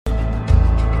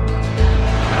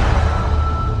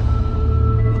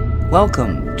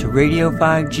Welcome to Radio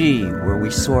 5G, where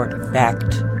we sort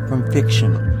fact from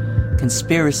fiction,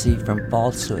 conspiracy from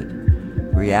falsehood,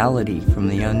 reality from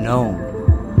the unknown.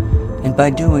 And by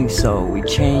doing so, we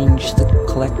change the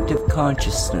collective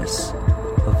consciousness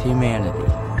of humanity.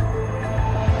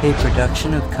 A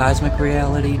production of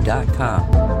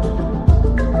CosmicReality.com.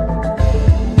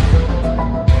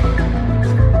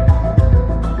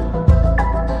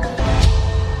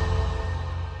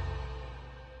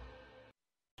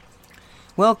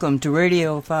 Welcome to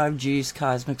Radio 5G's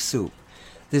Cosmic Soup.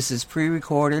 This is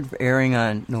pre-recorded for airing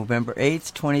on November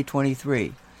 8th,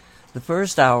 2023. The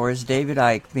first hour is David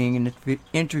Icke being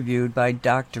interviewed by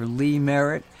Dr. Lee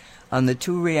Merritt on the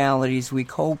two realities we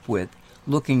cope with,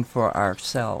 looking for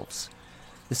ourselves.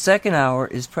 The second hour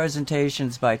is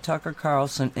presentations by Tucker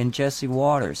Carlson and Jesse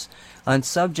Waters on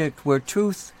subject where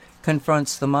truth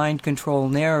confronts the mind control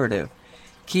narrative,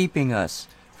 keeping us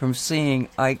from seeing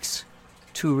Icke's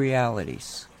two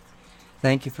realities.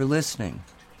 Thank you for listening.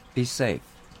 Be safe.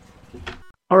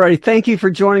 All right. Thank you for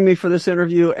joining me for this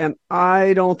interview. And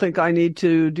I don't think I need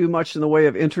to do much in the way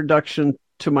of introduction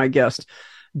to my guest.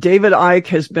 David Icke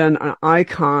has been an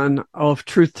icon of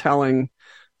truth-telling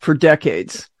for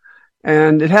decades.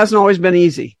 And it hasn't always been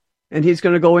easy. And he's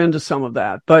going to go into some of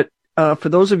that. But for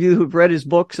those of you who've read his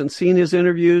books and seen his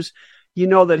interviews, you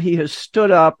know that he has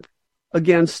stood up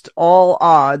against all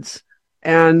odds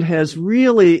and has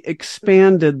really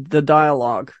expanded the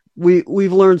dialogue.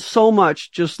 We've learned so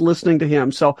much just listening to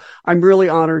him. So I'm really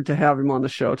honored to have him on the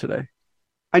show today.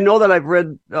 I know that I've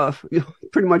read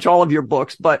pretty much all of your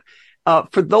books, but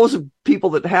for those of people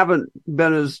that haven't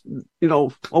been as,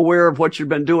 aware of what you've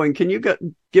been doing, can you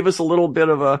give us a little bit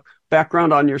of a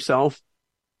background on yourself?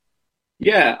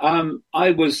 Yeah,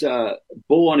 I was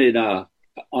born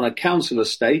on a council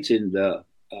estate in the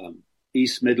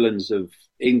East Midlands of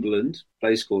England, a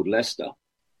place called Leicester.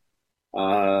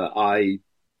 I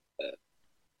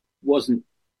wasn't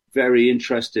very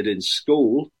interested in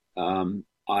school.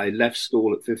 I left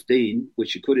school at 15,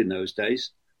 which you could in those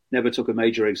days. Never took a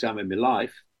major exam in my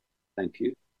life. Thank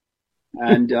you.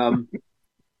 And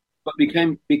but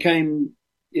became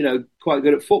quite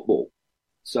good at football.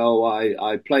 So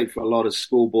I played for a lot of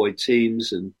schoolboy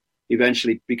teams and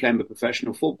eventually became a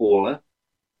professional footballer.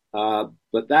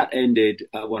 But that ended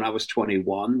when I was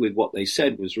 21 with what they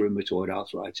said was rheumatoid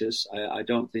arthritis. I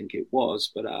don't think it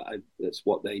was, but that's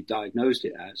what they diagnosed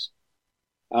it as.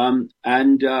 And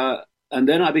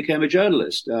then I became a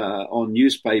journalist on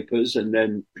newspapers and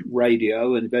then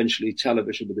radio and eventually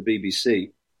television with the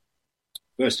BBC.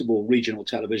 First of all, regional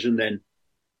television, then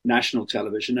national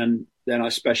television. And then I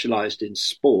specialized in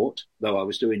sport, though I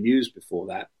was doing news before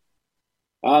that.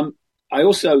 I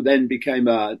also then became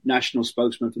a national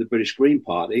spokesman for the British Green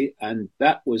Party. And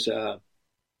that was, I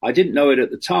didn't know it at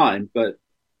the time, but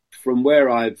from where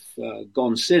I've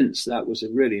gone since, that was a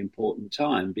really important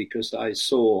time because I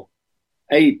saw,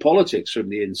 politics from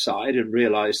the inside and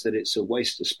realized that it's a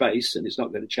waste of space and it's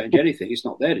not going to change anything. It's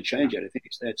not there to change anything.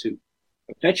 It's there to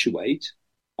perpetuate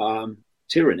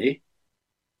tyranny.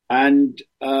 And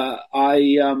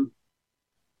I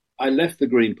left the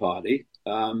Green Party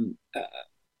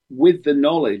with the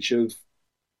knowledge of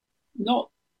not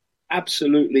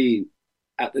absolutely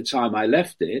at the time I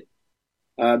left it,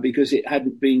 because it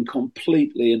hadn't been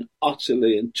completely and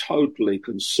utterly and totally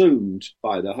consumed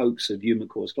by the hoax of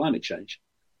human-caused climate change.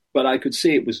 But I could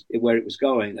see it was where it was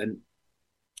going. And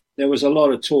there was a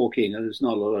lot of talking and there's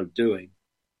not a lot of doing.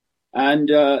 And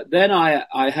then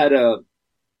I had an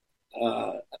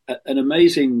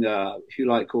amazing, if you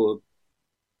like, called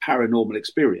paranormal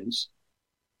experience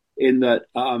in that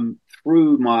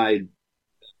through my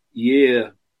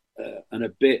year and a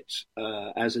bit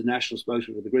as a national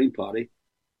spokesman for the Green Party,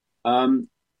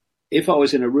 if I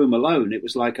was in a room alone, it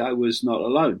was like I was not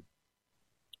alone.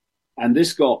 And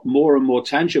this got more and more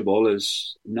tangible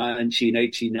as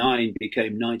 1989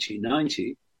 became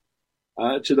 1990,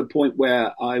 to the point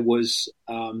where I was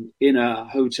in a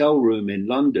hotel room in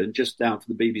London, just down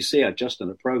from the BBC. I'd just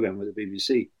done a program with the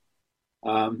BBC,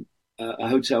 a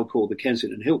hotel called the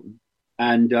Kensington Hilton.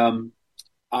 And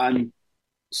I'm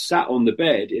sat on the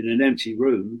bed in an empty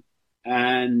room,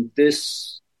 and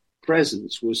this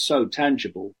presence was so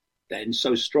tangible then,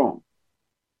 so strong,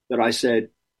 that I said,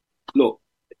 look,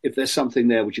 if there's something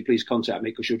there, would you please contact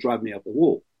me because you'll drive me up the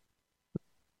wall.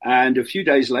 And a few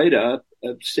days later,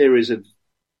 a series of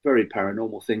very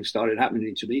paranormal things started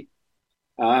happening to me.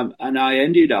 And I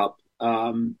ended up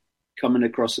coming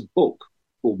across a book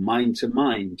called Mind to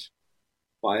Mind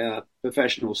by a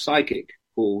professional psychic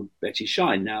called Betty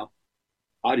Shine. Now,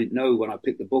 I didn't know when I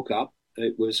picked the book up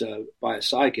it was by a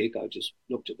psychic. I just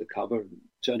looked at the cover and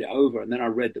turned it over, and then I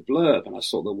read the blurb and I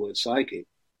saw the word psychic,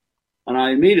 and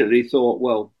I immediately thought,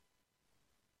 well,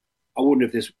 I wonder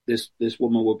if this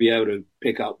woman will be able to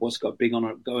pick up what's going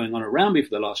on around me for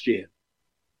the last year.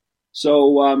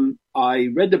 So I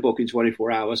read the book in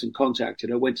 24 hours and contacted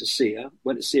her, went to see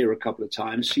her a couple of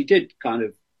times. She did kind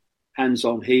of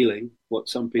hands-on healing, what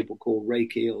some people call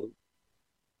Reiki or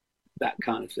that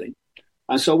kind of thing.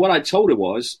 And so what I told her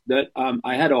was that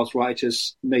I had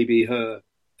arthritis, maybe her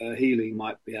healing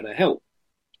might be able to help,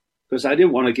 because I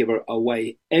didn't want to give her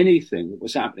away anything that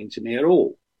was happening to me at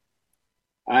all.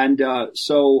 And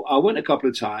so I went a couple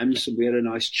of times and we had a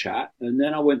nice chat. And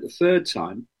then I went the third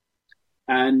time,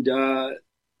 and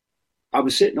I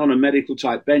was sitting on a medical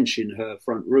type bench in her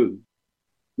front room,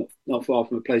 not far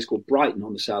from a place called Brighton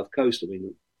on the south coast of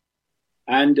England.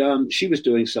 And she was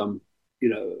doing some,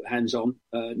 hands-on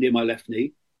near my left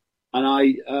knee. And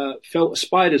I felt a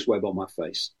spider's web on my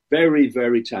face, very,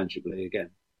 very tangibly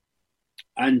again.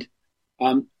 And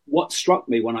what struck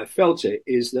me when I felt it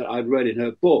is that I'd read in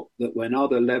her book that when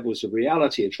other levels of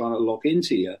reality are trying to lock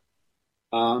into you,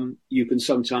 you can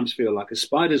sometimes feel like a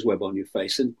spider's web on your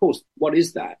face. And of course, what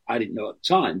is that? I didn't know at the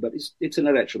time, but it's an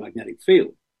electromagnetic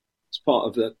field. It's part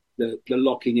of the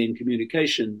locking in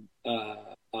communication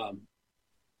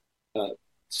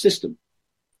system.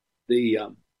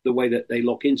 The way that they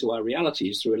lock into our reality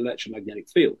is through an electromagnetic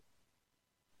field.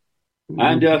 Mm-hmm.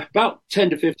 And about 10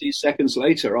 to 15 seconds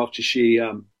later,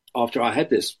 after I had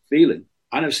this feeling,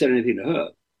 I never said anything to her.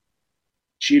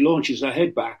 She launches her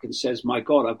head back and says, "My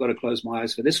God, I've got to close my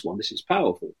eyes for this one. This is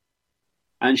powerful."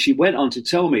 And she went on to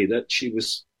tell me that she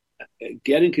was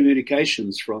getting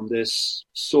communications from this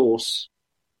source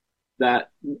that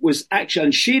was actually,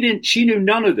 and she knew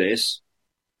none of this.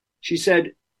 She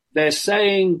said, "They're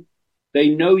saying they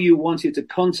know you wanted to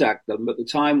contact them, but the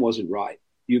time wasn't right.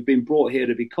 You've been brought here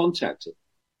to be contacted."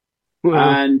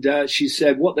 Wow. And she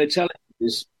said, "What they're telling you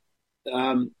is,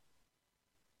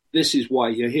 this is why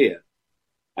you're here."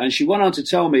 And she went on to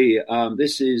tell me,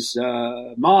 this is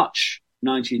March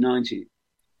 1990,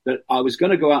 that I was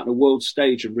going to go out on a world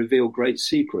stage and reveal great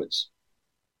secrets.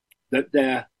 That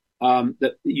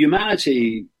that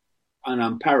humanity, and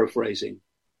I'm paraphrasing,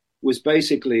 was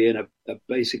basically in a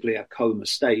coma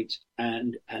state,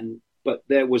 but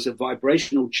there was a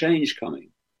vibrational change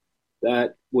coming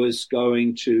that was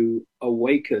going to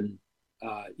awaken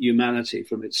humanity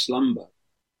from its slumber,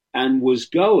 and was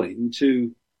going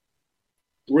to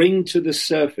bring to the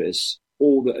surface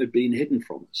all that had been hidden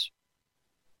from us.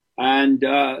 And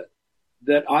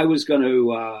that I was going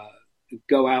to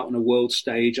go out on a world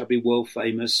stage, I'd be world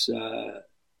famous,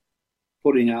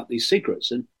 putting out these secrets.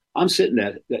 And I'm sitting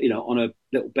there, on a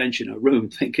little bench in a room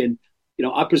thinking,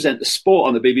 I present the sport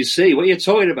on the BBC. What are you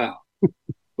talking about?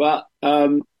 But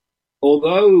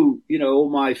although, all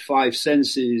my five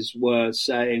senses were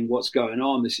saying, what's going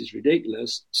on? This is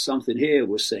ridiculous. Something here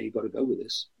was saying, you've got to go with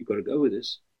this. You've got to go with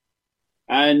this.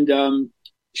 And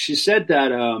she said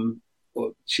that,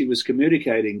 or she was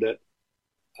communicating that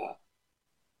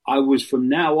I was, from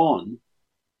now on,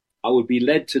 I would be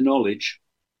led to knowledge,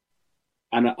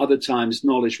 and at other times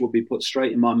knowledge will be put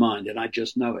straight in my mind, and I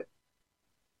just know it.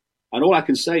 And all I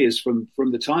can say is from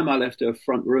the time I left her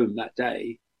front room that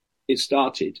day, it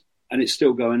started, and it's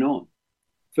still going on.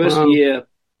 First year,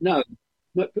 no,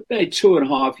 but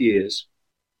 2.5 years,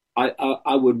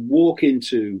 I would walk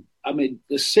into, the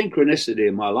synchronicity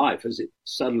in my life as it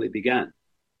suddenly began.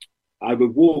 I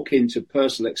would walk into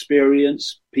personal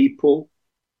experience, people,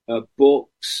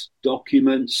 books,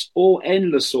 documents, all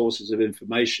endless sources of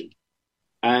information.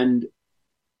 And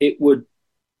it would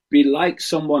be like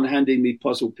someone handing me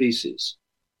puzzle pieces,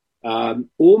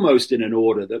 almost in an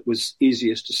order that was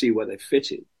easiest to see where they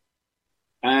fitted.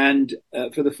 And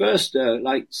for the first,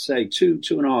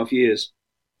 2.5 years,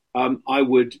 I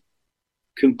would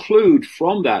conclude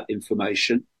from that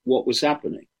information what was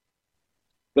happening.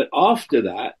 But after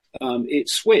that, it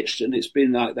switched, and it's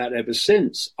been like that ever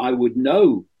since. I would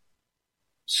know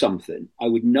something. I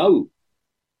would know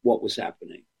what was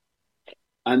happening.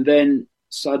 And then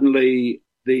suddenly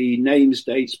the names,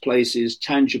 dates, places,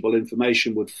 tangible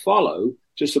information would follow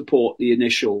to support the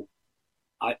initial,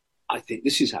 I think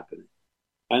this is happening.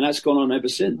 And that's gone on ever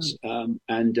since.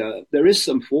 And there is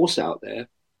some force out there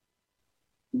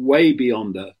way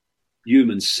beyond the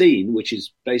human scene, which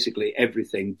is basically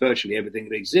everything, virtually everything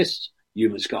that exists,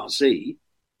 humans can't see,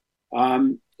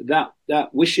 that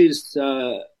wishes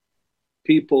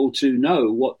people to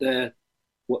know what their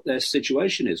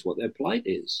situation is, what their plight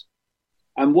is.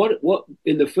 And what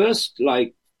in the first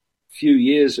few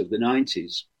years of the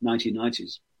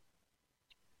 1990s,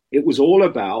 it was all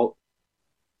about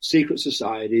secret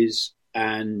societies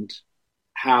and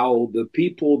how the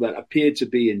people that appeared to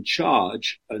be in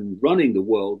charge and running the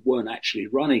world weren't actually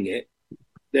running it.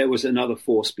 There was another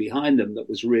force behind them that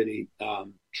was really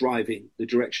driving the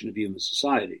direction of human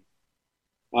society.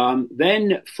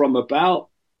 Then from about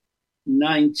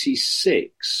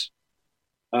 96,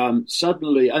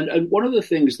 suddenly, and one of the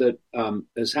things that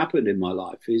has happened in my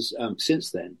life is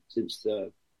since then, since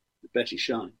the Betty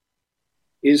Shine,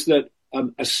 is that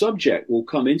a subject will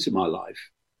come into my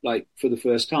life, like for the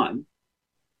first time,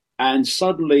 and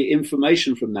suddenly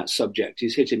information from that subject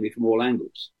is hitting me from all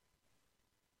angles.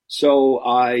 So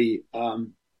I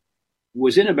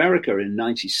was in America in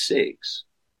 96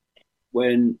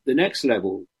 when the next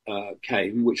level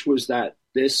came, which was that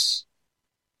this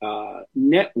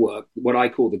network, what I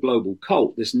call the global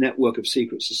cult, this network of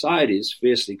secret societies,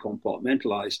 fiercely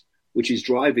compartmentalized, which is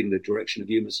driving the direction of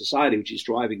human society, which is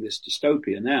driving this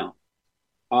dystopia now,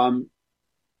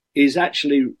 is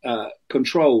actually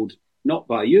controlled not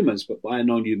by humans, but by a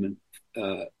non-human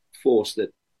force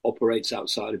that operates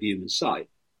outside of human sight.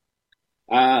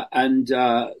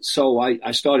 So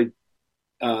I started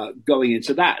going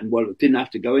into that, and didn't have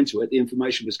to go into it. The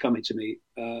information was coming to me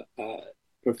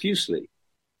profusely.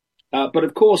 But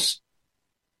of course,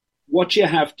 what you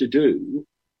have to do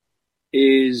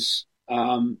is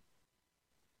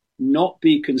not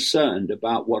be concerned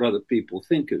about what other people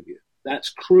think of you.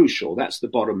 That's crucial. That's the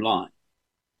bottom line.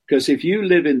 Because if you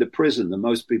live in the prison that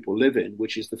most people live in,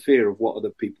 which is the fear of what other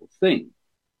people think,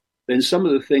 then some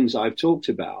of the things I've talked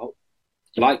about,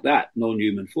 like that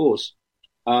non-human force,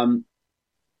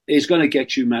 is going to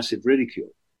get you massive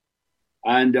ridicule.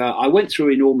 And I went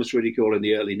through enormous ridicule in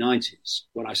the early 90s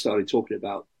when I started talking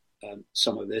about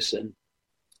some of this. And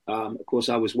of course,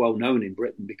 I was well known in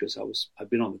Britain because I've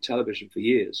been on the television for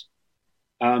years.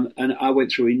 And I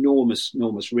went through enormous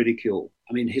ridicule.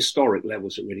 I mean, historic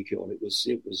levels of ridicule. It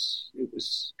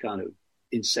was kind of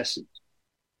incessant.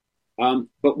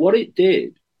 But what it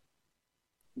did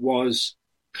was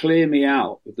clear me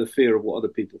out of the fear of what other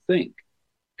people think.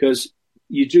 Because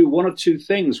you do one of two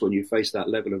things when you face that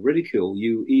level of ridicule.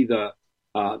 You either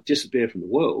disappear from the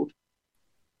world,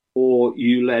 or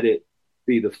you let it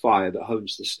be the fire that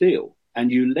hones the steel,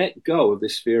 and you let go of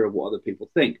this fear of what other people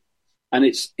think. And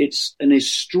it's an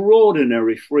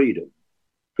extraordinary freedom,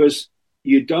 because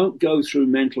you don't go through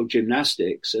mental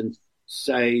gymnastics and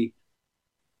say,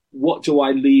 what do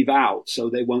I leave out so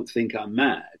they won't think I'm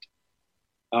mad?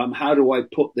 How do I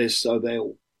put this so they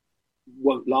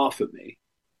won't laugh at me?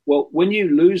 Well, when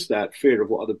you lose that fear of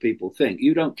what other people think,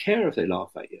 you don't care if they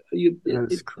laugh at you.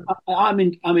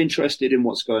 I'm interested in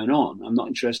what's going on. I'm not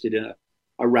interested in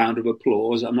a round of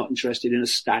applause. I'm not interested in a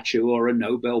statue or a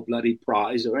Nobel bloody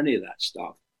prize or any of that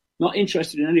stuff. Not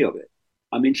interested in any of it.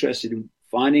 I'm interested in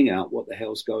finding out what the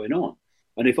hell's going on.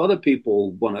 And if other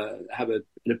people want to have an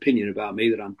opinion about me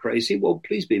that I'm crazy, well,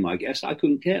 please be my guest. I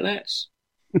couldn't care less.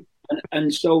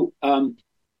 So when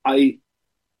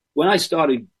I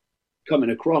started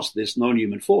coming across this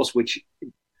non-human force, which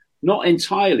not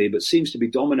entirely, but seems to be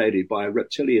dominated by a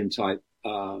reptilian type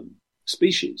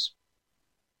species,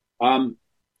 I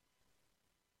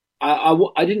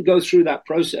didn't go through that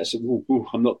process of,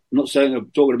 I'm not saying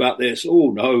I'm talking about this.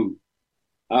 Oh, no.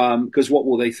 Because what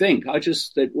will they think? I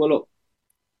just said, well, look,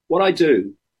 what I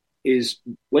do is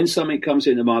when something comes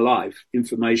into my life,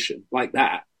 information like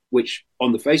that, which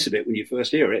on the face of it, when you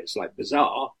first hear it, it's like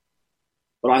bizarre.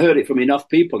 But I heard it from enough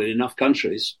people in enough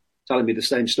countries telling me the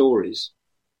same stories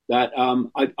that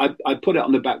I put it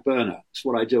on the back burner. That's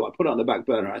what I do. I put it on the back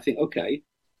burner. I think, okay,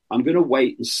 I'm going to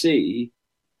wait and see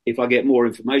if I get more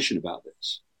information about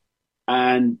this.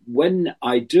 And when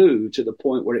I do, to the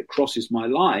point where it crosses my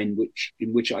line,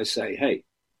 in which I say, hey,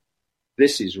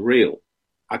 this is real.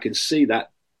 I can see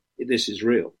that this is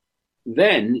real.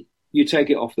 Then you take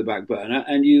it off the back burner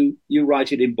and you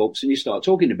write it in books and you start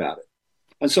talking about it.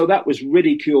 And so that was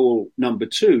ridicule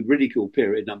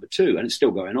period number two. And it's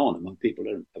still going on among people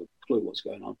who don't have a clue what's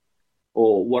going on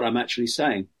or what I'm actually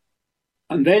saying.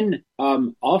 And then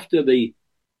after the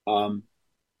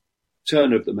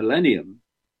turn of the millennium,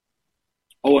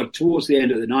 towards the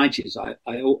end of the 90s,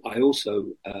 I also,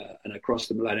 and across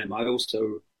the millennium, I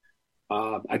also,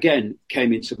 again,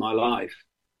 came into my life,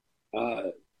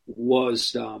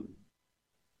 was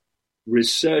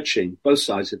researching both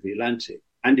sides of the Atlantic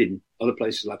and in other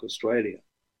places like Australia,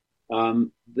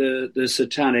 the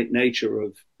satanic nature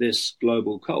of this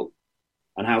global cult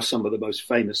and how some of the most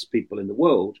famous people in the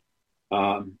world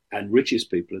and richest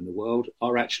people in the world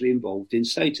are actually involved in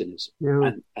Satanism.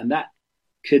 Yeah. And that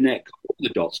all the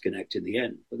dots connect in the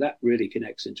end, but that really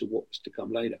connects into what was to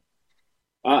come later.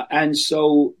 And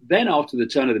so then after the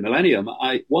turn of the millennium,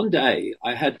 one day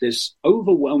I had this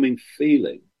overwhelming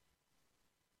feeling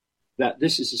that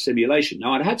this is a simulation.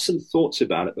 Now, I'd had some thoughts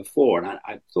about it before, and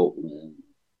I thought,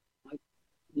 I'm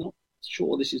not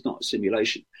sure this is not a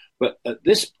simulation. But at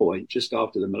this point, just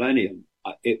after the millennium,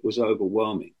 it was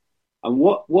overwhelming. And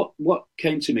what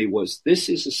came to me was, this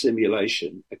is a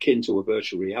simulation akin to a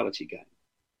virtual reality game,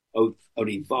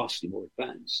 only vastly more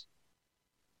advanced.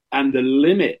 And the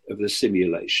limit of the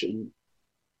simulation,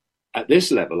 at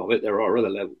this level of it, there are other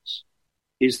levels,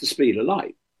 is the speed of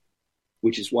light,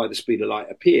 which is why the speed of light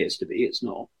appears to be, it's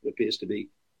not, it appears to be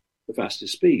the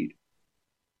fastest speed.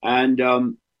 And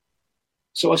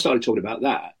so I started talking about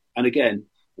that. And again,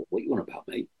 what you want about,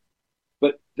 mate?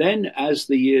 But then as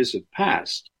the years have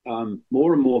passed,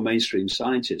 more and more mainstream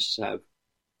scientists have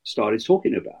started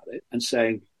talking about it and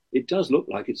saying, it does look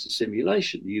like it's a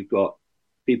simulation. You've got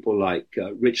people like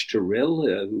Rich Terrell,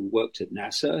 who worked at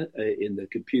NASA in the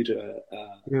computer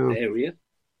area,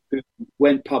 who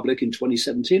went public in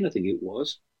 2017, I think it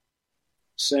was,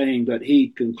 saying that he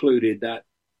concluded that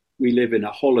we live in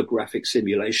a holographic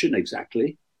simulation,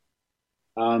 exactly,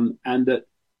 and that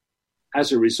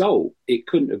as a result, it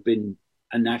couldn't have been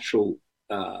a natural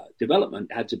development,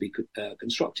 it had to be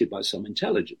constructed by some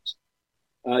intelligence.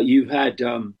 You had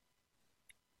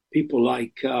people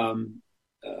like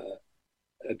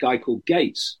a guy called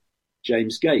Gates,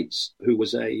 James Gates, who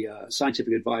was a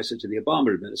scientific advisor to the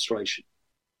Obama administration.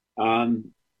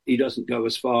 He doesn't go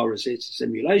as far as it's a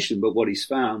simulation, but what he's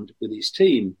found with his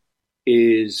team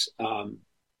is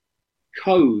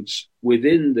codes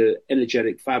within the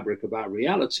energetic fabric of our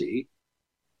reality,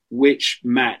 which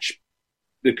match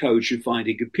the codes you find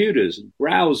in computers and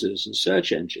browsers and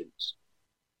search engines.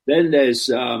 Then there's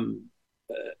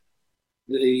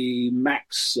the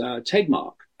Max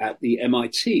Tegmark at the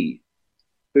MIT,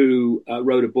 who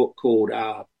wrote a book called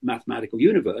Our Mathematical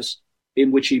Universe,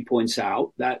 in which he points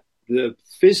out that the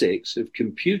physics of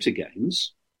computer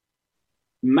games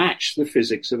match the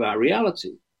physics of our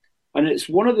reality. And it's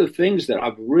one of the things that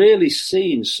I've really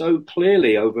seen so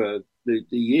clearly over the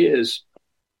years,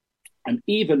 and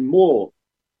even more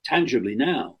tangibly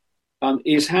now,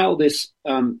 is how this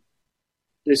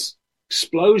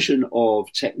explosion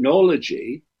of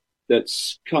technology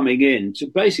that's coming in to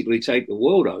basically take the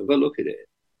world over, look at it,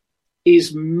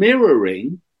 is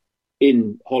mirroring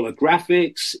in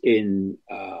holographics, in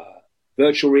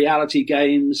virtual reality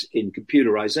games, in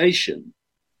computerization.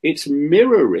 It's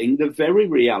mirroring the very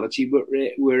reality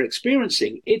we're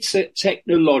experiencing. It's a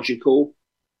technological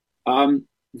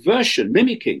version,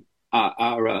 mimicking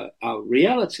our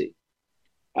reality.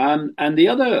 And the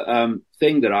other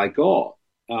thing that I got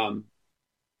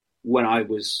when I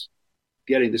was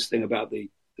getting this thing about the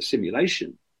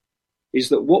simulation is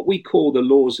that what we call the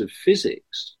laws of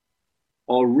physics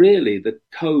are really the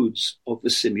codes of the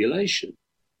simulation.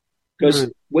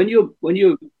 Because when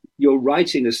you're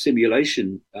writing a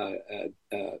simulation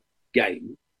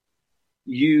game,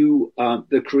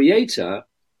 the creator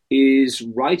is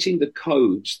writing the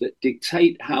codes that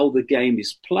dictate how the game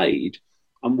is played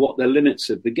and what the limits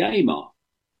of the game are.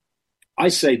 I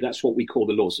say that's what we call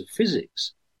the laws of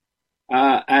physics.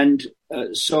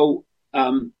 So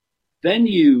then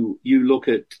you look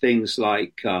at things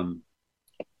like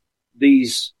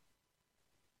these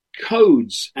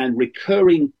codes and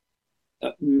recurring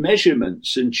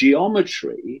measurements and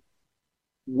geometry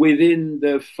within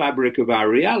the fabric of our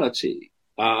reality.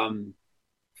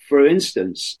 For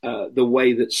instance, the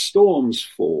way that storms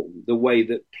form, the way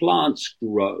that plants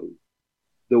grow,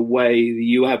 the way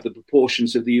you have the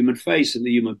proportions of the human face and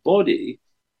the human body,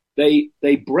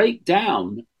 they break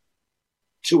down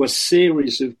to a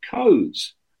series of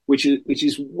codes, which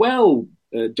is well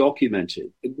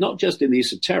documented, not just in the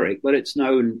esoteric, but it's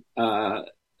known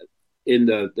in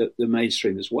the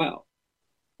mainstream as well.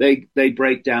 They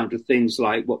break down to things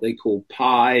like what they call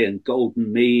pi and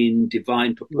golden mean,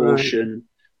 divine proportion,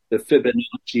 the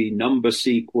Fibonacci number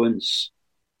sequence,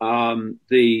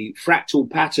 the fractal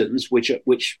patterns, which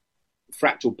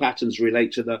fractal patterns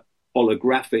relate to the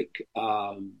holographic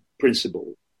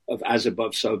principle of as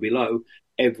above, so below.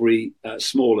 Every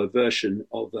smaller version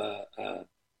of a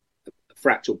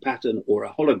fractal pattern or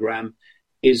a hologram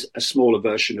is a smaller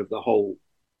version of the whole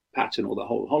pattern or the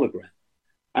whole hologram.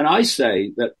 And I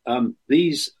say that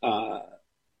these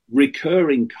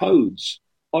recurring codes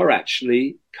are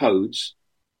actually codes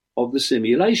of the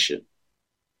simulation.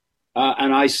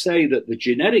 And I say that the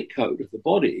genetic code of the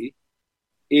body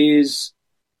is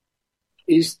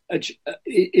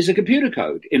a computer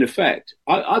code, in effect.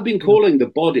 I've been calling the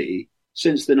body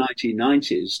since the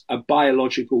 1990s a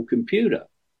biological computer.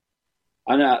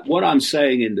 And what I'm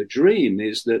saying in the dream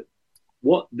is that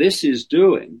what this is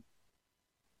doing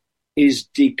is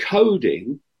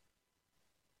decoding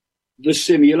the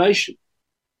simulation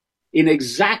in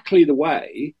exactly the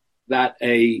way that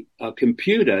a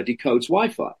computer decodes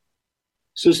Wi-Fi.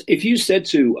 So if you said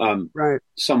to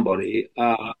somebody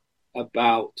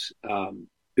about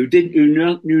who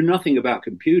knew nothing about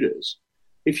computers,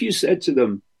 if you said to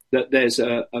them that there's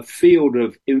a field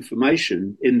of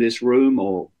information in this room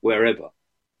or wherever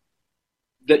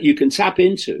that you can tap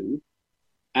into,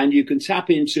 and you can tap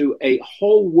into a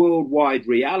whole worldwide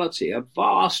reality, a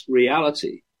vast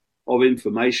reality of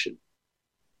information,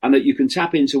 and that you can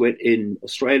tap into it in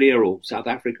Australia or South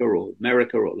Africa or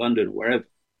America or London or wherever.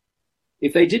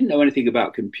 If they didn't know anything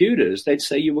about computers, they'd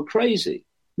say you were crazy.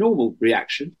 Normal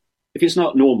reaction. If it's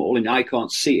not normal and I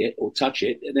can't see it or touch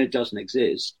it, then it doesn't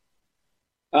exist.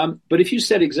 But if you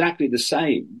said exactly the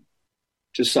same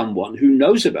to someone who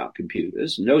knows about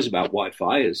computers, knows about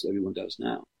Wi-Fi, as everyone does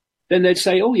now, then they'd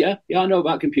say, oh, yeah, I know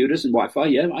about computers and Wi-Fi.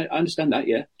 Yeah, I understand that,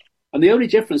 yeah. And the only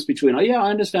difference between, oh, yeah, I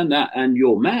understand that, and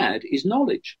you're mad is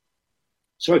knowledge.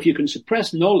 So if you can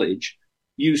suppress knowledge,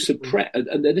 you suppress,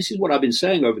 and this is what I've been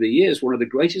saying over the years, one of the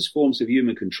greatest forms of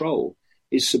human control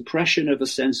is suppression of a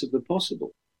sense of the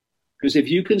possible. Because if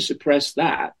you can suppress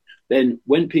that, then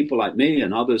when people like me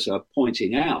and others are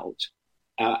pointing out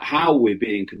how we're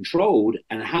being controlled,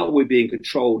 and how we're being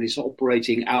controlled is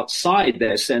operating outside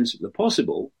their sense of the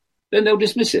possible, then they'll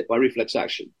dismiss it by reflex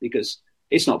action because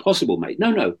it's not possible, mate.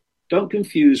 No. Don't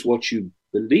confuse what you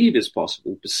believe is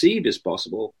possible, perceive is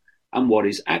possible, and what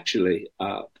is actually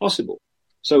possible.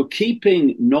 So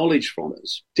keeping knowledge from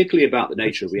us, particularly about the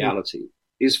nature of reality,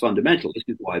 is fundamental. This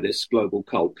is why this global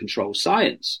cult controls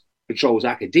science, controls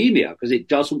academia, because it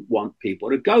doesn't want people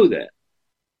to go there.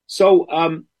 So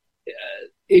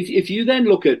if you then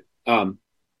look at,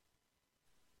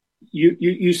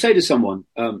 you say to someone,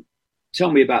 tell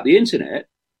me about the internet,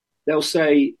 they'll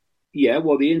say, yeah,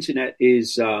 well, the internet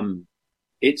is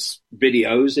it's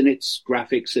videos and it's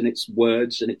graphics and it's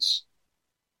words and it's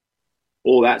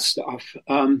all that stuff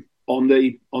on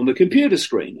the computer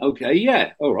screen. Okay,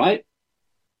 yeah, all right.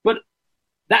 But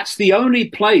that's the only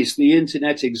place the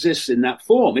internet exists in that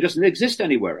form. It doesn't exist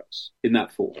anywhere else in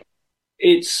that form.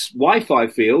 It's Wi-Fi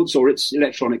fields or it's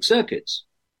electronic circuits.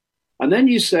 And then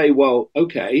you say, well,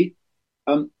 okay,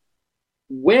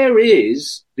 where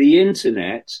is the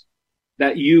internet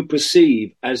that you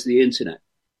perceive as the internet?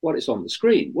 Well, it's on the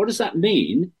screen. What does that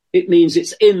mean? It means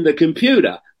it's in the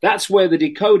computer. That's where the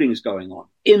decoding is going on,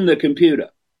 in the computer.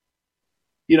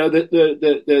 You know,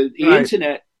 the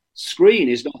internet screen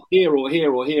is not here or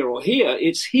here or here or here.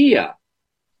 It's here.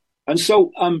 And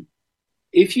so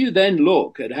if you then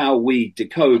look at how we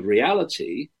decode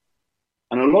reality,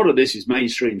 and a lot of this is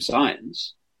mainstream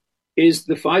science, is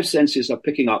the five senses are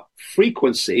picking up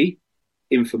frequency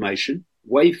information,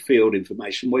 waveform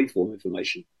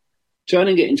information,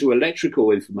 turning it into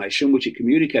electrical information, which it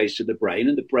communicates to the brain.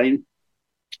 And the brain,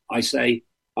 I say,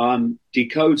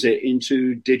 decodes it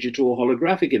into digital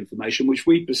holographic information, which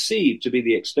we perceive to be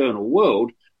the external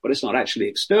world, but it's not actually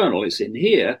external. It's in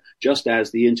here, just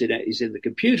as the internet is in the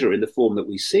computer in the form that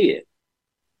we see it.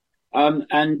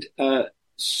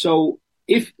 So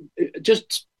if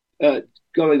just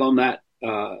going on that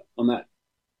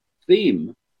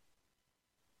theme,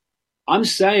 I'm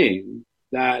saying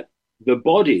that the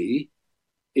body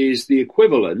is the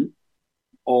equivalent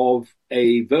of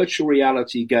a virtual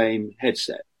reality game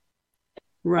headset.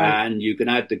 Right. And you can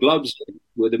add the gloves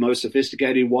with the most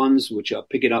sophisticated ones, which are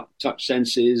picking up touch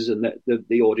senses and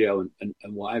the audio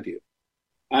and what have you.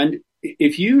 And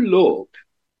if you look,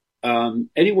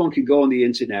 anyone can go on the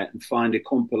internet and find a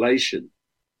compilation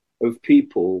of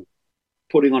people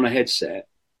putting on a headset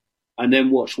and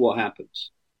then watch what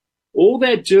happens. All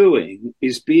they're doing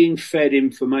is being fed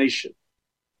information,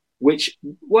 which,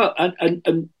 well,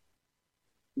 and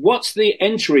what's the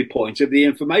entry point of the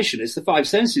information? It's the five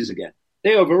senses again.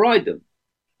 They override them.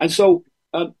 And so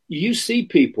you see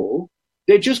people,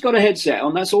 they've just got a headset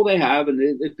on, that's all they have,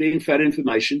 and they're being fed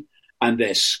information, and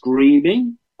they're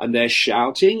screaming, and they're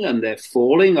shouting, and they're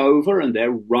falling over, and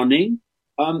they're running,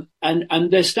 and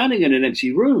they're standing in an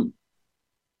empty room.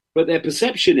 But their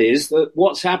perception is that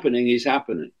what's happening is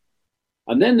happening.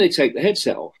 And then they take the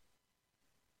headset off,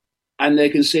 and they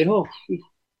can say, oh,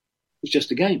 it's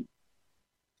just a game.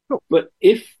 But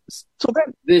if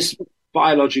this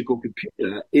biological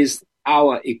computer is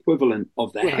our equivalent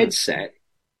of the headset,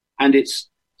 and it's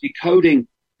decoding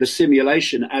the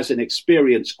simulation as an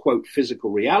experience, quote, physical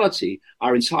reality,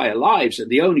 our entire lives, and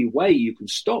the only way you can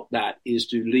stop that is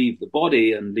to leave the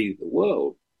body and leave the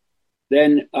world,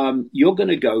 then you're going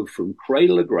to go from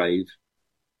cradle to grave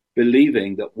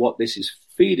believing that what this is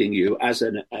feeding you as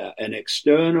an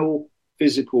external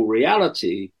physical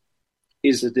reality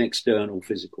is an external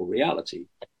physical reality.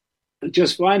 And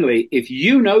just finally, if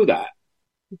you know that,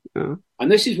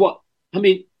 and this is what, I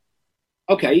mean,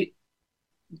 okay,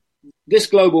 this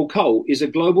global cult is a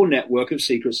global network of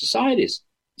secret societies.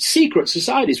 Secret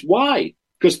societies. Why?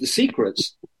 Because the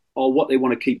secrets are what they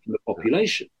want to keep from the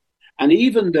population. And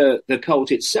even the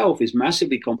cult itself is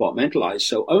massively compartmentalized.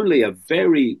 So only a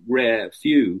very rare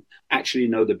few actually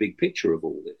know the big picture of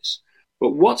all this.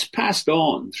 But what's passed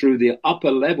on through the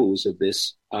upper levels of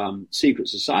this secret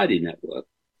society network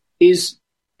is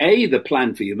the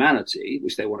plan for humanity,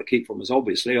 which they want to keep from us,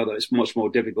 obviously, although it's much more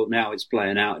difficult now. It's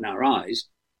playing out in our eyes.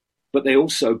 But they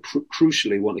also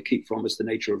crucially want to keep from us the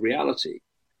nature of reality.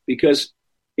 Because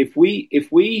if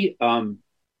we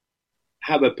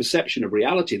have a perception of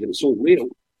reality that it's all real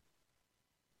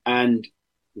and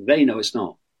they know it's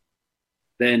not,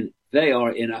 then they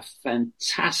are in a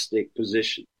fantastic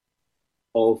position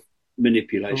of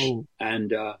manipulation.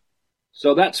 And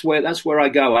so that's where I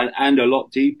go, and a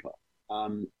lot deeper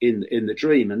in the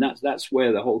dream. And that's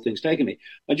where the whole thing's taken me.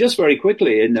 And just very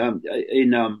quickly, in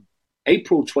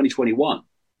April 2021,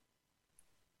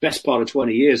 best part of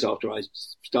 20 years after I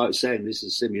started saying this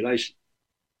is a simulation,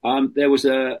 there was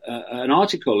an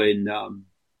article in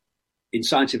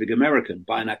Scientific American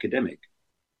by an academic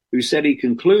who said he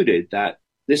concluded that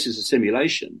this is a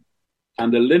simulation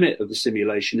and the limit of the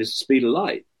simulation is the speed of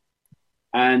light.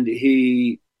 And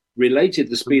he related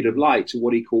the speed of light to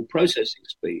what he called processing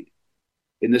speed,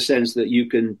 in the sense that you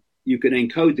can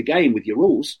encode the game with your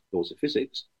laws of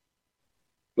physics,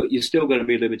 but you're still going to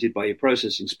be limited by your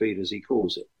processing speed, as he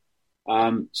calls it.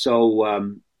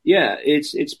 Yeah,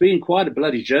 it's been quite a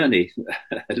bloody journey,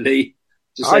 Lee,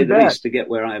 to say the least, to get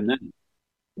where I am now.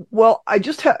 Well, I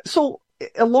just so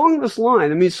along this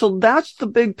line, I mean, so that's the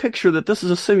big picture, that this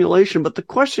is a simulation. But the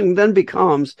question then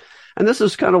becomes, and this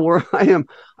is kind of where I am.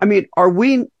 I mean,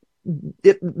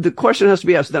 the question has to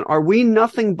be asked then, are we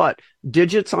nothing but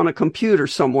digits on a computer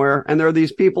somewhere, and there are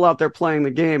these people out there playing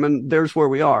the game, and there's where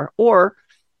we are? Or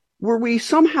were we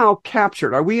somehow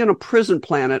captured? Are we in a prison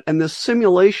planet, and this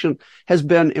simulation has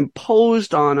been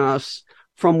imposed on us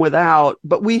from without,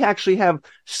 but we actually have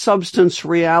substance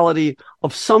reality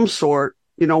of some sort?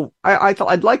 You know,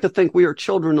 I'd like to think we are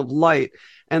children of light,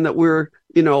 and that we're,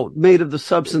 made of the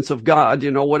substance of God,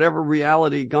 whatever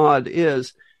reality God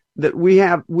is, that we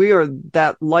are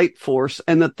that light force,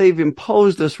 and that they've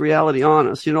imposed this reality on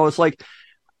us. It's like,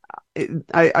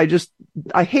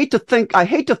 I hate to think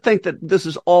that this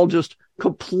is all just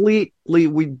completely,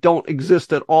 we don't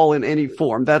exist at all in any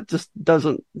form. That just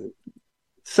doesn't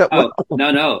set well.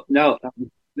 No.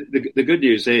 The good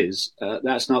news is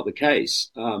that's not the case.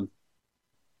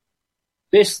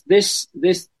 This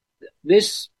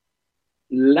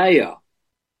layer,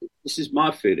 this is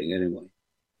my feeling anyway,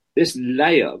 this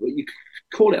layer, you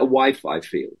call it a Wi-Fi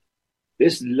field,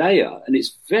 this layer, and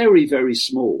it's very, very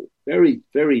small, very,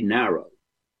 very narrow,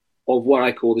 of what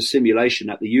I call the simulation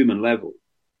at the human level,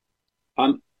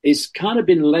 it's kind of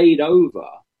been laid over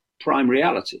prime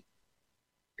reality.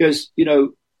 Because,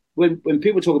 when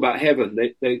people talk about heaven,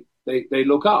 they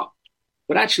look up,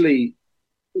 but actually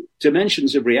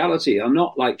dimensions of reality are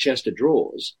not like chest of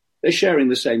drawers. They're sharing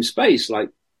the same space, like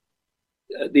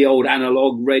the old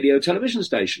analog radio television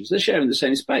stations. They're sharing the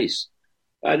same space.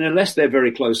 And unless they're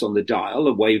very close on the dial,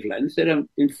 a wavelength, they don't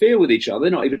interfere with each other.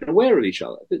 They're not even aware of each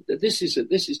other. This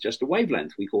is just a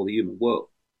wavelength we call the human world.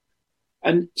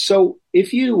 And so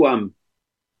if you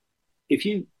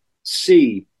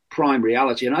see prime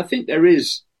reality, and I think there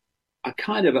is a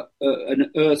kind of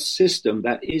an Earth system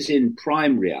that is in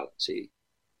prime reality,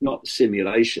 not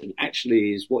simulation,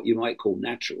 actually is what you might call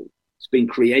natural. It's been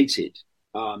created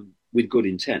with good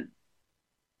intent.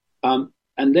 And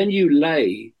then you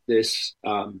lay this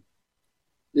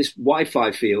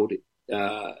Wi-Fi field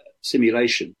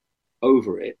simulation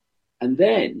over it, and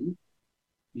then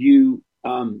you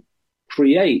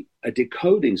create a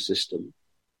decoding system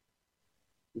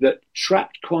that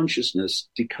trapped consciousness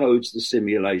decodes the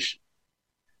simulation.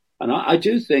 And I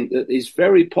do think that it's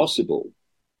very possible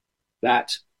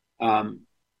that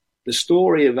the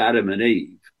story of Adam and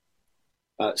Eve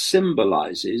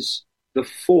symbolizes the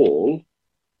fall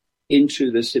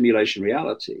into the simulation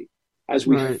reality as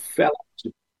we fell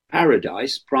to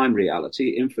paradise, prime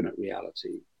reality, infinite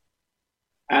reality,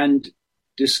 and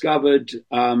discovered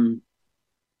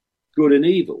good and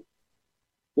evil.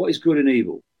 What is good and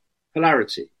evil?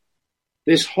 Polarity.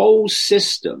 This whole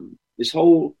system, this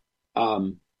whole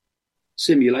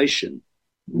simulation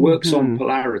works on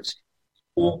polarity,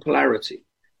 all polarity.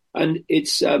 And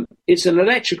it's an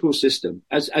electrical system,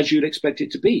 as you'd expect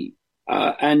it to be.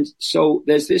 And so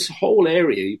there's this whole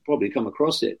area, you've probably come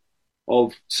across it,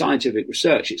 of scientific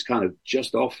research. It's kind of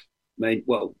just off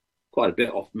quite a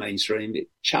bit off mainstream. It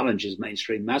challenges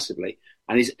mainstream massively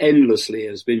and is endlessly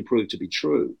has been proved to be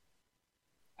true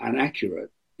and accurate.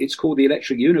 It's called the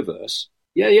electric universe.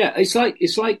 Yeah. It's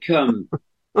like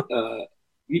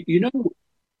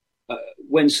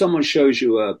when someone shows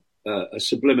you a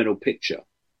subliminal picture,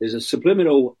 there's a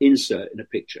subliminal insert in a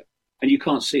picture and you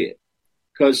can't see it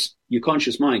because your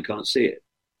conscious mind can't see it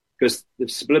because the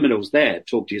subliminal's there.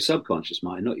 Talk to your subconscious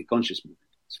mind, not your conscious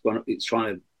mind. It's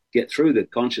trying to get through the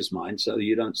conscious mind so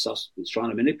you don't it's trying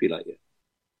to manipulate you.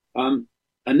 And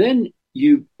then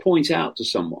you point out to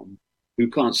someone who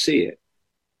can't see it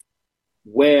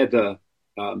where the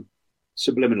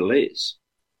subliminal is.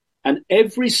 And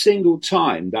every single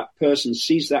time that person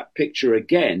sees that picture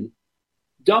again,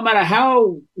 don't matter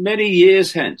how many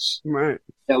years hence, right,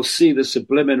 they'll see the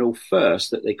subliminal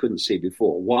first that they couldn't see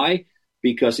before. Why?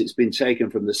 Because it's been taken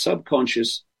from the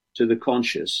subconscious to the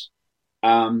conscious.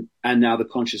 And now the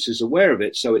conscious is aware of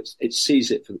it, so it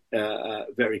sees it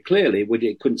very clearly, when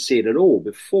it couldn't see it at all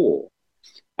before.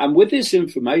 And with this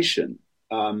information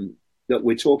that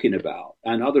we're talking about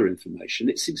and other information,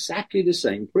 it's exactly the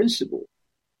same principle.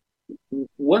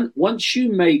 Once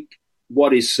you make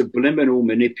what is subliminal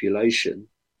manipulation,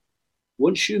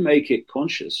 once you make it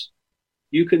conscious,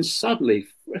 you can suddenly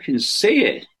freaking see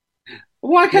it.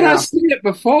 Why can't I see it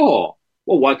before?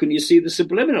 Well, why couldn't you see the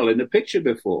subliminal in the picture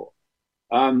before?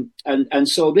 And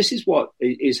so this is what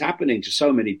is happening to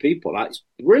so many people. It's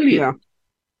brilliant.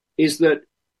 Is that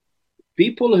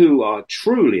people who are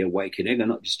truly awakening and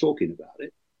not just talking about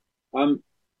it,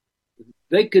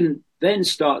 they can then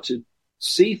start to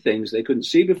see things they couldn't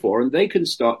see before, and they can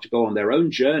start to go on their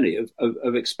own journey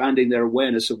of expanding their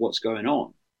awareness of what's going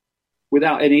on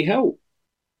without any help,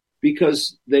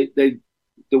 because the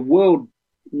world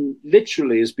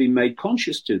literally has been made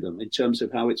conscious to them in terms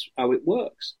of how it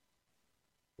works.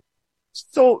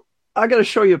 So I got to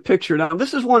show you a picture now.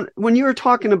 This is one when you were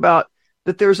talking about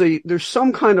that there's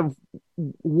some kind of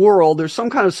world, there's some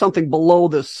kind of something below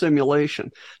this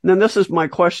simulation. And then this is my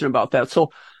question about that. So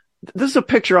this is a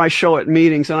picture I show at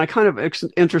meetings, and I kind of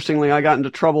interestingly, I got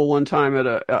into trouble one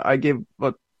time I gave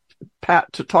a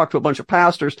to talk to a bunch of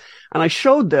pastors, and I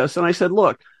showed this, and I said,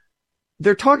 look,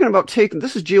 they're talking about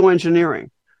this is geoengineering.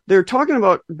 They're talking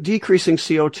about decreasing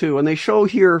CO2, and they show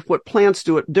here what plants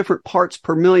do at different parts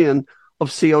per million of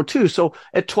CO2. So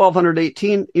at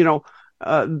 1218,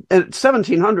 at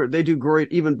 1700, they do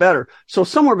great, even better. So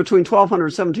somewhere between 1200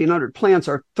 and 1700, plants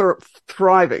are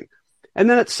thriving. And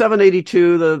then at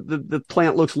 782, the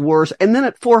plant looks worse. And then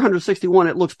at 461,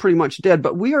 it looks pretty much dead.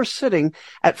 But we are sitting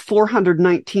at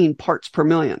 419 parts per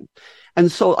million.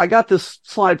 And so I got this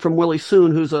slide from Willie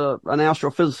Soon, who's an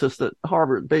astrophysicist at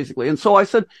Harvard, basically. And so I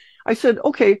said,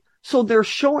 okay, so they're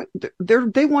showing,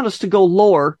 they want us to go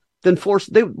lower than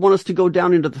they want us to go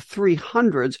down into the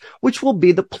 300s, which will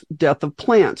be the death of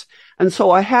plants. And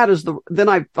so I had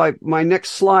my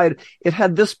next slide, it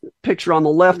had this picture on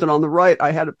the left, and on the right,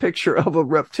 I had a picture of a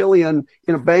reptilian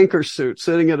in a banker suit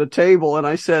sitting at a table. And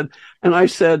I said,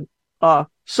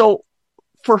 so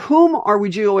for whom are we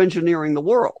geoengineering the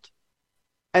world?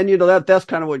 And that's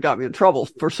kind of what got me in trouble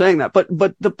for saying that. But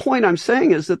the point I'm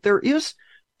saying is that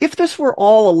if this were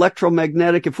all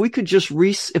electromagnetic, if they could just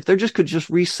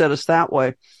reset us that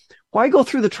way, why go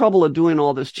through the trouble of doing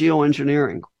all this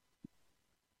geoengineering?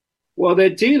 Well, they're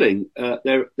dealing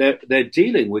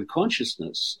with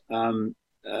consciousness,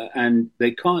 and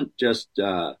they can't just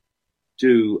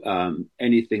do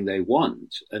anything they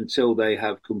want until they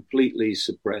have completely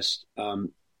suppressed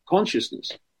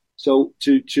consciousness. So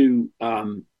to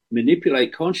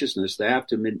manipulate consciousness, they have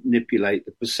to manipulate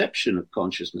the perception of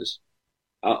consciousness.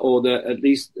 Or at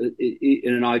least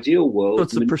in an ideal world. So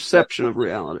it's the perception of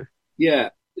reality. Yeah,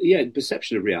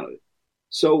 perception of reality.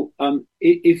 So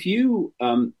if you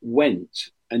went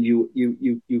and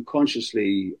you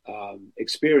consciously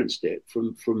experienced it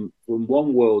from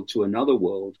one world to another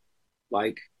world,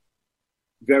 like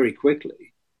very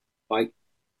quickly, like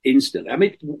instantly. I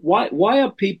mean, why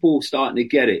are people starting to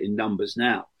get it in numbers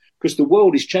now? Because the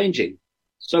world is changing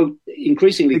so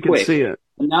increasingly quick. They can see it.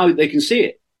 And now they can see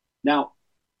it. Now,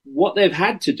 what they've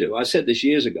had to do, I said this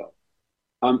years ago,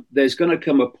 there's going to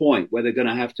come a point where they're going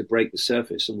to have to break the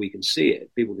surface and we can see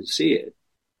it. People can see it,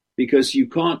 because you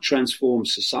can't transform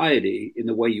society in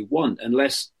the way you want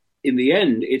unless in the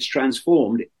end it's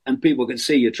transformed and people can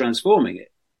see you're transforming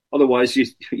it. Otherwise,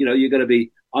 you're going to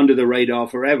be under the radar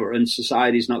forever and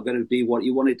society's not going to be what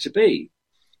you want it to be.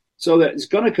 So that it's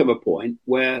going to come a point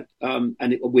where,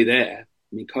 we're there.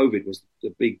 I mean, COVID was the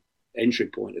big entry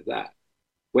point of that,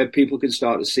 where people can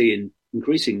start to see in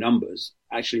increasing numbers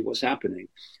actually what's happening.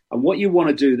 And what you want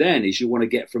to do then is you want to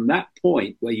get from that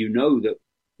point where you know that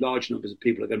large numbers of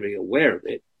people are going to be aware of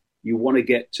it. You want to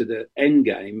get to the end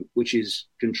game, which is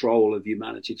control of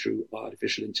humanity through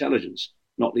artificial intelligence,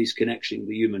 not least connecting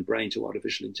the human brain to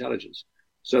artificial intelligence,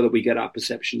 so that we get our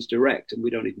perceptions direct and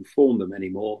we don't even form them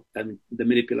anymore. And the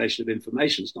manipulation of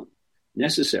information is not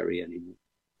necessary anymore.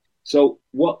 So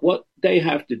what they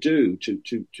have to do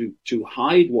to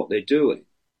hide what they're doing,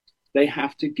 they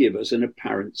have to give us an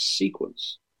apparent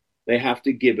sequence. They have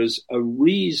to give us a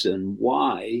reason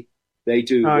why they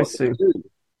do what they do.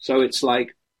 So it's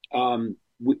like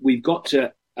we've got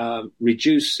to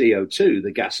reduce CO2,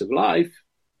 the gas of life,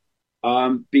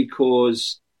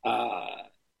 because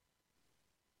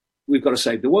we've got to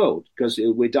save the world because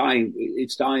we're dying.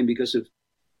 It's dying because of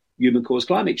human-caused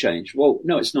climate change. Well,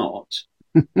 no, it's not.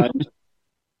 And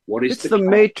what is it's the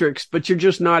matrix, but you're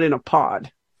just not in a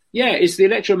pod. Yeah, it's the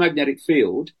electromagnetic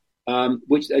field,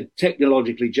 which are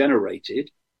technologically generated,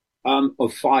 of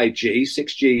 5G,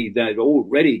 6G. They're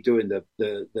already doing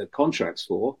the contracts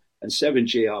for, and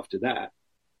 7G after that.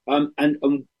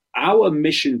 And our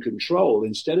mission control,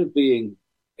 instead of being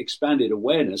expanded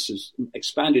awareness, as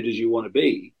expanded as you want to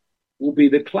be, will be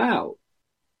the cloud.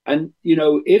 And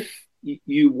if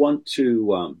you want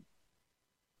to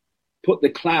put the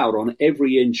cloud on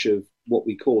every inch of what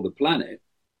we call the planet,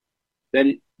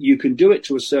 then you can do it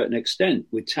to a certain extent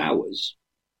with towers,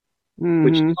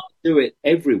 but you can't do it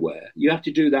everywhere. You have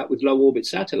to do that with low orbit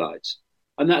satellites.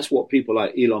 And that's what people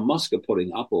like Elon Musk are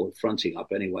putting up, or fronting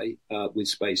up anyway, with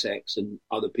SpaceX and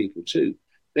other people too.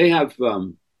 They have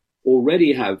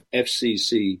already have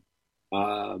FCC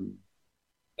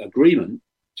agreement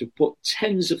to put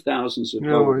tens of thousands of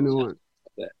dollars up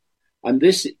there. And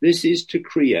this is to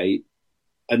create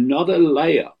another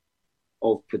layer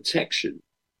of protection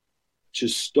to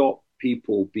stop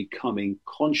people becoming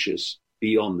conscious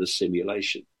beyond the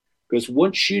simulation. Because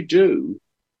once you do,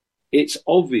 it's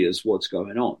obvious what's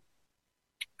going on.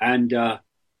 And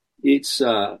this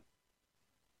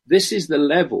is the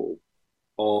level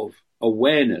of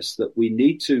awareness that we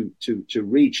need to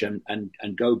reach and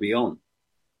go beyond,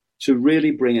 to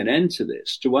really bring an end to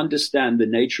this, to understand the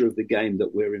nature of the game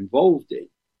that we're involved in.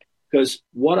 Because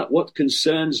what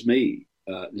concerns me,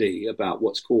 Lee, about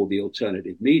what's called the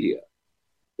alternative media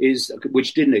is,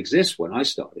 which didn't exist when I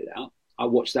started out. I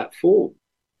watched that form.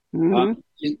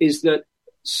 Is that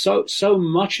so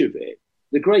much of it,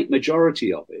 the great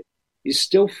majority of it, is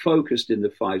still focused in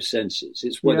the five senses.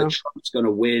 It's whether Trump's going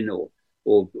to win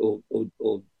or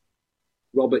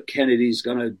Robert Kennedy's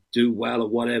going to do well or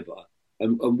whatever,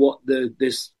 and what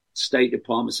this State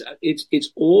Department.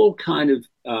 It's all kind of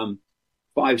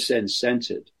five sense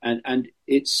centered, and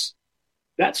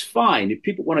that's fine. If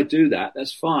people want to do that,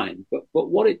 that's fine. But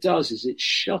what it does is it's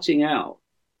shutting out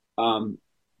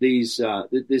this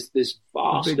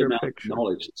vast amount of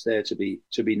knowledge that's there to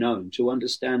be known, to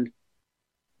understand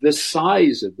the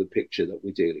size of the picture that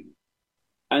we're dealing with.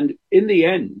 And in the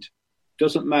end,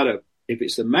 doesn't matter if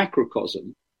it's the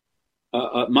microcosm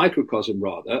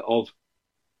rather, of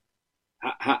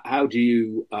how do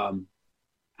you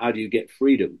get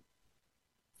freedom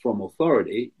from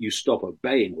authority? You stop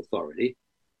obeying authority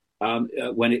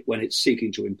when it's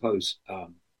seeking to impose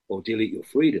or delete your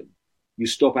freedom. You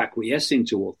stop acquiescing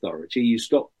to authority. You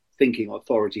stop thinking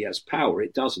authority has power.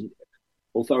 It doesn't.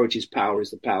 Authority's power is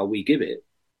the power we give it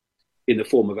in the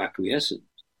form of acquiescence.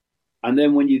 And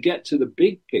then when you get to the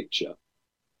big picture,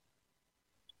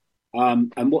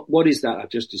 and what is that I've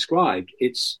just described?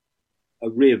 It's a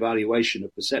reevaluation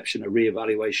of perception, a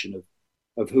reevaluation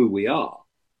of who we are.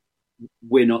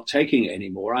 We're not taking it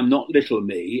anymore. I'm not little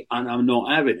me, and I'm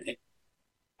not having it.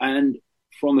 And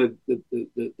from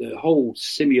the whole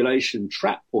simulation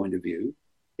trap point of view,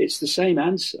 it's the same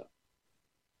answer.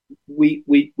 We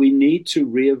need to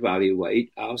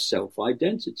reevaluate our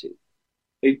self-identity.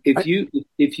 If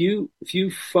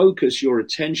you focus your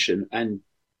attention and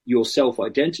your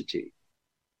self-identity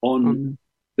on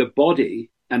the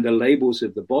body and the labels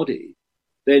of the body,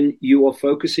 then you are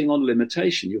focusing on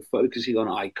limitation. You're focusing on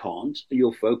I can't.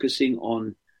 You're focusing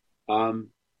on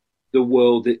the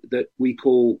world that we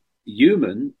call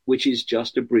human, which is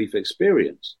just a brief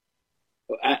experience.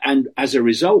 And as a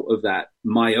result of that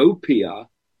myopia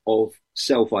of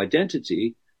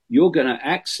self-identity, you're going to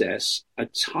access a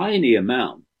tiny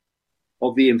amount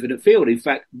of the infinite field. In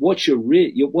fact, what you're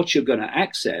going to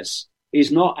access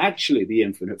is not actually the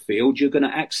infinite field. You're going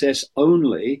to access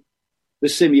only the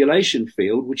simulation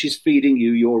field, which is feeding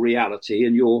you your reality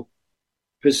and your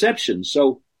perception.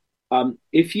 So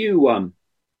if you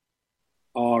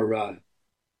are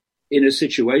in a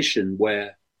situation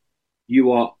where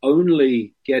you are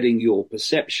only getting your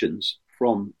perceptions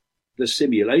from the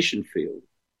simulation field,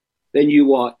 then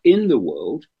you are in the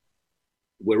world.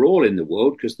 We're all in the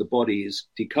world because the body is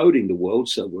decoding the world,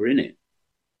 so we're in it.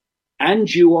 And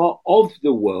you are of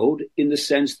the world in the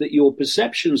sense that your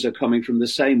perceptions are coming from the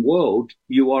same world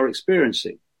you are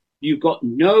experiencing. You've got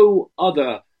no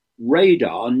other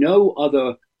radar, no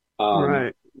other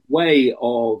way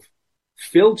of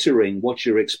filtering what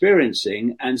you're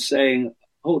experiencing and saying,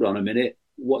 hold on a minute,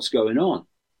 what's going on?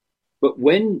 But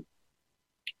when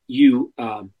you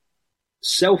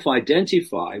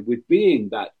self-identify with being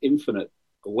that infinite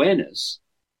awareness,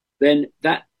 then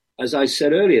that, as I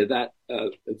said earlier, that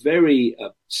very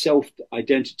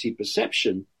self-identity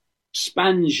perception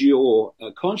spans your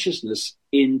consciousness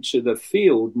into the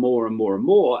field more and more and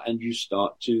more, and you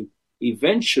start to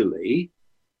eventually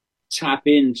tap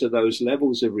into those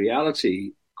levels of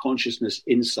reality, consciousness,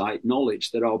 insight,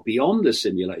 knowledge that are beyond the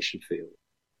simulation field.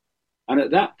 And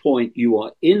at that point, you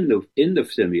are in the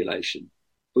simulation,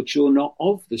 but you're not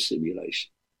of the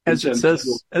simulation. As it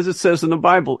says in the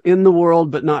Bible, in the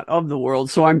world, but not of the world.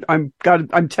 So I'm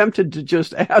tempted to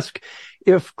just ask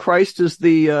if Christ is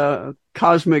the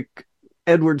cosmic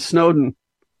Edward Snowden.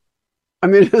 I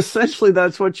mean, essentially,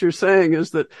 that's what you're saying,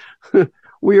 is that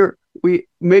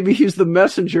maybe he's the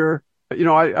messenger. You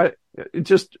know,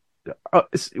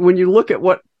 when you look at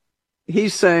what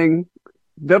he's saying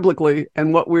biblically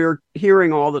and what we're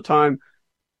hearing all the time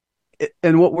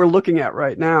and what we're looking at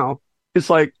right now,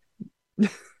 it's like,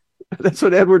 that's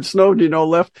what Edward Snowden,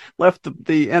 left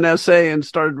the NSA and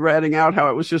started ratting out how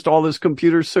it was just all this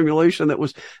computer simulation that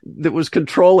was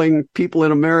controlling people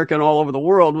in America and all over the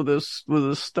world with this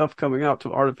stuff coming out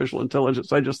to artificial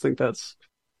intelligence. I just think that's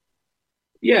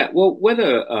well,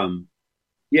 whether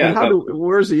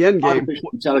where's the end game? Artificial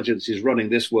intelligence is running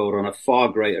this world on a far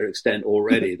greater extent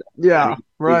already.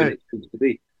 Right.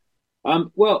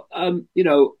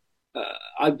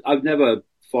 I've never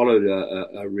followed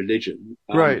a religion,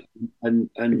 right? And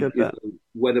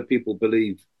whether people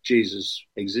believe Jesus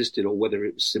existed or whether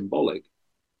it was symbolic,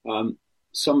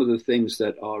 some of the things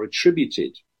that are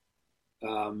attributed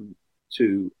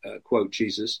to quote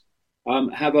Jesus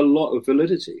have a lot of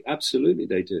validity. Absolutely,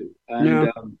 they do. And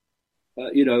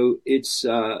it's.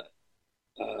 I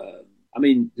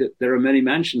mean, there are many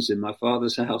mansions in my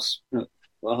Father's house.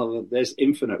 Well, there's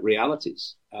infinite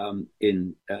realities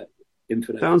in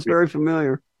infinite. Sounds very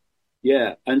familiar.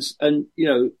 Yeah, and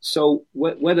so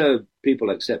whether people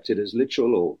accept it as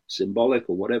literal or symbolic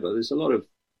or whatever, there's a lot of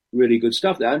really good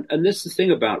stuff there. And this is the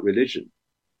thing about religion.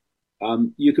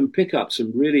 You can pick up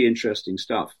some really interesting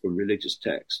stuff from religious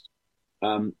text.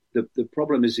 The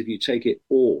problem is if you take it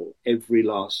all, every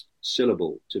last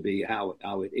syllable to be how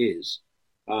it is,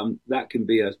 that can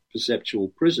be a perceptual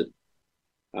prison.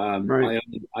 Right.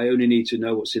 I only need to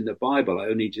know what's in the Bible. I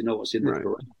only need to know what's in the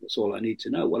Quran. That's all I need to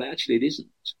know. Well, actually, it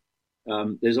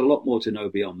isn't. There's a lot more to know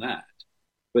beyond that.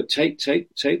 But take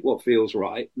what feels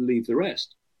right and leave the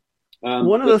rest. I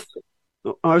was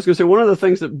going to say, one of the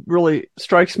things that really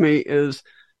strikes me is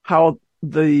how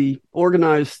the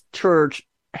organized church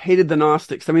hated the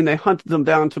Gnostics. I mean, they hunted them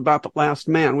down to about the last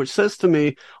man, which says to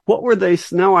me,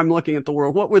 now I'm looking at the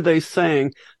world, what were they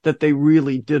saying that they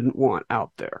really didn't want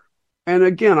out there? And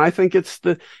again, I think it's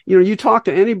you talk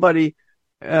to anybody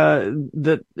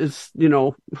that is,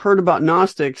 heard about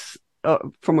Gnostics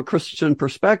from a Christian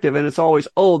perspective, and it's always,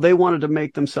 they wanted to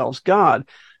make themselves God.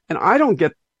 And I don't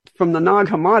get, from the Nag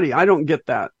Hammadi, I don't get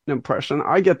that impression.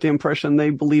 I get the impression they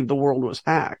believe the world was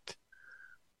hacked.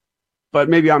 But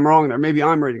maybe I'm wrong there. Maybe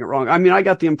I'm reading it wrong. I mean, I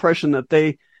got the impression that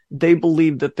they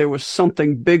believed that there was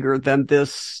something bigger than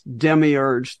this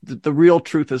demiurge, that the real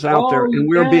truth is out there, and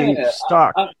we're being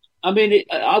stuck.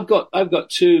 I've got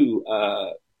two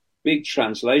big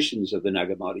translations of the Nag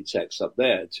Hammadi texts up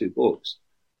there, two books.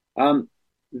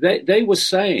 They were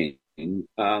saying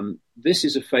this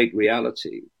is a fake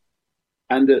reality,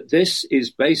 and that this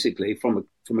is basically, from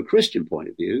a Christian point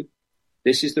of view,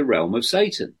 this is the realm of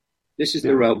Satan. This is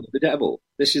the realm of the devil.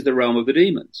 This is the realm of the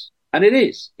demons. And it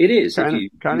is. It is.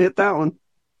 Kind of hit that one.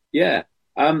 Yeah.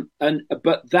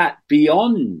 But that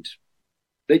beyond,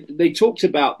 they talked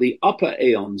about the upper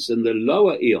eons and the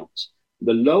lower eons.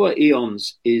 The lower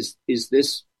eons is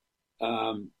this,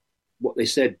 what they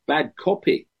said, bad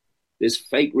copy, this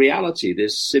fake reality,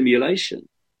 this simulation.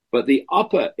 But the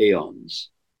upper eons,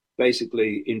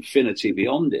 basically infinity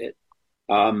beyond it,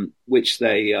 which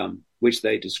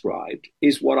they described,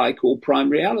 is what I call prime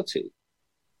reality.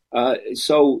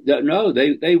 No,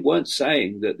 they weren't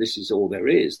saying that this is all there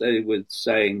is. They were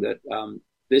saying that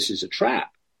this is a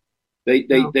trap.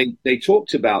 They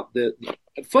talked about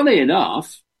funny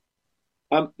enough,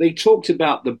 they talked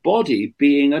about the body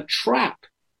being a trap.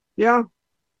 Yeah.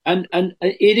 And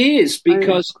it is,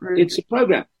 because it's a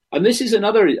program. And this is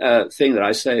another thing that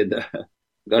I say,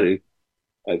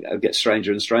 I get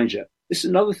stranger and stranger. This is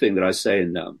another thing that I say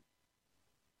in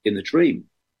the dream.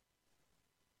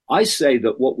 I say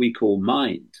that what we call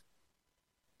mind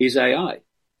is AI,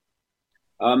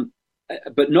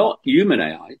 but not human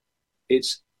AI.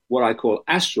 It's what I call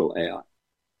astral AI.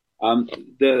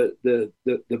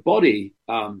 The body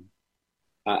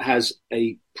has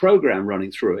a program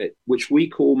running through it, which we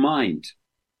call mind.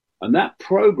 And that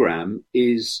program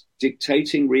is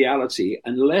dictating reality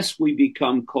unless we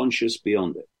become conscious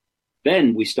beyond it.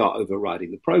 Then we start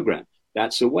overriding the program.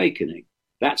 That's awakening.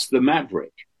 That's the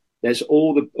maverick. There's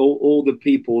all the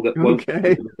people that won't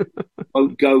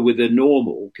go with the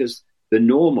normal, because the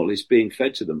normal is being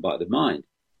fed to them by the mind.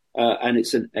 And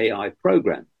it's an AI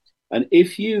program. And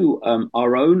if you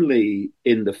are only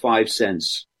in the 5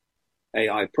 sense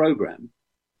AI program,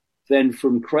 then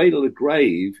from cradle to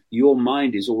grave, your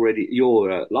life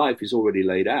is already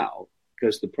laid out,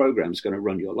 because the program is going to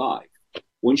run your life.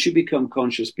 Once you become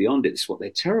conscious beyond it, it's what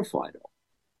they're terrified of.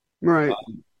 Right.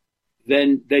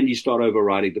 Then you start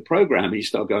overriding the program and you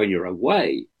start going your own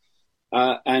way.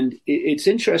 And it's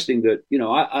interesting that,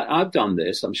 I've done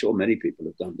this. I'm sure many people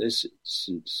have done this.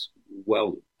 It's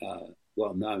well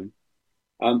known.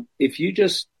 If you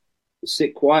just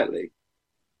sit quietly,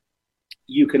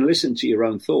 you can listen to your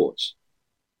own thoughts.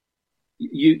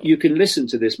 You can listen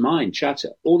to this mind chatter,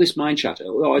 all this mind chatter.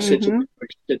 Oh, I said to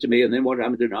me, and then what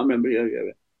happened? I remember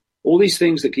all these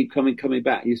things that keep coming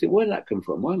back. And you think, where did that come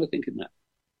from? Why am I thinking that?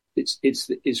 It's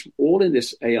all in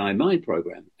this AI mind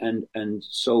program. And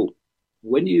so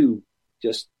when you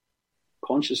just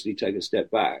consciously take a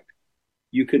step back,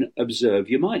 you can observe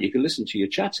your mind. You can listen to your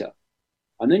chatter.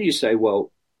 And then you say,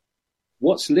 well,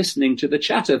 what's listening to the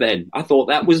chatter then? I thought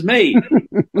that was me.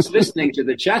 What's listening to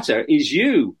the chatter is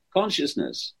you,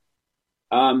 consciousness,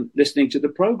 listening to the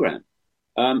program.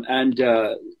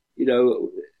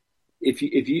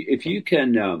 If you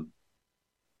can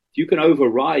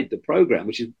override the program,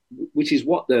 which is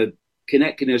what the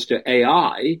connectedness to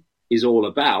AI is all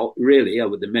about, really,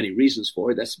 with the many reasons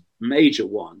for it. That's a major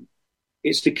one.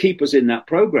 It's to keep us in that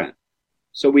program,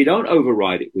 so we don't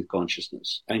override it with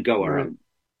consciousness and go our own.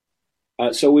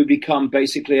 So we become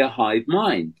basically a hive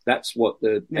mind. That's what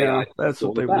the AI that's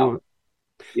what they about. want.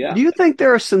 Yeah. Do you think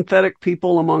there are synthetic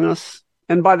people among us?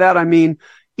 And by that I mean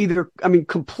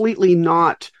completely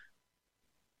not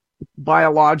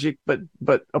biologic, but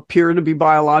appear to be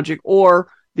biologic, or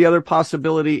the other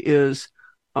possibility is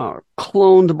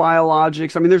cloned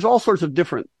biologics. I mean, there's all sorts of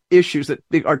different issues that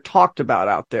are talked about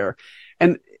out there.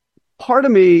 And part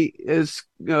of me is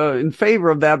in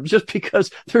favor of that, just because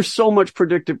there's so much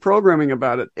predictive programming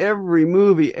about it. Every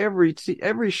movie, every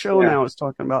show now is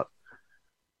talking about.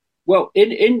 Well,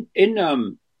 in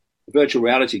virtual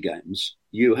reality games,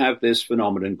 you have this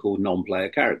phenomenon called non-player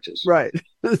characters. Right.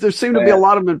 There seem to be a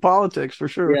lot of them in politics, for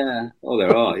sure. Yeah. Oh,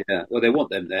 there are. Yeah. Well, they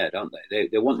want them there, don't they?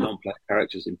 They want non-player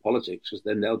characters in politics, because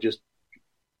then they'll just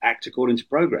act according to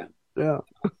program. Yeah.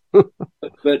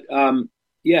 but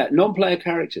non-player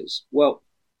characters. Well,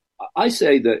 I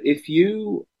say that if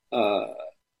you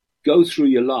go through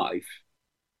your life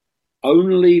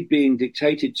only being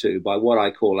dictated to by what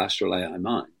I call astral AI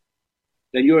mind,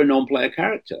 then you're a non-player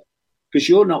character, because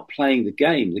you're not playing the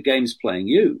game. The game's playing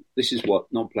you. This is what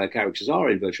non-player characters are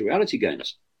in virtual reality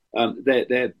games.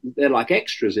 They're like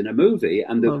extras in a movie,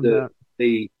 and the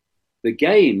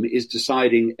game is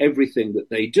deciding everything that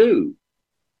they do.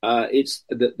 It's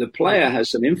the player has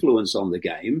some influence on the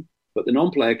game, but the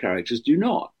non-player characters do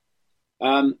not.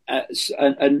 So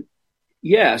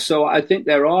I think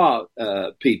there are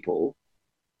people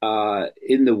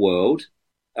in the world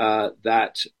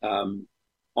that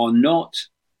are not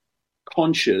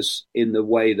conscious in the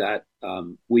way that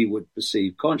we would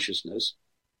perceive consciousness.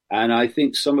 And I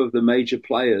think some of the major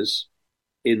players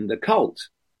in the cult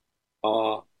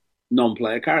are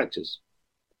non-player characters.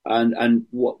 And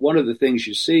one of the things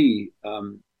you see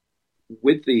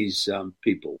with these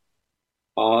people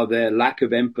are their lack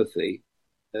of empathy,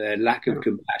 their lack of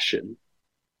compassion.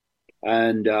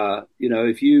 And,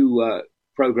 if you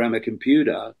program a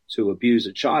computer to abuse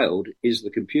a child, is the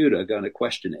computer going to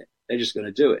question it? They're just going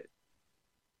to do it.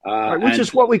 Which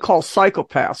is what we call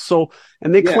psychopaths. So,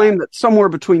 and they claim that somewhere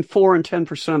between 4 and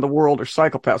 10% of the world are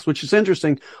psychopaths, which is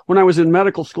interesting. When I was in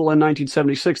medical school in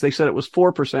 1976, they said it was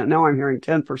 4%. Now I'm hearing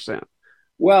 10%.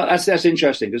 Well, that's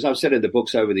interesting because I've said in the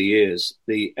books over the years,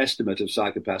 the estimate of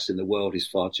psychopaths in the world is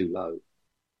far too low,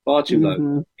 far too low.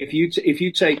 Mm-hmm. If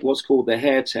you take what's called the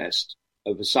hair test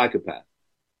of a psychopath,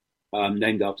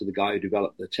 named after the guy who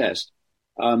developed the test,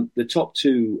 the top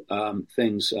two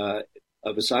things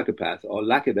of a psychopath are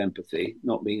lack of empathy,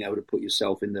 not being able to put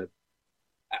yourself in the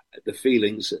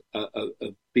feelings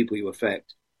of people you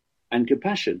affect, and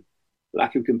compassion,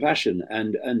 lack of compassion.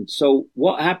 And so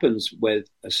what happens with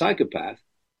a psychopath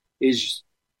is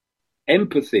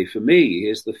empathy, for me,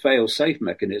 is the fail-safe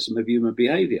mechanism of human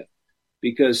behavior.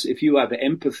 Because if you have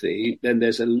empathy, then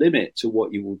there's a limit to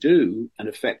what you will do and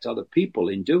affect other people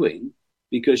in doing,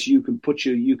 because you can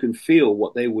feel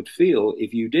what they would feel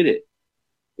if you did it.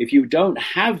 If you don't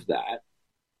have that,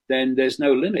 then there's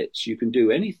no limits. You can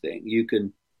do anything. You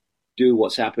can do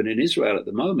what's happened in Israel at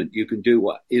the moment. You can do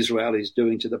what Israel is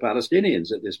doing to the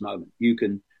Palestinians at this moment. You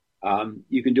can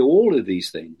do all of these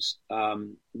things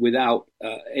without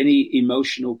any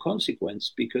emotional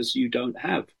consequence, because you don't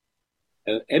have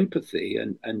empathy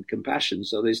and compassion.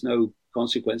 So there's no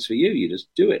consequence for you. You just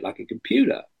do it like a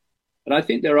computer. And I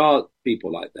think there are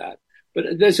people like that.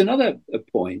 But there's another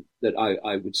point that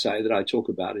I would say that I talk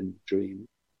about in Dream.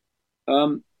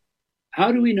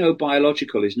 How do we know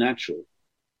biological is natural?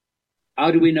 How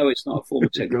do we know it's not a form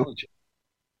of technology?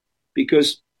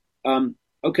 Because,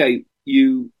 okay,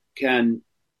 you can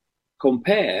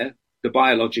compare the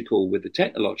biological with the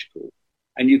technological,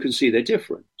 and you can see they're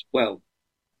different. Well,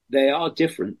 they are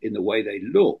different in the way they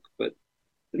look, but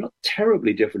they're not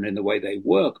terribly different in the way they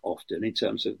work often in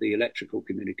terms of the electrical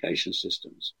communication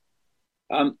systems.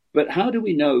 But how do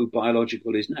we know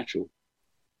biological is natural?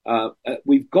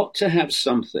 We've got to have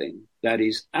something that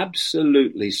is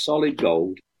absolutely solid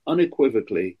gold,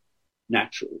 unequivocally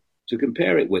natural to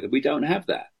compare it with. We don't have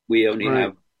that. We only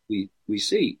have, we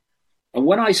see. And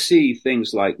when I see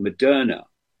things like Moderna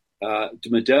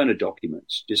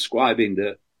documents describing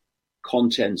the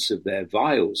contents of their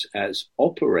vials as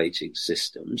operating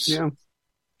systems,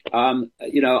 I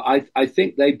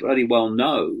think they pretty well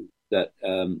know that,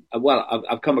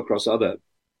 I've come across other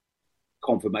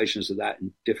confirmations of that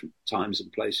in different times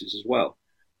and places as well,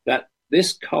 that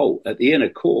this cult at the inner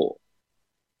core,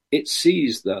 it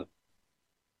sees the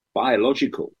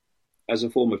biological as a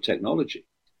form of technology.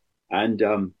 And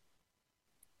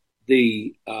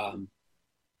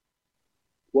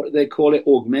what do they call it?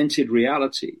 Augmented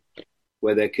reality,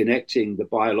 where they're connecting the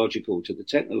biological to the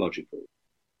technological.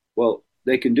 Well,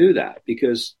 they can do that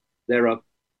because there are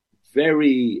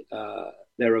many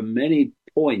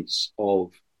points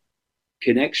of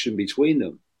connection between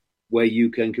them where you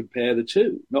can compare the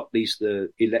two, not least the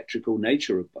electrical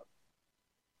nature of both.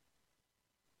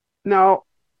 Now,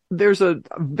 there's a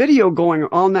video going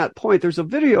on that point. There's a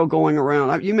video going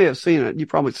around. You may have seen it. You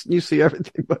see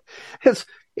everything, but it's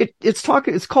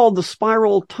called the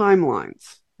spiral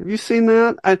timelines. Have you seen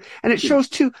that? And it shows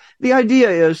the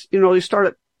idea is, you start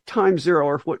at time zero,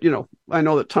 or what, I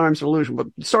know that time's an illusion, but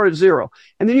start at zero.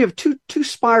 And then you have two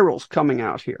spirals coming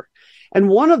out here. And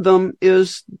one of them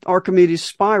is Archimedes'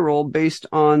 spiral based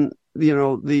on,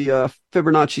 the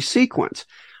Fibonacci sequence.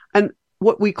 And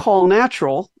what we call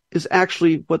natural is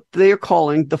actually what they're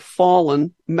calling the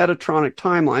fallen Metatronic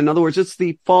timeline. In other words, it's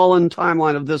the fallen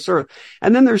timeline of this Earth.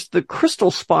 And then there's the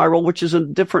crystal spiral, which is a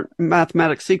different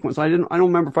mathematic sequence. I don't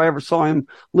remember if I ever saw him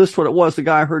list what it was, the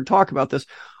guy I heard talk about this.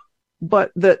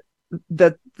 But that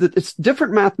it's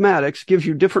different mathematics gives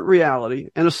you different reality,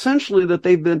 and essentially that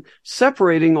they've been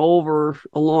separating over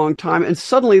a long time, and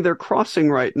suddenly they're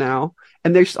crossing right now.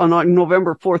 And on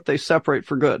November 4th, they separate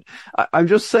for good. I'm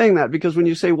just saying that because when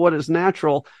you say what is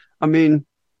natural, I mean,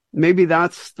 maybe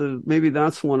that's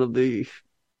one of the,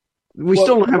 still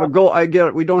don't have a goal. I get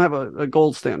it. We don't have a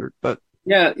gold standard, but.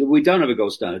 Yeah, we don't have a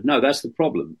gold standard. No, that's the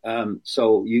problem.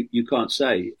 So you can't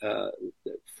say,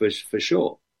 for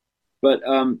sure. But,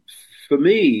 for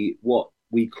me, what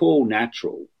we call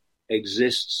natural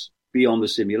exists beyond the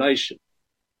simulation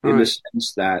in the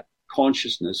sense that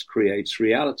consciousness creates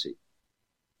reality.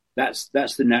 That's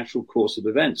the natural course of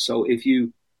events. So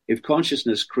if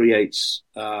consciousness creates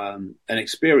an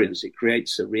experience, it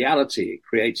creates a reality, it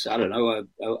creates, I don't know,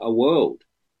 a world,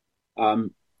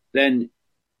 then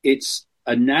it's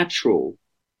a natural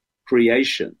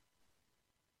creation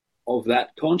of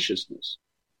that consciousness.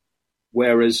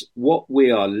 Whereas what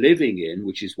we are living in,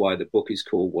 which is why the book is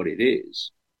called what it is,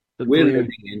 we're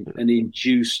living in an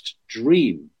induced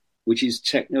dream, which is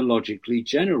technologically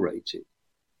generated.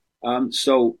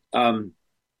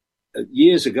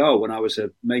 Years ago, when I was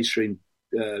a mainstream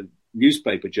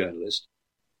newspaper journalist,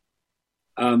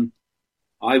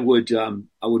 I would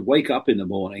wake up in the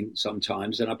morning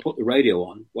sometimes, and I put the radio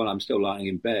on while I'm still lying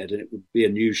in bed, and it would be a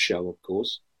news show, of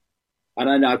course. And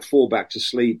then I'd fall back to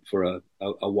sleep for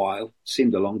a while. It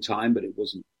seemed a long time, but it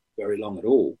wasn't very long at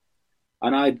all.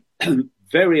 And I'd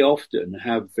very often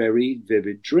have very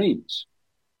vivid dreams.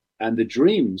 And the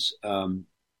dreams, when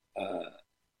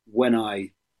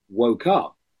I woke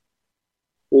up,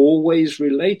 always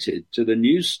related to the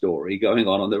news story going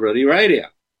on the radio.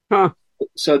 Huh.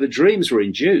 So the dreams were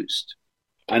induced.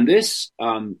 And this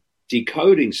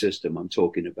decoding system I'm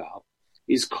talking about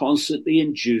is constantly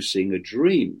inducing a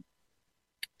dream.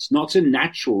 It's not a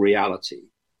natural reality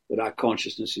that our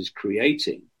consciousness is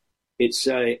creating. It's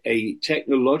a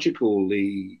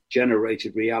technologically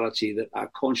generated reality that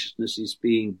our consciousness is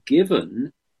being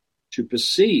given to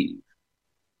perceive.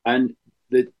 And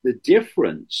the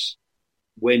difference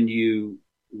when you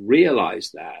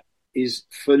realize that is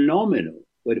phenomenal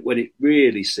when it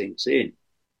really sinks in.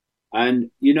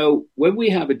 And, you know, when we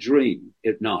have a dream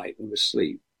at night, when we're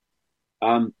asleep,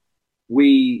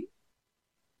 we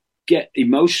get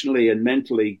emotionally and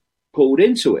mentally pulled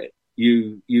into it.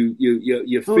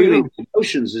 You're feeling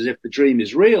emotions as if the dream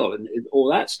is real and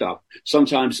all that stuff.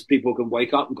 Sometimes people can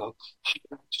wake up and go,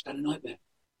 I just had a nightmare.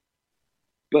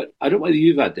 But I don't know whether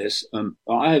you've had this.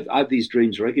 I have these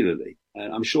dreams regularly,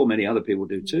 and I'm sure many other people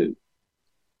do too,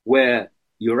 where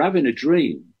you're having a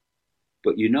dream,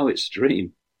 but you know it's a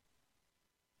dream.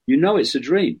 You know it's a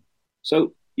dream.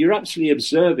 So you're actually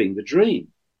observing the dream.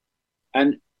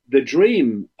 And the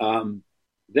dream,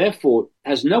 therefore,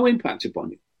 has no impact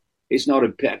upon you. It's not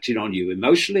impacting on you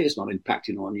emotionally. It's not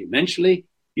impacting on you mentally.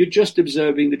 You're just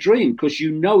observing the dream because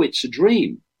you know it's a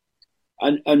dream.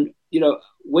 And you know,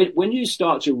 when you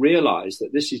start to realize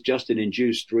that this is just an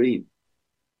induced dream,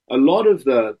 a lot of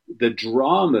the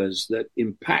dramas that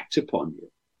impact upon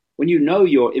you, when you know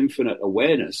your infinite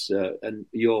awareness and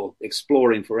you're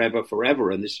exploring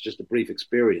forever, and this is just a brief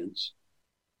experience,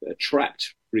 a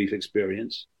trapped brief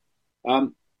experience,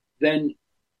 then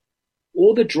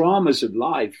all the dramas of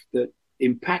life that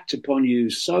impact upon you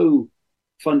so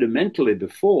fundamentally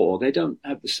before, they don't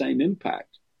have the same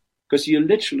impact because you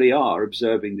literally are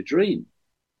observing the dream.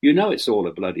 You know it's all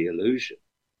a bloody illusion.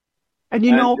 And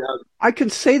you know, I can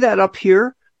say that up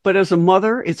here, but as a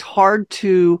mother, it's hard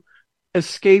to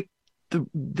escape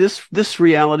this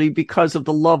reality because of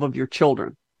the love of your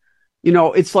children. You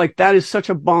know, it's like that is such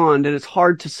a bond, and it's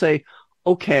hard to say,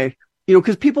 okay, you know,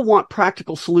 because people want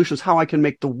practical solutions, how I can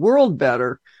make the world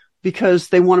better, because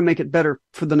they want to make it better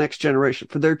for the next generation,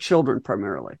 for their children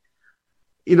primarily.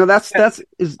 You know,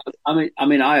 I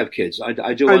mean, I have kids.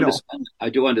 I do understand. I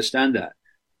do understand that.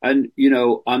 And, you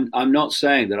know, I'm not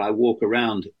saying that I walk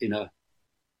around in a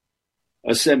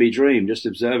semi-dream, just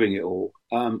observing it all.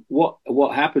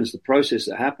 What happens, the process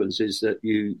that happens is that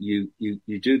you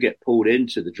do get pulled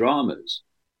into the dramas.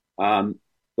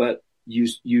 But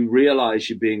you realize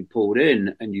you're being pulled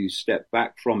in, and you step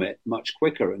back from it much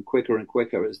quicker and quicker and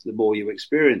quicker as the more you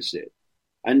experience it.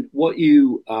 And what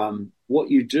you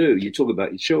do, you talk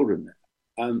about your children.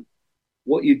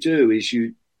 What you do is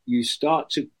you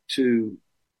start to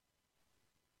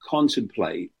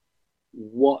contemplate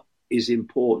what is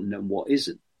important and what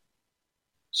isn't.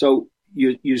 So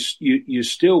you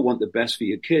still want the best for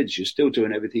your kids. You're still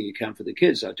doing everything you can for the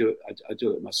kids. I do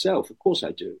it myself. Of course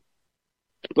I do.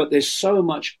 But there's so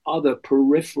much other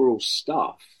peripheral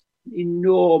stuff,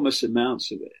 enormous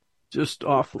amounts of it. Just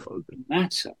offload.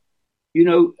 Matter. You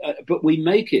know, but we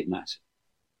make it matter.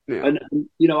 Yeah. And,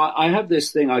 you know, I have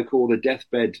this thing I call the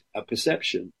deathbed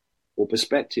perception or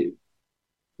perspective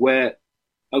where,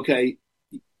 okay,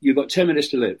 you've got 10 minutes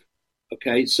to live.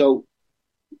 Okay, so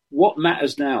what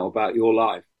matters now about your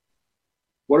life?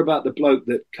 What about the bloke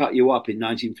that cut you up in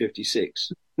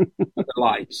 1956 at the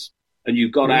lights and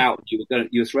you got out, you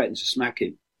were threatened to smack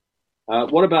him?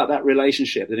 What about that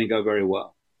relationship that didn't go very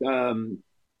well?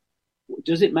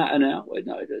 Does it matter now? Well,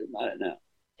 no, it doesn't matter now.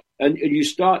 And you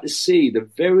start to see the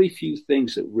very few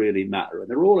things that really matter. And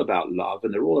they're all about love,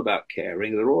 and they're all about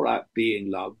caring. They're all about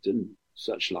being loved and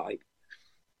such like.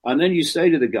 And then you say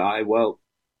to the guy, well,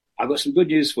 I've got some good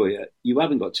news for you. You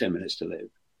haven't got 10 minutes to live.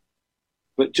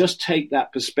 But just take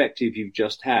that perspective you've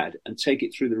just had and take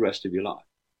it through the rest of your life.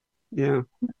 Yeah.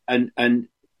 And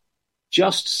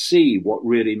just see what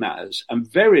really matters. And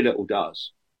very little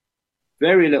does.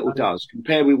 Very little does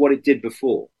compared with what it did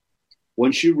before.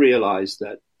 Once you realize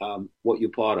that what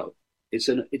you're part of, it's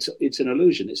an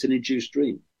illusion. It's an induced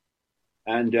dream.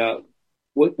 And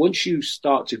once you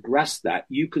start to grasp that,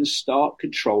 you can start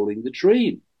controlling the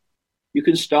dream. You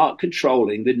can start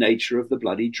controlling the nature of the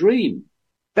bloody dream.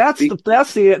 That's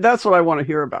what I want to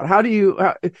hear about. How do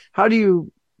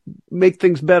you make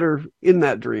things better in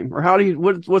that dream? Or how do you,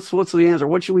 what's the answer?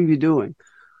 What should we be doing?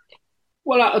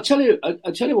 Well, I'll tell you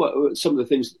what some of the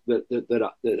things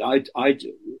that I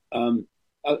do.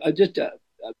 I just,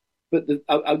 but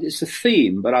it's a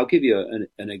theme. But I'll give you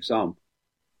an example.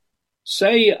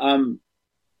 Say I'm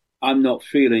not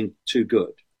feeling too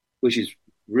good, which is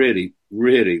really,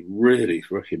 really, really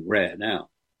freaking rare now.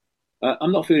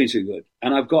 I'm not feeling too good,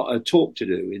 and I've got a talk to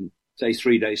do in, say,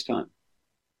 3 days' time.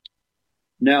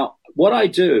 Now, what I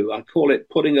do, I call it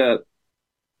putting a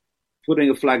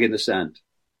flag in the sand.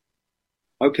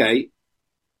 Okay,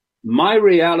 my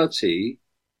reality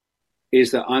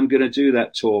is that I'm going to do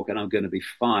that talk and I'm going to be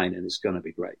fine and it's going to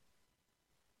be great.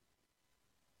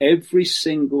 Every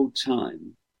single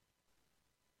time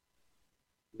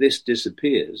this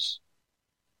disappears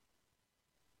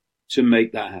to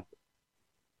make that happen.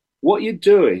 What you're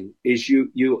doing is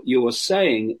you are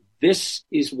saying, this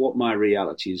is what my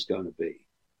reality is going to be,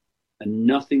 and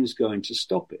nothing's going to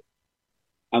stop it.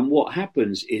 And what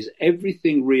happens is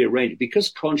everything rearranges, because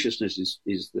consciousness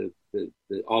is the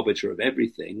arbiter of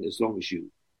everything, as long as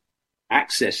you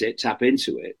access it, tap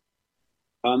into it,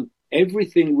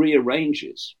 everything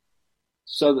rearranges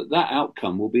so that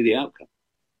outcome will be the outcome.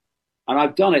 And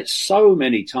I've done it so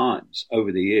many times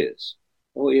over the years.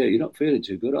 Oh, yeah, you're not feeling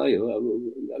too good, are you?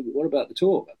 What about the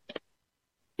talk?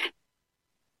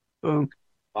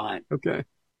 Fine. Okay.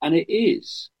 And it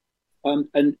is.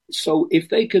 And so if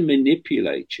they can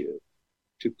manipulate you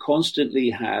to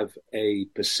constantly have a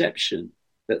perception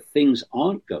that things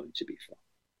aren't going to be fun,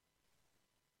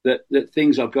 that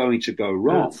things are going to go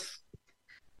wrong,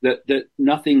 that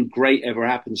nothing great ever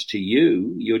happens to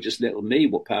you, you're just little me,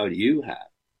 what power do you have?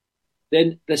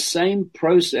 Then the same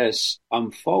process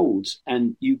unfolds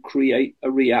and you create a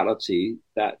reality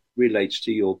that relates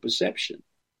to your perception.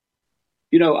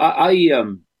 You know,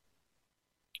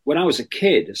 when I was a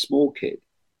kid, a small kid,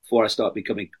 before I started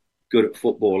becoming good at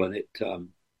football, and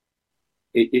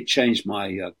it changed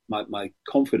my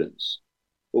confidence.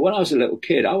 But when I was a little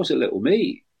kid, I was a little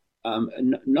me.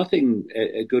 And nothing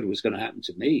good was going to happen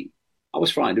to me. I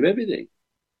was frightened of everything.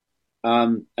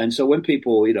 And so when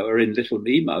people, are in little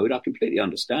me mode, I completely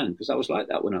understand, because I was like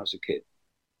that when I was a kid.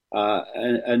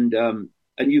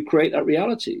 And you create that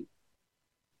reality.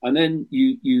 And then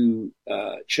you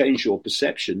change your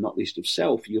perception, not least of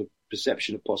self, your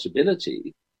perception of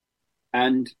possibility.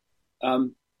 And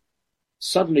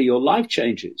suddenly your life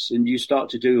changes and you start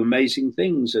to do amazing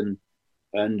things and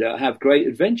have great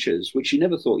adventures, which you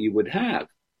never thought you would have.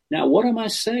 Now, what am I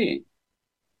saying?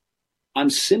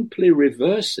 I'm simply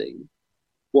reversing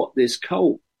what this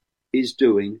cult is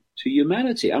doing to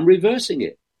humanity. I'm reversing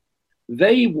it.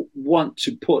 They want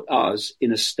to put us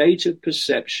in a state of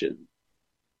perception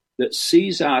that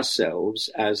sees ourselves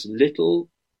as little,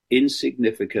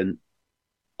 insignificant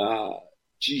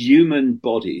human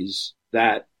bodies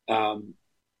that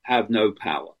have no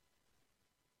power.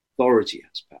 Authority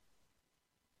has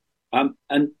power.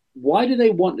 And why do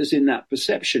they want us in that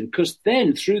perception? Because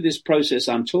then through this process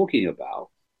I'm talking about,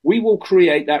 we will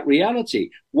create that reality.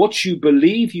 What you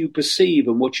believe, you perceive,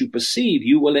 and what you perceive,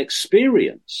 you will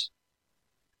experience.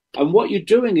 And what you're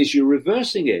doing is you're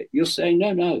reversing it. You're saying,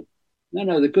 no,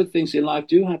 the good things in life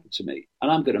do happen to me.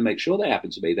 And I'm going to make sure they happen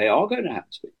to me. They are going to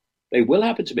happen to me. They will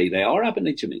happen to me. They are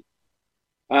happening to me.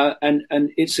 And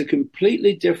it's a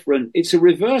completely different, it's a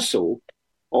reversal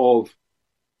of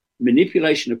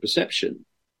manipulation of perception.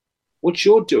 What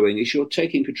you're doing is you're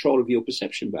taking control of your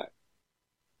perception back.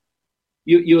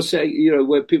 You'll say,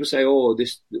 where people say,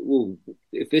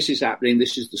 if this is happening,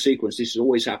 this is the sequence, this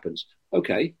always happens.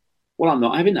 Okay, well, I'm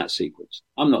not having that sequence.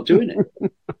 I'm not doing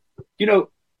it.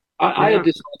 I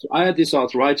had this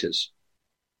arthritis,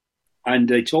 and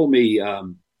they told me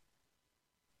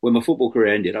when my football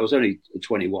career ended, I was only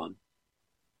 21,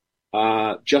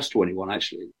 just 21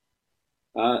 actually,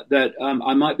 that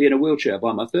I might be in a wheelchair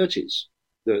by my 30s,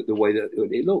 the way that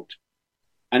it looked.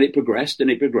 And it progressed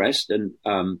and it progressed. And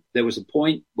there was a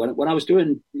point when I was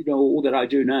doing, all that I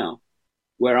do now,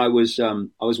 where I was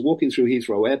walking through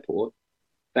Heathrow Airport.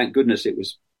 Thank goodness it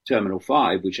was Terminal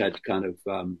 5, which had kind of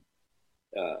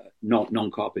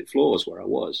non-carpet floors where I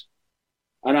was.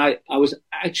 And I was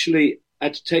actually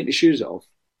had to take the shoes off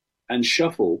and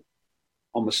shuffle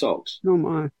on my socks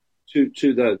to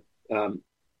the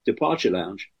departure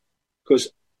lounge because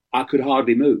I could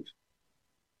hardly move.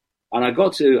 And I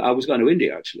was going to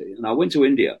India actually, and I went to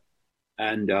India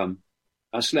and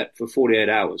I slept for 48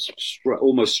 hours,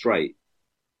 almost straight.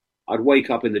 I'd wake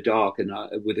up in the dark and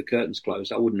with the curtains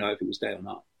closed, I wouldn't know if it was day or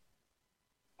night.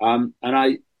 And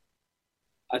I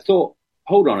thought,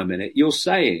 hold on a minute, you're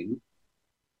saying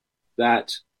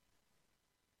that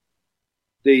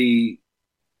your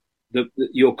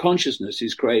consciousness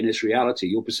is creating this reality.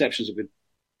 Your perceptions of it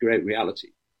create reality.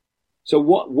 So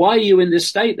why are you in this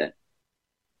state then?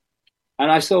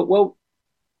 And I thought, well,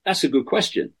 that's a good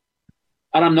question.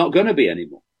 And I'm not going to be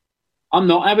anymore. I'm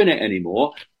not having it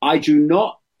anymore. I do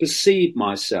not perceive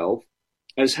myself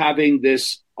as having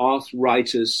this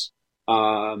arthritis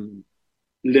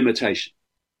limitation.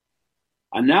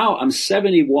 And now I'm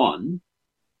 71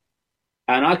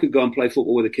 and I could go and play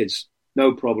football with the kids.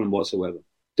 No problem whatsoever.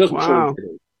 Doesn't trouble me at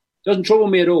all. Doesn't trouble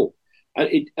me at all.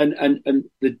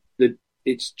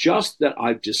 It's just that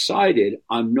I've decided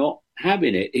I'm not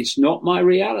having it. It's not my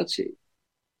reality.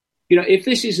 You know, if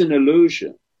this is an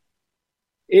illusion,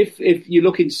 if you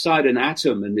look inside an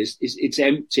atom and it's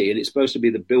empty and it's supposed to be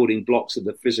the building blocks of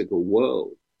the physical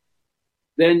world,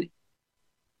 then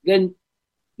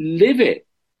live it,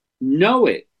 know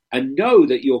it, and know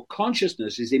that your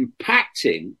consciousness is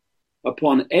impacting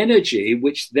upon energy,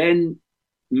 which then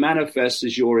manifests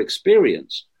as your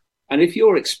experience. And if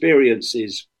your experience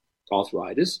is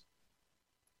arthritis,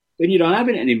 then you don't have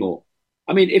it anymore.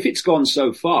 I mean, if it's gone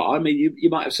so far, I mean, you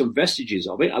might have some vestiges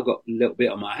of it. I've got a little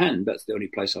bit on my hand. That's the only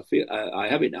place I feel I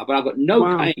have it now. But I've got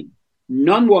no pain,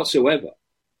 none whatsoever.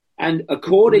 And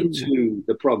according to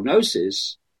the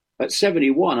prognosis, at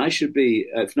 71, I should be,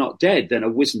 if not dead, then a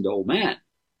wizened old man.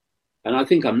 And I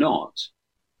think I'm not,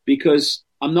 because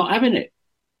I'm not having it.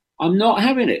 I'm not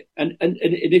having it. And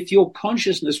if your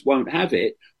consciousness won't have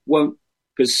it, won't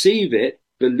perceive it,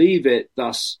 believe it,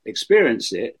 thus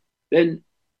experience it, then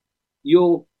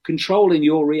you're controlling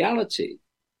your reality.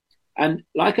 And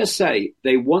like I say,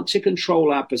 they want to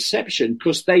control our perception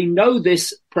because they know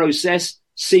this process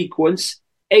sequence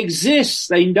exists.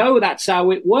 They know that's how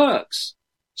it works.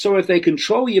 So if they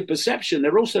control your perception,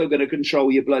 they're also going to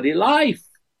control your bloody life.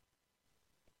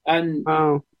 And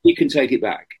we can take it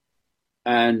back.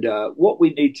 And what we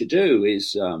need to do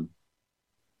is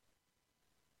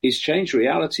change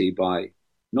reality by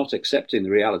not accepting the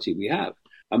reality we have.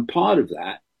 And part of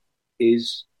that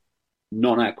is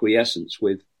non-acquiescence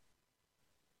with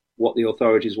what the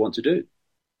authorities want to do.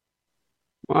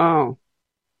 Wow.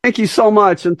 Thank you so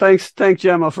much. And thank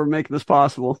Gemma for making this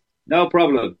possible. No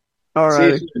problem. All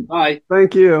right. See you soon. Bye.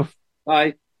 Thank you.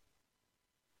 Bye.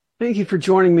 Thank you for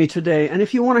joining me today. And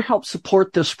if you want to help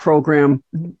support this program,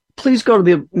 please go to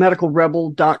the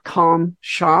medicalrebel.com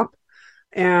shop.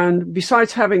 And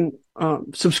besides having a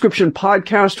subscription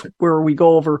podcast where we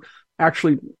go over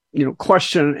actually,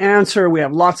 question and answer, we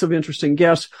have lots of interesting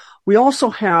guests. We also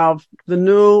have the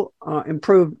new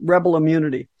improved Rebel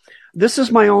Immunity. This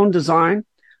is my own design.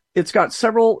 It's got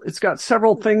several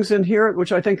things in here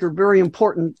which I think are very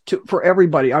important for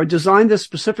everybody. I designed this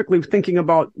specifically thinking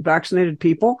about vaccinated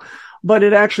people, but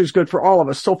it actually is good for all of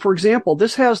us. So for example,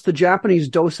 this has the Japanese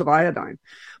dose of iodine.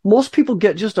 Most people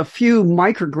get just a few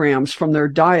micrograms from their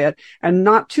diet and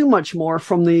not too much more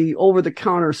from the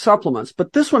over-the-counter supplements.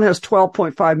 But this one has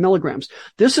 12.5 milligrams.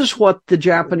 This is what the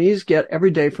Japanese get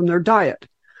every day from their diet.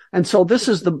 And so this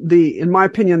is in my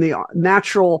opinion, the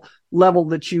natural level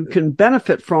that you can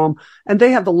benefit from. And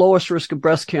they have the lowest risk of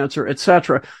breast cancer, et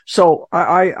cetera. So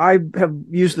I have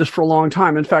used this for a long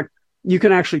time. In fact, you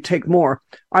can actually take more.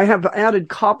 I have added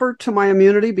copper to my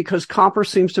immunity because copper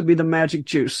seems to be the magic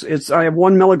juice. I have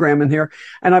 1 milligram in here,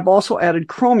 and I've also added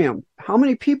chromium. How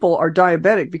many people are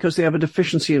diabetic because they have a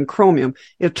deficiency in chromium?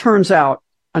 It turns out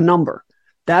a number.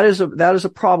 That is a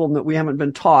problem that we haven't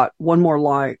been taught. One more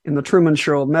lie in the Truman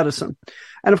Show of medicine.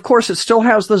 And of course, it still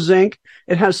has the zinc.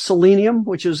 It has selenium,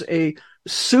 which is a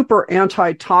super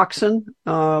antitoxin.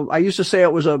 I used to say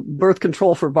it was a birth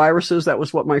control for viruses. That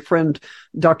was what my friend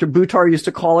Dr. Buttar used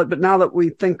to call it. But now that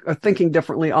we are thinking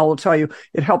differently, I will tell you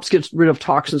it helps get rid of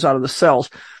toxins out of the cells.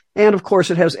 And of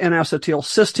course, it has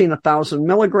N-acetylcysteine, 1,000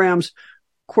 milligrams,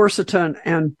 quercetin,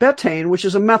 and betaine, which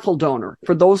is a methyl donor.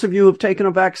 For those of you who have taken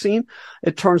a vaccine,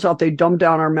 it turns out they dumb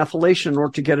down our methylation in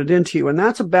order to get it into you. And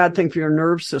that's a bad thing for your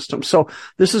nerve system. So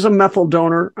this is a methyl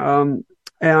donor.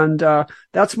 And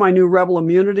that's my new Rebel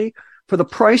Immunity. For the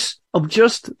price of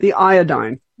just the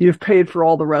iodine, you've paid for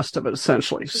all the rest of it,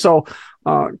 essentially. So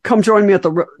come join me at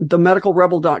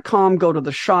themedicalrebel.com. Go to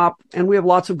the shop, and we have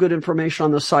lots of good information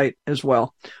on the site as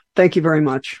well. Thank you very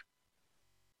much.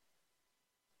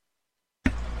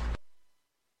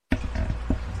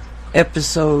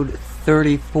 Episode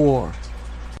 34.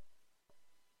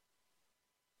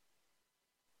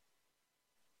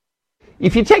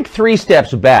 If you take 3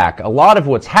 steps back, a lot of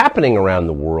what's happening around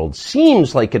the world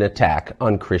seems like an attack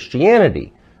on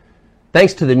Christianity.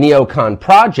 Thanks to the Neocon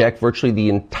Project, virtually the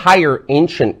entire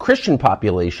ancient Christian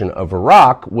population of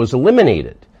Iraq was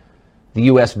eliminated. The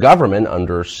U.S. government,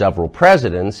 under several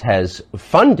presidents, has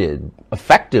funded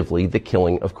effectively the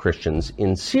killing of Christians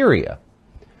in Syria.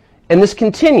 And this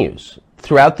continues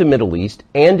throughout the Middle East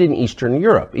and in Eastern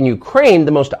Europe. In Ukraine,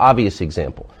 the most obvious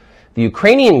example. The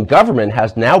Ukrainian government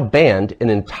has now banned an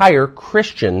entire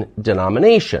Christian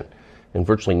denomination, and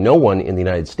virtually no one in the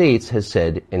United States has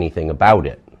said anything about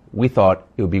it. We thought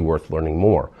it would be worth learning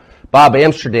more. Bob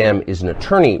Amsterdam is an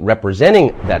attorney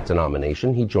representing that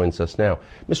denomination. He joins us now.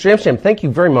 Mr. Amsterdam, thank you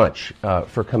very much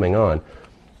for coming on.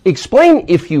 Explain,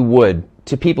 if you would,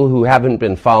 to people who haven't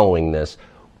been following this,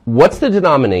 what's the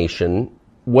denomination,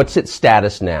 what's its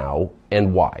status now,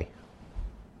 and why?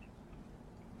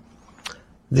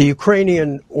 The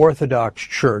Ukrainian Orthodox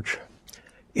Church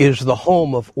is the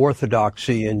home of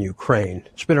Orthodoxy in Ukraine.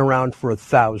 It's been around for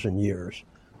 1,000 years.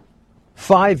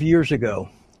 5 years ago,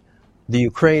 the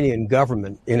Ukrainian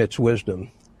government, in its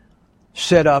wisdom,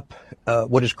 set up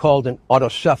what is called an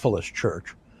autocephalous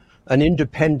church, an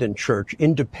independent church,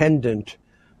 independent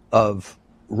of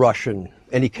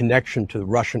any connection to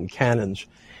Russian canons,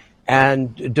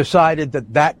 and decided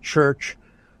that that church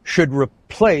should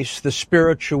replace the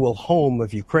spiritual home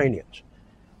of Ukrainians.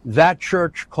 That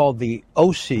church, called the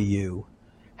OCU,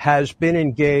 has been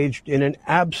engaged in an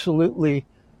absolutely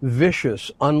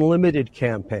vicious, unlimited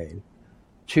campaign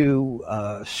to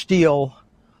steal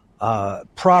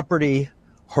property,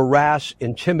 harass,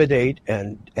 intimidate,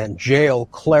 and jail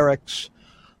clerics,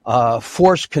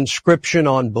 force conscription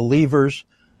on believers,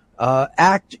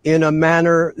 act in a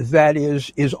manner that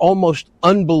is almost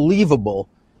unbelievable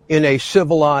in a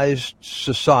civilized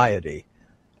society.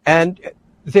 And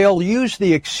they'll use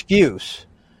the excuse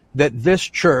that this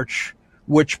church,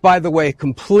 which, by the way,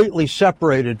 completely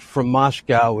separated from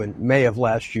Moscow in May of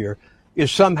last year, is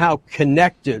somehow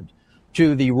connected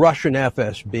to the Russian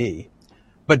FSB.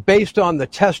 But based on the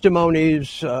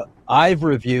testimonies I've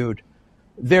reviewed,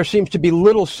 there seems to be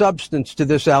little substance to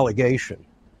this allegation.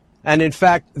 And in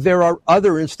fact, there are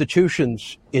other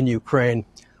institutions in Ukraine,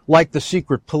 like the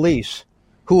secret police,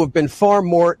 who have been far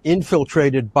more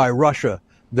infiltrated by Russia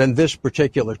than this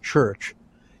particular church.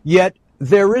 Yet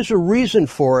there is a reason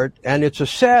for it, and it's a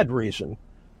sad reason.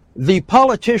 The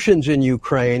politicians in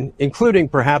Ukraine, including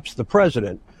perhaps the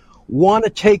president, want to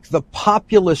take the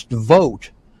populist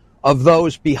vote of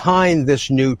those behind this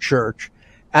new church,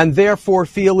 and therefore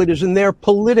feel it is in their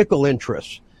political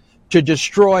interests to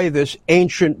destroy this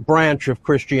ancient branch of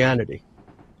Christianity.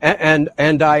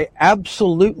 And I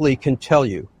absolutely can tell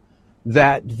you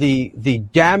that the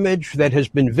damage that has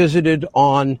been visited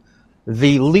on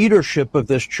the leadership of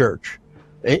this church,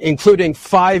 including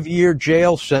 5-year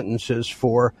jail sentences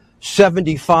for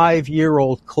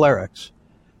 75-year-old clerics,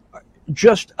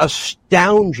 just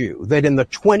astound you that in the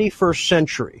 21st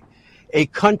century, a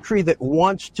country that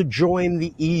wants to join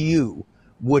the EU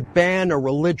would ban a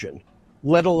religion,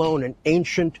 let alone an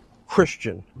ancient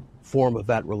Christian form of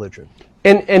that religion.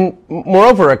 And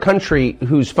moreover, a country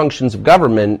whose functions of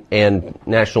government and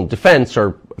national defense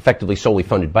are effectively solely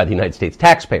funded by the United States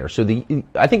taxpayer. So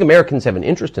I think Americans have an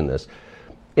interest in this.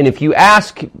 And if you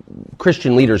ask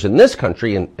Christian leaders in this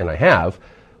country, and I have,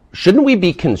 shouldn't we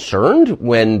be concerned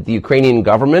when the Ukrainian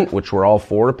government, which we're all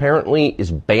for apparently,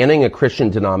 is banning a Christian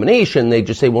denomination? They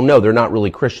just say, well, no, they're not really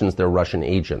Christians, they're Russian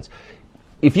agents.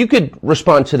 If you could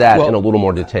respond to that in a little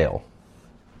more detail.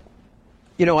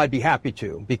 You know, I'd be happy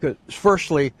to, because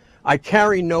firstly, I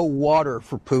carry no water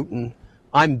for Putin.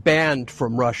 I'm banned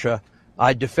from Russia.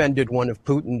 I defended one of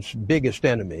Putin's biggest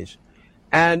enemies.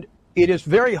 And it is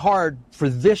very hard for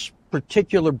this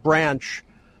particular branch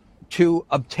to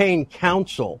obtain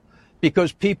counsel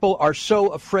because people are so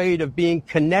afraid of being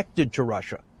connected to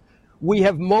Russia. We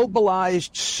have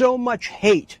mobilized so much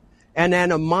hate and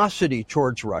animosity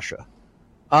towards Russia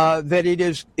that it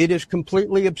is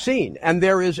completely obscene. And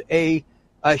there is a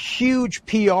huge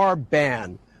PR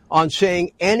ban on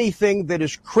saying anything that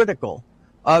is critical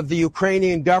of the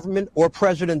Ukrainian government or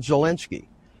President Zelensky.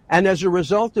 And as a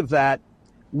result of that,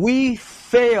 we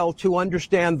fail to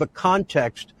understand the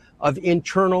context of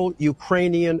internal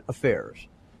Ukrainian affairs.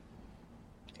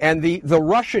 And the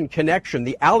Russian connection,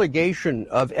 the allegation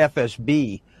of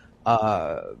FSB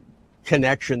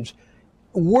connections,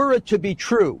 were it to be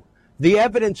true, the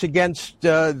evidence against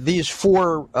these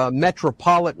 4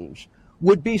 metropolitans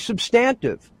would be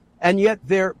substantive, and yet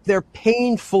they're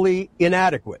painfully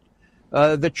inadequate.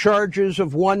 The charges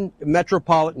of one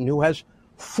metropolitan who has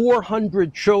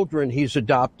 400 children he's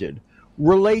adopted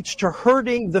relates to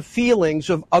hurting the feelings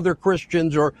of other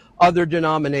Christians or other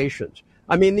denominations.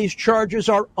 I mean, these charges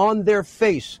are on their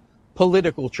face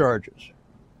political charges.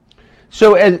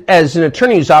 So as an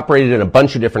attorney who's operated in a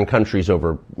bunch of different countries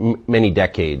over many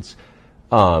decades,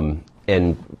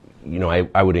 and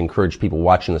I would encourage people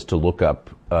watching this to look up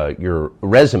your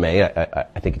resume.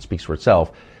 I think it speaks for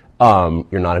itself.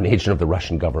 You're not an agent of the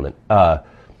Russian government.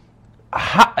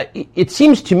 It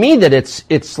seems to me that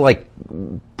it's like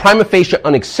prima facie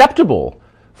unacceptable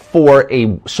for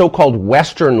a so-called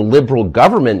Western liberal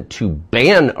government to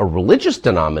ban a religious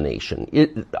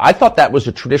denomination. I thought that was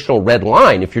a traditional red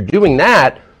line. If you're doing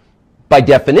that, by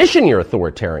definition, you're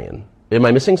authoritarian. Am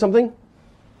I missing something?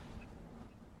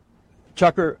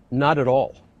 Tucker, not at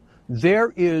all.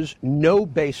 There is no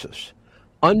basis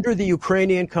under the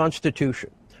Ukrainian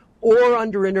Constitution or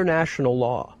under international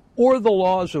law or the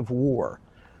laws of war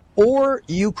or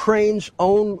Ukraine's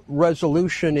own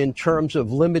resolution in terms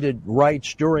of limited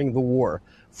rights during the war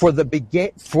for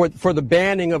the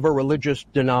banning of a religious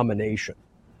denomination.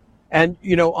 And,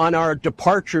 on our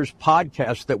Departures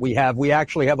podcast that we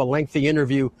actually have a lengthy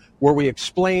interview where we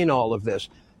explain all of this.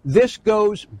 This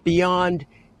goes beyond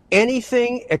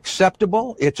anything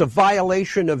acceptable. It's a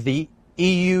violation of the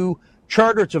EU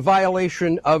Charter. It's a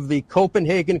violation of the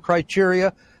Copenhagen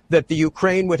criteria that the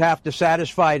Ukraine would have to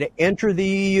satisfy to enter the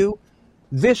EU.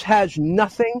 This has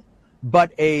nothing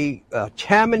but a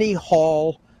Tammany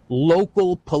Hall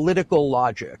local political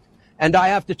logic. And I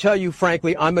have to tell you,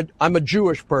 frankly, I'm a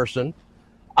Jewish person.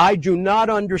 I do not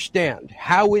understand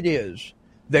how it is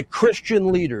that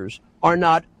Christian leaders are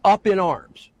not up in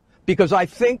arms, because I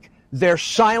think their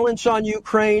silence on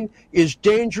Ukraine is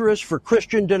dangerous for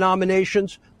Christian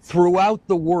denominations throughout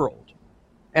the world.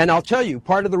 And I'll tell you,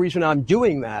 part of the reason I'm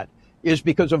doing that is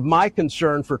because of my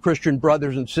concern for Christian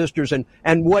brothers and sisters and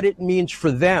what it means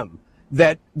for them,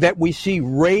 that we see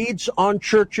raids on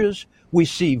churches, we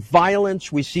see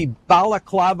violence, we see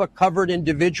balaclava-covered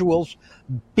individuals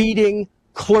beating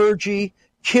clergy,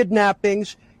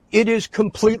 kidnappings. It is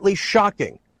completely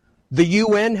shocking. The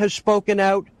UN has spoken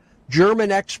out.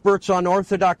 German experts on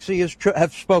orthodoxy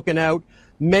have spoken out.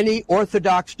 Many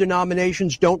Orthodox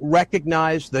denominations don't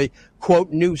recognize the,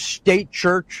 quote, new state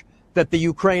church that the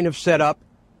Ukraine have set up.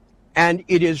 And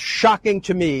it is shocking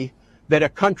to me that a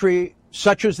country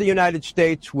such as the United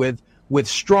States with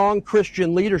strong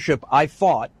Christian leadership, I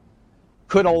thought,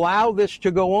 could allow this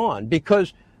to go on.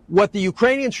 Because what the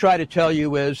Ukrainians try to tell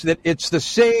you is that it's the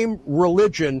same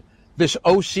religion, this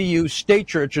OCU state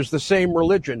church is the same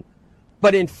religion.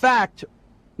 But in fact,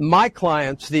 my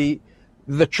clients, the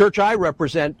church I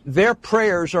represent, their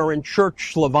prayers are in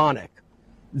Church Slavonic.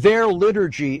 Their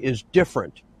liturgy is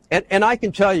different. And I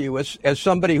can tell you, as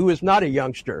somebody who is not a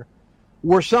youngster,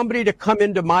 were somebody to come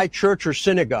into my church or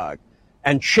synagogue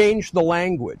and change the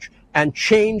language and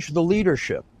change the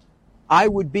leadership, I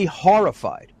would be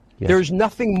horrified. Yes. There's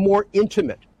nothing more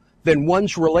intimate than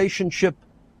one's relationship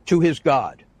to his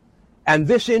God. And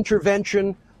this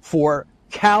intervention for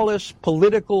callous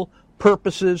political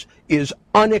purposes is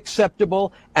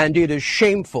unacceptable, and it is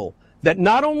shameful that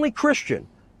not only Christian,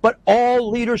 but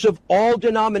all leaders of all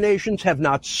denominations have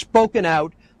not spoken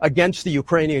out against the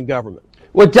Ukrainian government.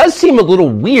 Well, it does seem a little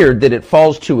weird that it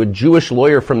falls to a Jewish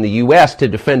lawyer from the U.S. to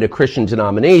defend a Christian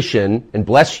denomination, and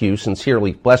bless you,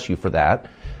 sincerely bless you for that.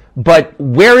 But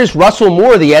where is Russell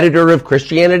Moore, the editor of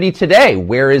Christianity Today?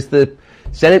 Where is the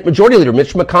Senate Majority Leader,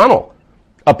 Mitch McConnell,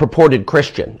 a purported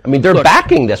Christian? I mean, they're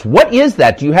backing this. What is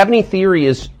that? Do you have any theory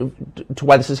as to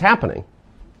why this is happening?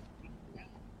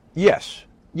 Yes.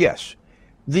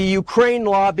 The Ukraine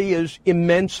lobby is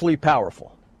immensely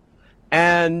powerful.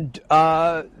 And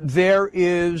there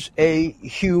is a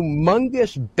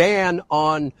humongous ban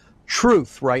on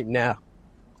truth right now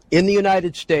in the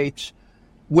United States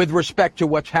with respect to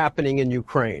what's happening in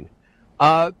Ukraine.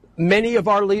 Many of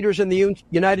our leaders in the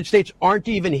United States aren't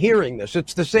even hearing this.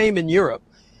 It's the same in Europe.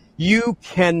 You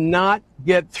cannot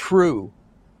get through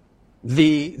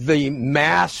the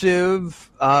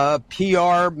massive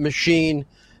PR machine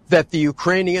that the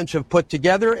Ukrainians have put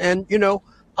together. And,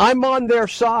 I'm on their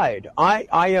side. I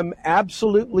am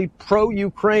absolutely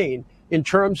pro-Ukraine in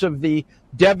terms of the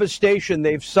devastation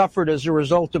they've suffered as a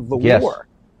result of the war.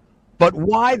 But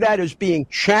why that is being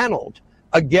channeled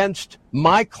against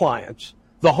my clients,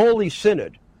 the Holy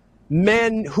Synod,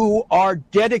 men who are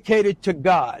dedicated to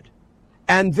God,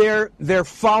 and their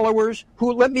followers,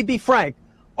 who, let me be frank,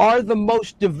 are the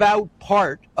most devout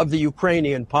part of the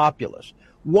Ukrainian populace.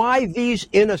 Why these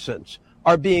innocents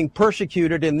are being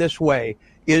persecuted in this way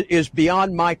is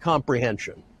beyond my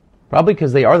comprehension. Probably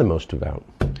because they are the most devout.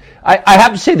 I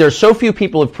have to say, there's so few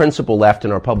people of principle left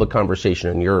in our public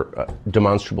conversation, and you're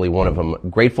demonstrably one of them.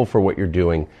 Grateful for what you're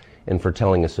doing and for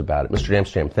telling us about it. Mr.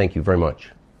 Amsterdam, thank you very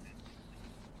much.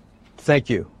 Thank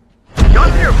you.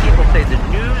 You'll hear people say the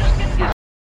news is...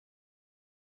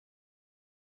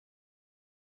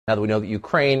 Now that we know that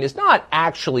Ukraine is not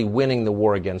actually winning the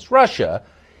war against Russia,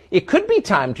 it could be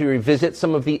time to revisit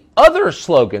some of the other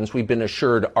slogans we've been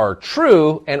assured are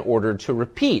true and ordered to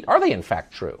repeat. Are they in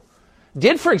fact true?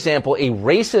 Did, for example, a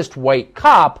racist white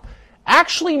cop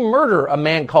actually murder a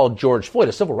man called George Floyd,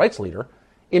 a civil rights leader,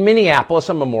 in Minneapolis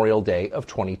on Memorial Day of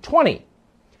 2020?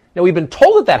 Now, we've been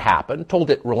told that happened, told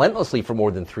it relentlessly for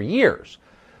more than 3 years.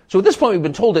 So at this point, we've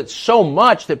been told it so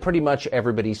much that pretty much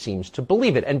everybody seems to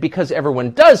believe it. And because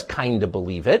everyone does kind of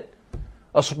believe it,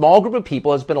 a small group of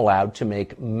people has been allowed to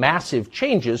make massive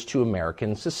changes to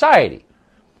American society.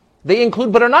 They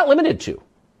include, but are not limited to,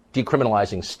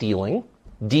 decriminalizing stealing,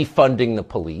 defunding the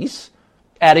police,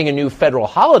 adding a new federal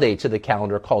holiday to the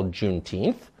calendar called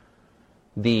Juneteenth,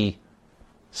 the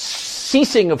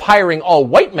ceasing of hiring all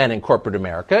white men in corporate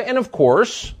America, and of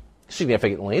course,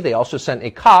 significantly, they also sent a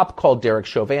cop called Derek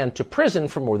Chauvin to prison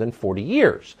for more than 40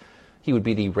 years. He would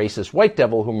be the racist white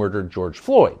devil who murdered George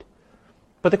Floyd.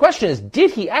 But the question is,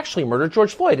 did he actually murder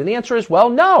George Floyd? And the answer is, well,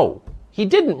 no, he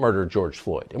didn't murder George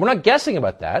Floyd. And we're not guessing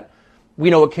about that. We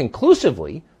know it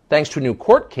conclusively, thanks to a new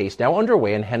court case now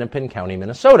underway in Hennepin County,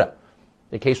 Minnesota.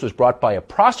 The case was brought by a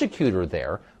prosecutor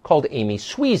there called Amy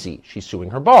Sweezy. She's suing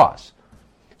her boss.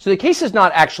 So the case is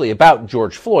not actually about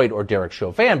George Floyd or Derek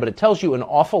Chauvin, but it tells you an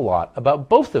awful lot about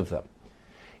both of them.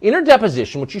 In her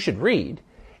deposition, which you should read,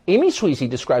 Amy Sweezy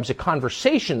describes a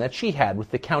conversation that she had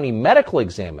with the county medical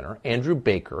examiner, Andrew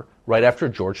Baker, right after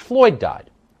George Floyd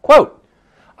died. Quote,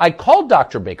 "I called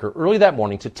Dr. Baker early that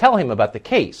morning to tell him about the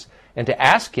case and to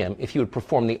ask him if he would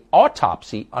perform the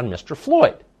autopsy on Mr.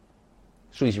 Floyd."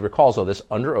 Sweezy recalls all this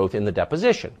under oath in the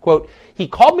deposition. Quote, "He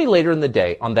called me later in the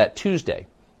day on that Tuesday,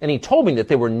 and he told me that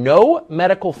there were no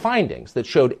medical findings that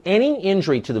showed any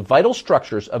injury to the vital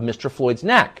structures of Mr. Floyd's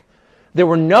neck. There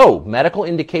were no medical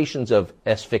indications of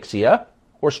asphyxia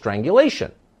or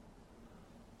strangulation."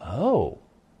 Oh.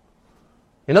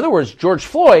 In other words, George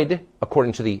Floyd,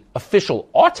 according to the official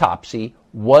autopsy,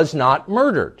 was not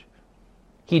murdered.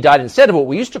 He died instead of what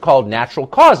we used to call natural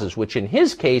causes, which in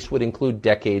his case would include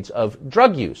decades of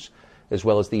drug use, as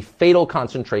well as the fatal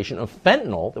concentration of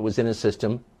fentanyl that was in his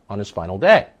system on his final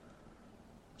day.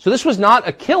 So this was not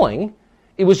a killing.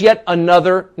 It was yet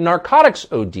another narcotics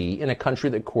OD in a country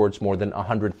that records more than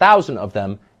 100,000 of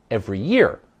them every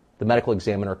year. The medical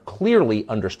examiner clearly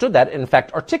understood that and, in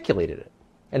fact, articulated it.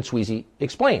 And Sweezy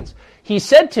explains. "He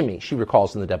said to me," she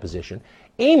recalls in the deposition,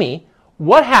 "Amy,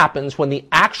 what happens when the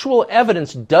actual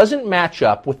evidence doesn't match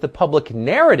up with the public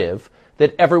narrative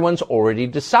that everyone's already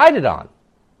decided on?"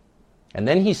 And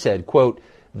then he said, quote,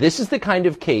 "This is the kind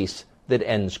of case that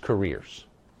ends careers."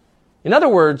 In other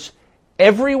words,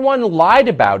 everyone lied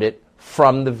about it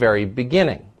from the very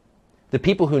beginning. The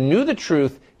people who knew the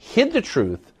truth hid the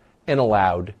truth and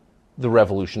allowed the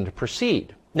revolution to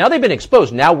proceed. Now they've been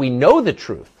exposed. Now we know the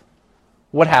truth.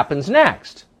 What happens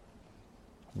next?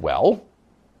 Well,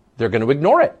 they're going to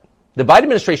ignore it. The Biden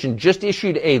administration just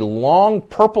issued a long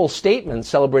purple statement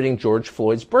celebrating George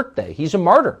Floyd's birthday. He's a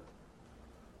martyr,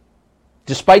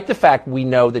 despite the fact we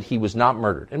know that he was not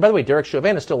murdered. And by the way, Derek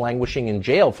Chauvin is still languishing in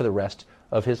jail for the rest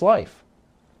of his life.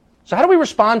 So how do we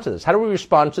respond to this? How do we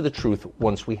respond to the truth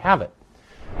once we have it?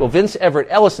 Well, Vince Everett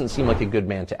Ellison seemed like a good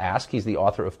man to ask. He's the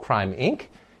author of Crime, Inc.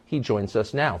 He joins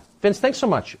us now. Vince, thanks so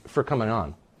much for coming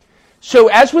on. So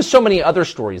as with so many other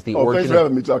stories, the origin thanks for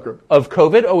having me, Tucker. Of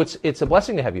COVID, it's a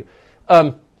blessing to have you.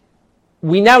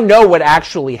 We now know what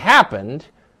actually happened,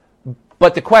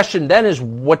 but the question then is,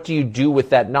 what do you do with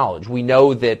that knowledge? We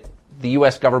know that the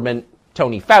U.S. government,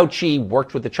 Tony Fauci,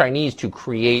 worked with the Chinese to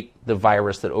create the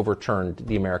virus that overturned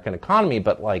the American economy,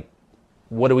 but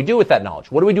what do we do with that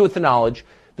knowledge? What do we do with the knowledge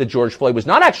that George Floyd was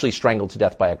not actually strangled to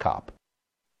death by a cop?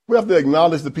 We have to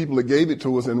acknowledge the people that gave it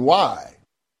to us and why.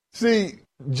 See,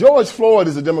 George Floyd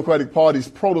is the Democratic Party's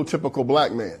prototypical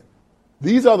black man.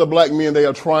 These are the black men they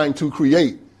are trying to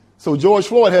create. So George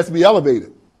Floyd has to be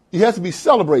elevated. He has to be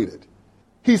celebrated.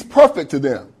 He's perfect to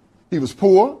them. He was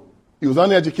poor. He was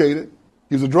uneducated.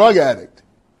 He was a drug addict.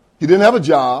 He didn't have a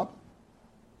job.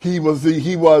 He was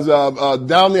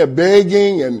down there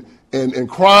begging and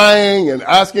crying and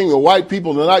asking the white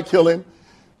people to not kill him.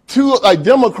 To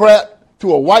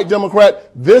a white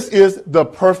Democrat, this is the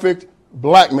perfect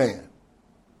black man.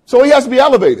 So he has to be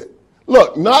elevated.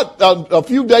 Look, not a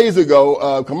few days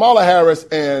ago, Kamala Harris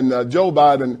and Joe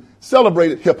Biden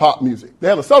celebrated hip-hop music. They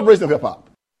had a celebration of hip-hop.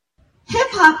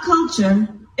 Hip-hop culture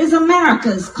is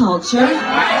America's culture.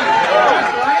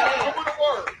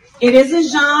 It is a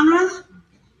genre.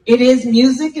 It is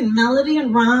music and melody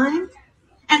and rhyme.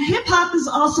 And hip-hop is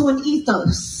also an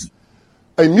ethos.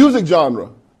 A music genre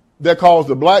that calls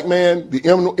the black man the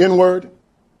N-word,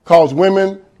 calls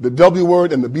women the W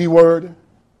word and the B word,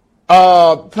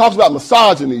 talks about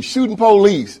misogyny, shooting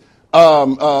police,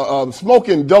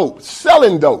 smoking dope,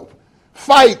 selling dope,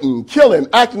 fighting, killing,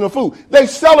 acting a fool. They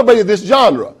celebrated this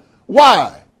genre.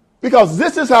 Why? Because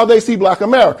this is how they see black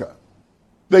America.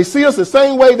 They see us the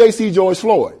same way they see George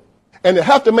Floyd. And they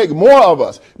have to make more of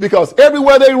us because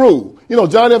everywhere they rule,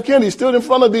 John F. Kennedy stood in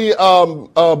front of the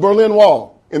Berlin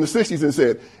Wall in the 60s and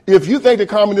said, if you think that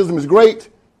communism is great,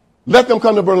 let them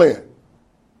come to Berlin.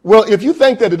 Well, if you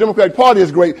think that the Democratic Party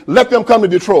is great, let them come to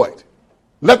Detroit.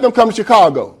 Let them come to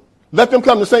Chicago. Let them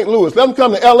come to St. Louis. Let them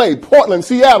come to L.A., Portland,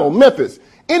 Seattle, Memphis.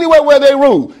 Anywhere where they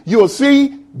rule, you'll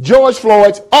see George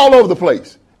Floyd's all over the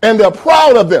place. And they're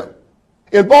proud of them.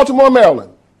 In Baltimore,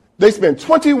 Maryland, they spend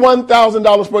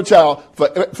 $21,000 per child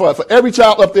for every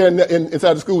child up there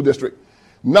inside the school district.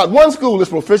 Not one school is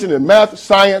proficient in math,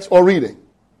 science, or reading.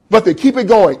 But they keep it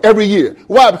going every year.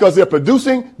 Why? Because they're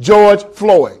producing George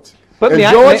Floyds. But and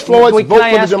George Floyd's vote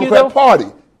for the Democratic Party.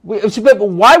 But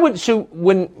why would, so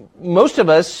when most of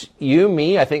us, you,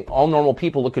 me, I think all normal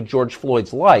people look at George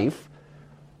Floyd's life,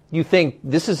 you think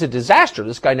this is a disaster.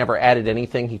 This guy never added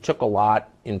anything. He took a lot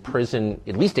in prison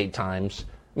at least 8 times.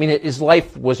 I mean, his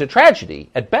life was a tragedy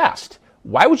at best.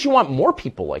 Why would you want more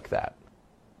people like that?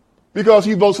 Because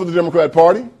he votes for the Democrat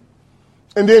Party.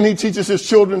 And then he teaches his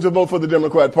children to vote for the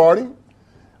Democrat Party.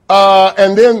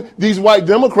 And then these white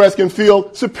Democrats can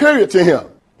feel superior to him.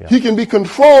 Yeah. He can be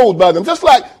controlled by them. Just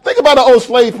like, think about an old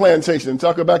slave plantation,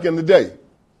 Tucker, back in the day.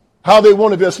 How they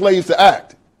wanted their slaves to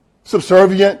act.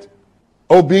 Subservient,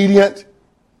 obedient,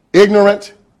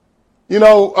 ignorant,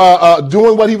 doing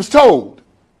what he was told.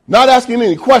 Not asking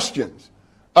any questions,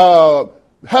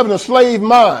 having a slave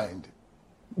mind,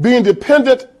 being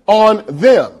dependent on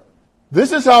them.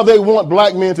 This is how they want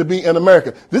black men to be in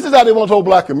America. This is how they want the whole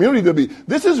black community to be.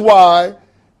 This is why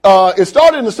it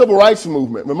started in the Civil Rights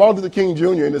Movement when Martin Luther King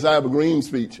Jr. in his I Have a Green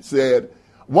speech said,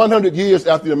 100 years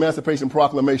after the Emancipation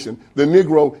Proclamation, the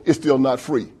Negro is still not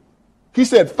free. He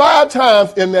said 5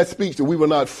 times in that speech that we were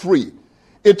not free.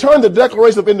 It turned the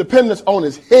Declaration of Independence on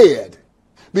its head.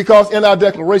 Because in our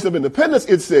Declaration of Independence,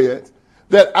 it said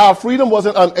that our freedom was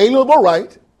an unalienable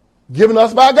right given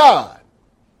us by God.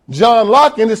 John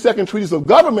Locke, in his second treatise of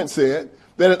government, said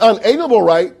that an unalienable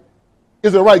right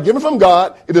is a right given from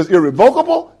God. It is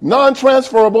irrevocable,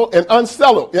 non-transferable, and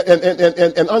unsellable.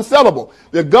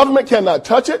 The government cannot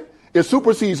touch it. It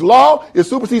supersedes law. It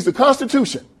supersedes the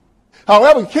Constitution.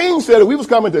 However, King said that we was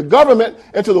coming to government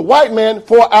and to the white man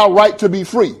for our right to be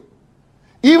free.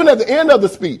 Even at the end of the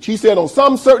speech, he said, on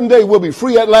some certain day, we'll be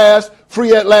free at last,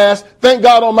 free at last. Thank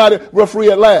God Almighty, we're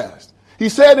free at last. He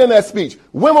said in that speech,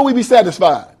 when will we be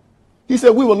satisfied? He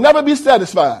said, we will never be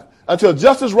satisfied until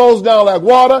justice rolls down like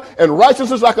water and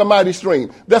righteousness like a mighty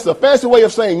stream. That's a fancy way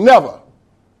of saying never.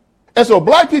 And so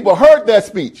black people heard that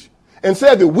speech and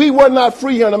said that we were not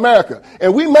free here in America.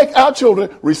 And we make our children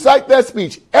recite that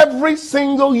speech every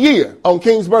single year on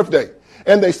King's birthday.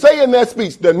 And they say in that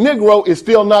speech, the Negro is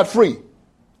still not free.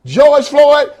 George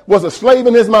Floyd was a slave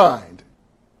in his mind.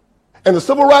 And the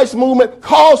Civil Rights Movement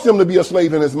caused him to be a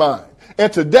slave in his mind.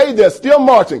 And today they're still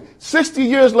marching, 60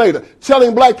 years later,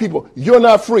 telling black people, you're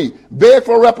not free. Beg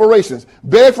for reparations.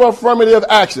 Beg for affirmative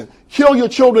action. Kill your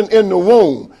children in the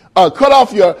womb. Cut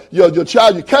off your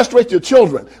child. You castrate your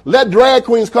children. Let drag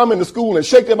queens come into school and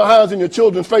shake their behinds in your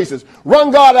children's faces.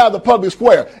 Run God out of the public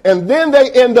square. And then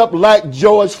they end up like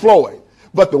George Floyd.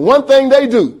 But the one thing they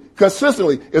do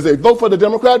consistently is they vote for the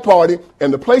Democrat Party,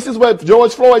 and the places where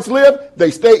George Floyd's live, they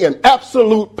stay in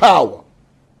absolute power.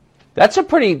 That's a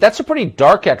pretty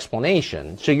dark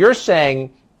explanation. So you're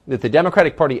saying that the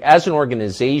Democratic Party as an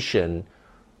organization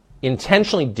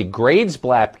intentionally degrades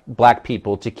black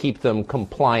people to keep them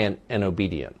compliant and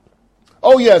obedient.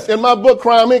 Oh yes, in my book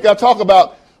Crime Inc. I talk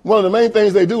about one of the main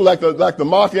things they do, like the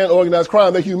mafia and organized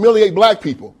crime. They humiliate black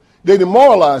people. They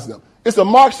demoralize them. It's a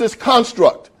Marxist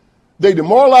construct. They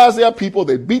demoralize their people.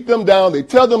 They beat them down. They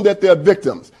tell them that they're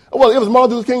victims. Well, it was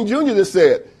Martin Luther King Jr. that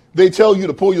said, they tell you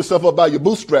to pull yourself up by your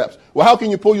bootstraps. Well, how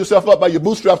can you pull yourself up by your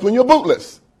bootstraps when you're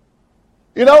bootless?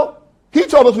 He told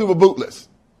us we were bootless.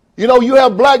 You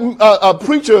have black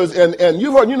preachers, and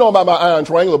you've heard, about my iron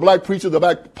triangle, the black preacher, the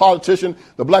black politician,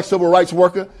 the black civil rights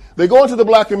worker. They go into the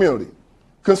black community.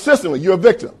 Consistently, you're a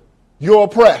victim. You're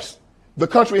oppressed. The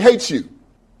country hates you.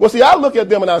 Well, see, I look at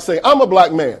them and I say, I'm a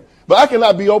black man, but I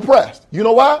cannot be oppressed. You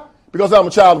know why? Because I'm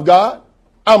a child of God.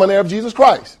 I'm an heir of Jesus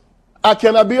Christ. I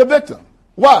cannot be a victim.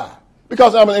 Why?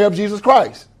 Because I'm an heir of Jesus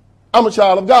Christ. I'm a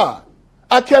child of God.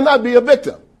 I cannot be a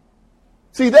victim.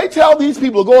 See, they tell these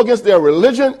people to go against their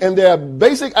religion and their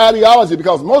basic ideology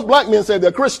because most black men say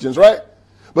they're Christians, right?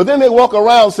 But then they walk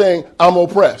around saying, I'm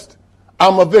oppressed.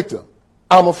 I'm a victim.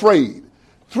 I'm afraid.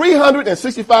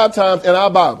 365 times in our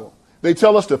Bible, they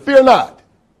tell us to fear not.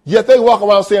 Yet they walk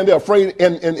around saying they're afraid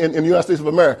in the United States of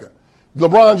America.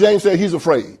 LeBron James said he's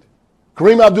afraid.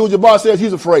 Kareem Abdul-Jabbar says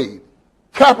he's afraid.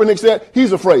 Kaepernick said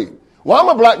he's afraid. Well, I'm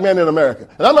a black man in America,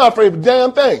 and I'm not afraid of a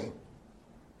damn thing.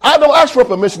 I don't ask for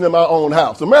permission in my own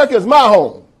house. America is my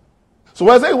home. So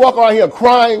as they walk around here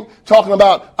crying, talking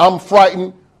about, I'm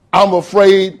frightened, I'm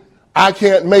afraid, I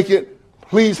can't make it,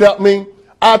 please help me,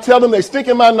 I tell them they stink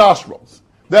in my nostrils.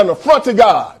 They're an affront to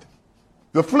God.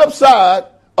 The flip side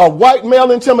of white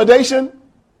male intimidation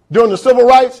during the civil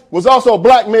rights was also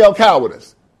black male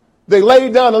cowardice. They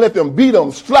laid down and let them beat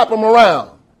them, slap them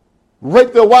around,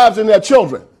 rape their wives and their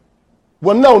children.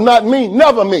 Well, no, not me,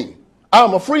 never me.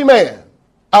 I'm a free man.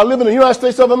 I live in the United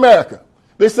States of America.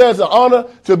 They say it's an honor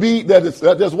to be,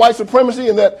 that there's white supremacy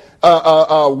and that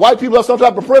white people have some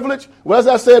type of privilege. Well, as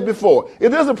I said before,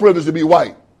 it is a privilege to be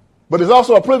white, but it's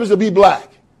also a privilege to be black.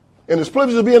 And it's a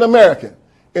privilege to be an American.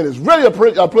 And it's really a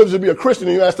privilege to be a Christian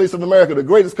in the United States of America, the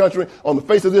greatest country on the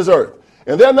face of this earth.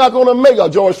 And they're not going to make a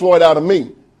George Floyd out of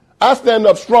me. I stand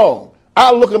up strong.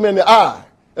 I look them in the eye.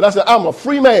 And I say, I'm a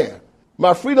free man.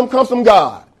 My freedom comes from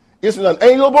God. It's an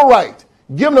unalienable right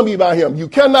given to me by him. You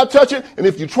cannot touch it. And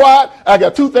if you try it, I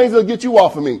got two things that'll get you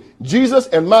off of me. Jesus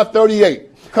and my 38.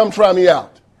 Come try me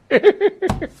out.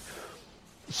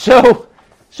 So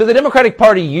the Democratic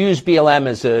Party used BLM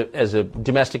as a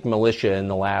domestic militia in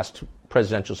the last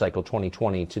presidential cycle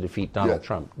 2020 to defeat Donald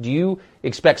Trump. Do you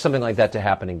expect something like that to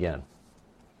happen again?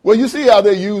 Well, you see how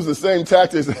they use the same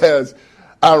tactics as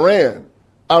Iran.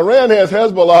 Iran has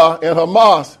Hezbollah and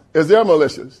Hamas as their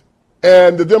militias.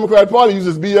 And the Democratic Party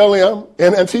uses BLM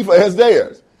and Antifa as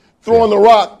theirs, throwing the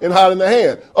rock and hiding the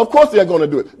hand. Of course they're going to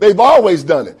do it. They've always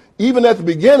done it. Even at the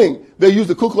beginning, they used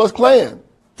the Ku Klux Klan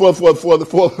for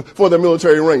the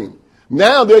military ring.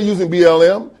 Now they're using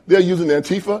BLM, they're using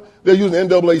Antifa, they're using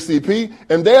NAACP,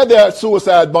 and they're their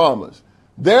suicide bombers.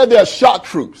 They're their shock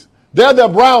troops. They're their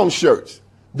brown shirts.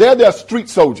 They're their street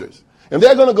soldiers. And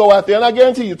they're going to go out there, and I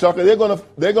guarantee you, Tucker, they're going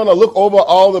to look over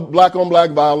all the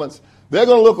black-on-black violence. They're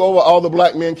going to look over all the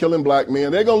black men killing black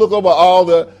men. They're going to look over all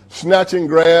the snatching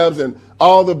grabs and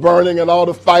all the burning and all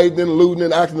the fighting and looting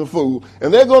and acting a fool.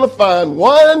 And they're going to find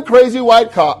one crazy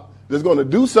white cop that's going to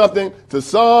do something to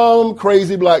some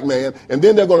crazy black man, and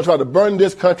then they're going to try to burn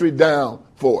this country down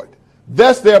for it.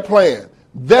 That's their plan.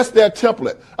 That's their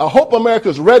template. I hope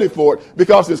America's ready for it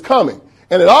because it's coming.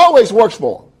 And it always works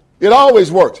for them. It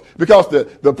always works because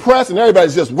the press and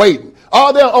everybody's just waiting.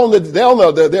 Oh, they're on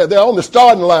the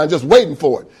starting line just waiting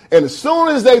for it. And as soon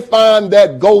as they find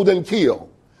that golden kill,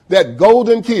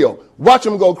 watch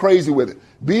them go crazy with it.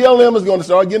 BLM is going to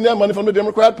start getting their money from the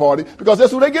Democrat Party because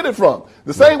that's who they get it from.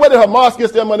 The same way that Hamas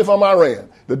gets their money from Iran.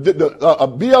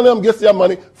 BLM gets their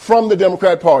money from the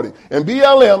Democrat Party. And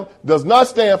BLM does not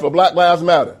stand for Black Lives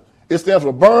Matter. It stands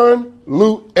for burn,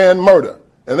 loot, and murder.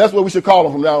 And that's what we should call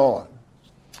them from now on.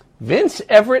 Vince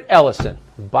Everett Ellison,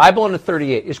 Bible in the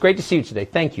 38. It's great to see you today.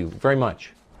 Thank you very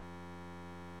much.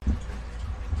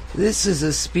 This is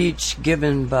a speech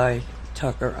given by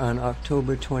Tucker on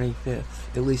October 25th.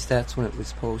 At least that's when it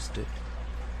was posted.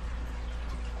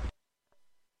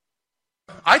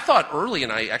 I thought early,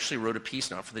 and I actually wrote a piece,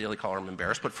 not for the Daily Caller, I'm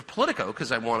embarrassed, but for Politico,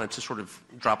 because I wanted to sort of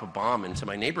drop a bomb into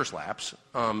my neighbor's laps,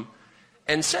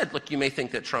 and said, look, you may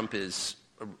think that Trump is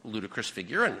a ludicrous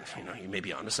figure, and you may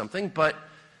be onto something, but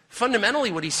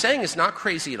fundamentally what he's saying is not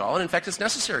crazy at all, and in fact it's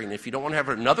necessary. And if you don't want to have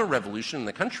another revolution in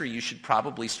the country, you should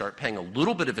probably start paying a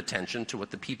little bit of attention to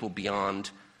what the people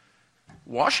beyond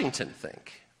Washington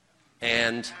think.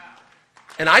 And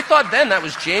I thought then, that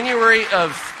was January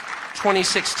of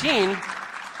 2016,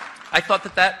 I thought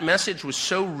that message was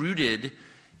so rooted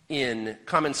in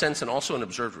common sense and also in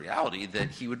observed reality that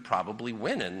he would probably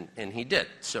win, and he did.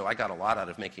 So I got a lot out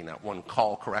of making that one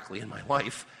call correctly in my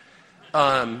life.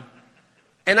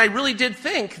 And I really did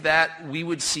think that we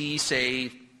would see,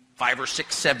 say, 5 or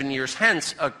 6, 7 years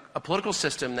hence, a political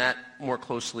system that more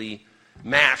closely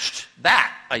matched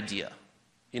that idea.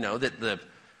 That the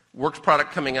work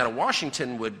product coming out of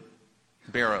Washington would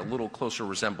bear a little closer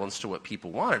resemblance to what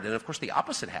people wanted. And of course, the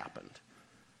opposite happened.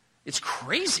 It's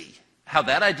crazy how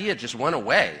that idea just went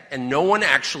away, and no one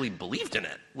actually believed in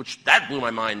it, that blew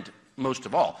my mind most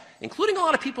of all, including a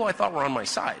lot of people I thought were on my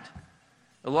side.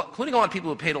 Including a lot of people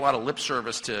who paid a lot of lip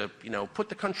service to, put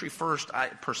the country first. I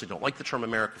personally don't like the term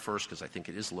America first because I think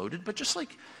it is loaded, but just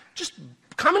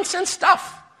common sense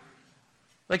stuff.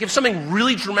 Like if something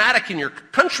really dramatic in your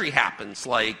country happens,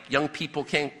 like young people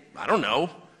can't,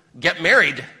 get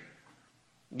married,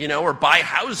 or buy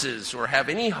houses or have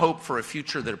any hope for a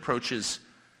future that approaches,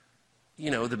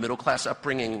 the middle class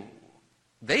upbringing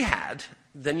they had,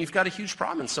 then you've got a huge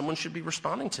problem, and someone should be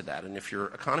responding to that. And if your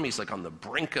economy is like on the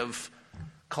brink of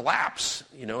collapse,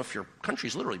 if your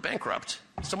country's literally bankrupt,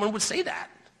 someone would say that.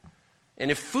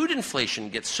 And if food inflation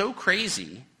gets so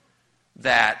crazy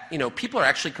that, people are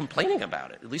actually complaining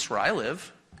about it, at least where I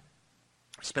live.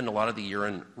 I spend a lot of the year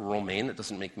in rural Maine. That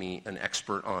doesn't make me an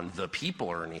expert on the people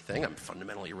or anything. I'm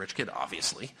fundamentally a rich kid,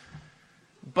 obviously.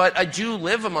 But I do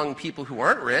live among people who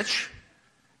aren't rich,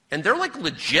 and they're like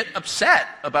legit upset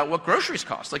about what groceries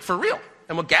cost, like for real,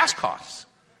 and what gas costs.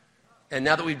 And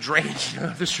now that we've drained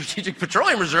the Strategic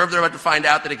Petroleum Reserve, they're about to find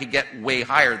out that it could get way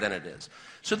higher than it is.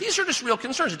 So these are just real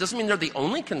concerns. It doesn't mean they're the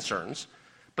only concerns,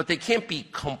 but they can't be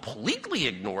completely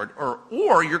ignored,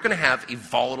 or you're going to have a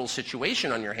volatile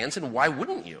situation on your hands, and why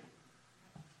wouldn't you?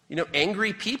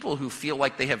 Angry people who feel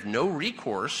like they have no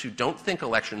recourse, who don't think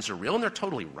elections are real, and they're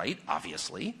totally right,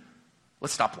 obviously.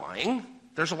 Let's stop lying.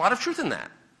 There's a lot of truth in that.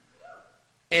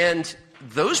 And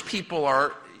those people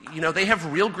are, they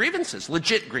have real grievances,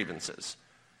 legit grievances.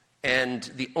 And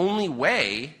the only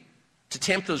way to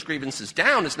tamp those grievances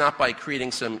down is not by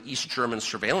creating some East German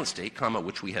surveillance state,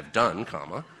 which we have done,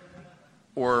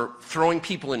 or throwing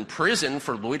people in prison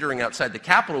for loitering outside the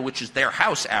Capitol, which is their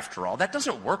house after all. That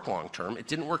doesn't work long term. It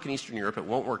didn't work in Eastern Europe. It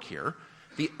won't work here.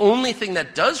 The only thing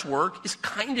that does work is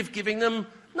kind of giving them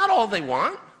not all they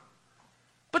want,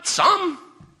 but some.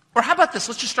 Or how about this?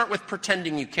 Let's just start with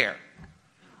pretending you care.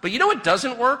 But you know what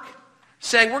doesn't work?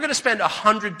 Saying we're going to spend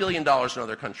 $100 billion in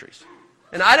other countries.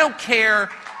 And I don't care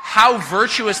how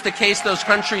virtuous the case those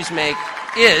countries make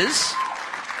is,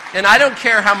 and I don't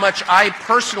care how much I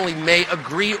personally may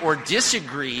agree or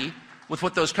disagree with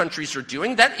what those countries are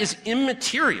doing. That is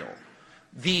immaterial.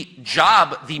 The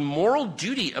job, the moral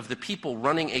duty of the people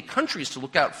running a country is to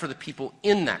look out for the people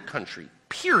in that country,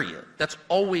 period. That's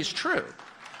always true.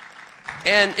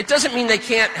 And it doesn't mean they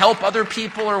can't help other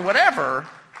people or whatever,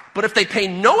 but if they pay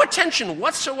no attention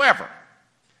whatsoever,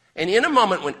 and in a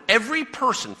moment when every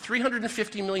person,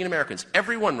 350 million Americans,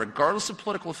 everyone, regardless of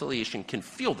political affiliation, can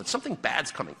feel that something bad's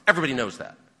coming, everybody knows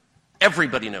that.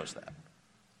 Everybody knows that.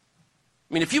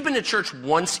 I mean, if you've been to church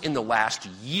once in the last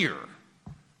year,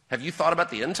 have you thought about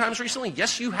the end times recently?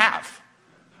 Yes, you have.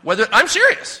 I'm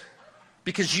serious.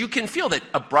 Because you can feel that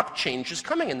abrupt change is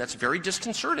coming, and that's very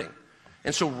disconcerting.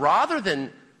 And so rather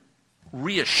than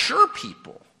reassure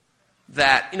people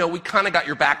that, we kind of got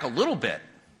your back a little bit,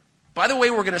 by the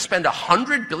way, we're going to spend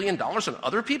 $100 billion on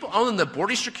other people, other than the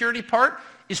border security part,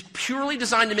 is purely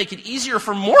designed to make it easier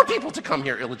for more people to come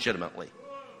here illegitimately.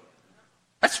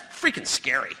 That's freaking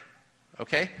scary,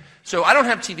 okay? So I don't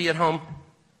have TV at home,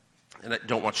 and I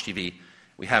don't watch TV.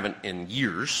 We haven't in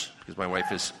years, because my wife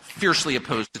is fiercely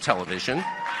opposed to television.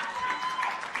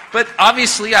 But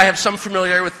obviously, I have some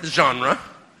familiarity with the genre.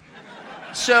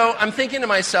 So I'm thinking to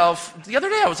myself, the other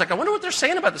day I was like, I wonder what they're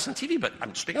saying about this on TV, but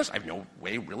I'm just being honest, I have no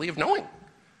way really of knowing.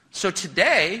 So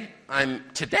today,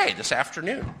 this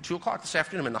afternoon, 2 o'clock this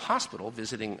afternoon, I'm in the hospital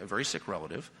visiting a very sick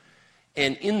relative.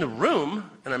 And in the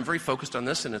room, and I'm very focused on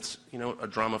this, and it's a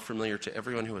drama familiar to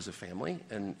everyone who has a family,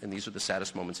 and these are the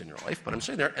saddest moments in your life, but I'm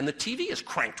sitting there, and the TV is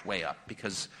cranked way up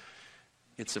because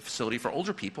it's a facility for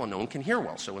older people and no one can hear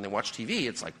well. So when they watch TV,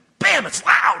 it's like, bam, it's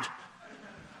loud!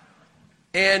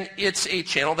 And it's a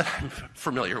channel that I'm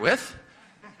familiar with.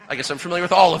 I guess I'm familiar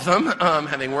with all of them,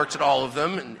 having worked at all of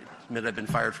them, and admit I've been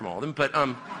fired from all of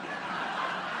them.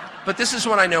 But this is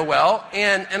one I know well,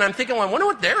 and I'm thinking, well, I wonder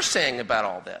what they're saying about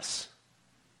all this.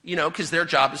 Because their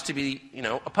job is to be,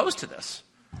 opposed to this.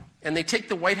 And they take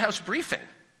the White House briefing.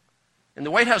 And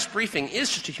the White House briefing is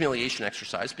just a humiliation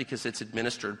exercise because it's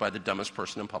administered by the dumbest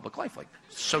person in public life. Like,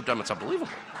 so dumb it's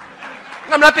unbelievable.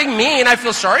 And I'm not being mean, I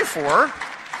feel sorry for her.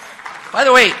 By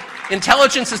the way,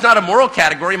 intelligence is not a moral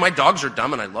category. My dogs are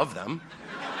dumb and I love them.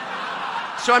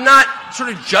 So I'm not sort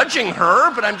of judging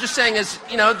her, but I'm just saying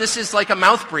this is like a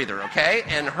mouth breather, okay?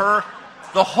 And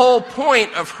the whole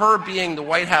point of her being the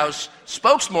White House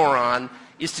spokesmoron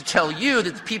is to tell you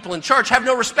that the people in charge have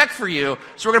no respect for you,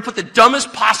 so we're going to put the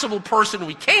dumbest possible person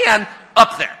we can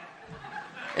up there.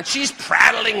 And she's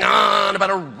prattling on about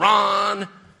Iran,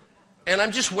 and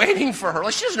I'm just waiting for her.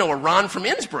 Like, she doesn't know Iran from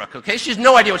Innsbruck, okay? She has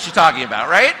no idea what she's talking about,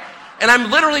 right? And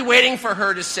I'm literally waiting for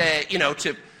her to say,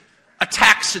 to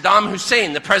attack Saddam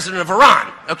Hussein, the president of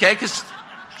Iran, okay? Because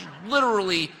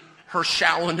literally her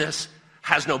shallowness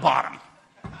has no bottom.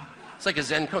 It's like a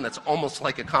Zen koan. That's almost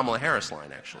like a Kamala Harris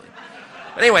line, actually.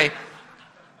 But anyway,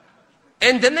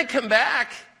 and then they come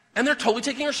back, and they're totally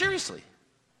taking her seriously.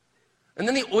 And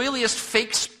then the oiliest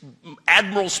fake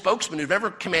admiral spokesman who've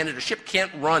ever commanded a ship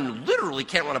literally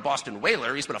can't run a Boston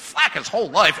whaler. He's been a flak his whole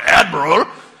life. Admiral!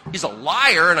 He's a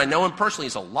liar, and I know him personally.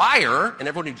 He's a liar, and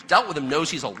everyone who's dealt with him knows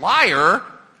he's a liar.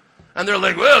 And they're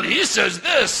like, well, he says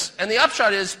this. And the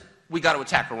upshot is, we got to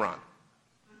attack Iran.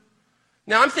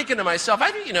 Now, I'm thinking to myself,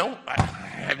 I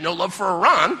have no love for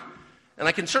Iran, and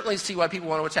I can certainly see why people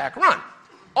want to attack Iran.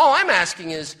 All I'm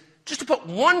asking is just to put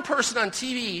one person on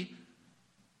TV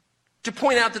to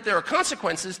point out that there are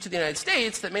consequences to the United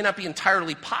States that may not be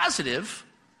entirely positive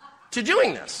to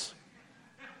doing this.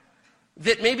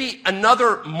 That maybe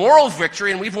another moral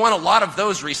victory, and we've won a lot of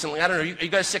those recently. I don't know, are you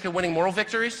guys sick of winning moral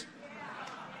victories?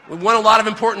 We've won a lot of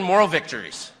important moral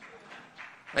victories.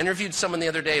 I interviewed someone the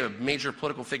other day, a major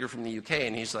political figure from the UK,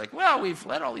 and he's like, well, we've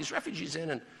let all these refugees in,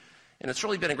 and it's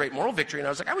really been a great moral victory. And I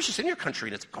was like, I was just in your country,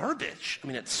 and it's garbage. I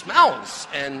mean, it smells,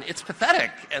 and it's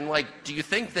pathetic. And, like, do you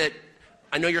think that,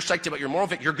 I know you're psyched about your moral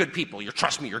victory. You're good people.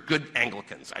 Trust me, you're good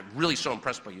Anglicans. I'm really so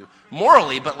impressed by you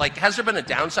morally, but, like, has there been a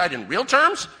downside in real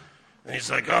terms? And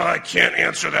he's like, oh, I can't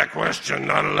answer that question,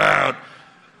 not allowed.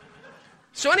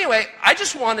 So anyway, I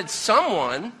just wanted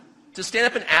someone to stand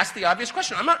up and ask the obvious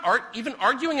question. I'm not even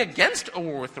arguing against a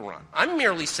war with Iran. I'm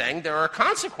merely saying there are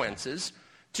consequences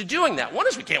to doing that. One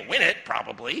is we can't win it,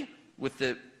 probably, with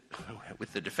the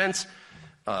defense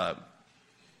that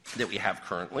we have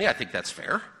currently. I think that's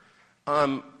fair.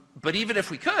 But even if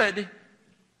we could,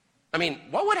 I mean,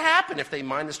 what would happen if they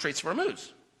mine the Straits of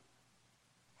Hormuz?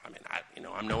 I mean,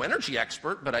 I'm no energy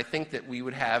expert, but I think that we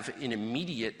would have an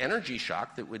immediate energy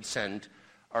shock that would send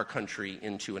our country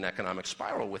into an economic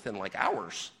spiral within like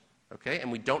hours, okay? And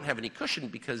we don't have any cushion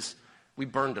because we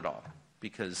burned it all,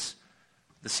 because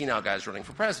the senile guy's running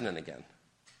for president again,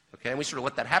 okay? And we sort of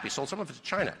let that happen. We sold some of it to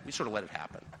China. We sort of let it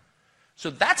happen. So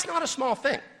that's not a small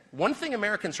thing. One thing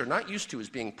Americans are not used to is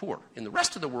being poor. In the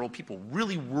rest of the world, people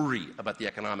really worry about the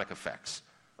economic effects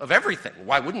of everything.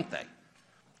 Why wouldn't they?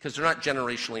 Because they're not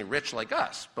generationally rich like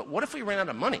us. But what if we ran out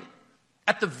of money?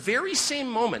 At the very same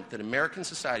moment that American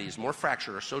society is more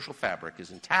fractured, our social fabric is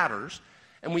in tatters,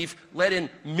 and we've let in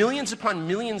millions upon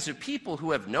millions of people who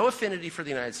have no affinity for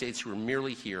the United States, who are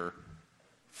merely here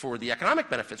for the economic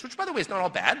benefits, which, by the way, is not all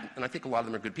bad, and I think a lot of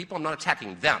them are good people. I'm not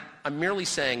attacking them. I'm merely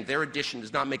saying their addition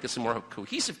does not make us a more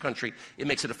cohesive country. It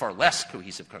makes it a far less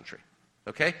cohesive country,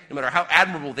 okay? No matter how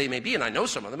admirable they may be, and I know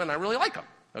some of them, and I really like them,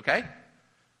 okay?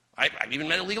 I've even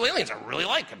met illegal aliens I really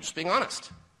like. I'm just being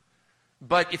honest.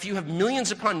 But if you have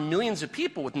millions upon millions of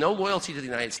people with no loyalty to the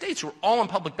United States who are all on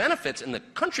public benefits and the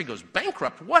country goes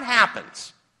bankrupt, what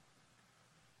happens?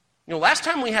 You know, last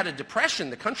time we had a depression,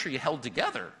 the country held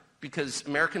together because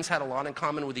Americans had a lot in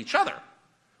common with each other.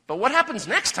 But what happens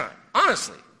next time,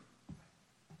 honestly?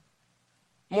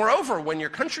 Moreover, when your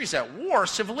country's at war,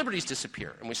 civil liberties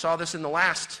disappear. And we saw this in the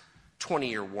last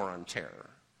 20-year war on terror.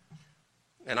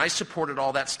 And I supported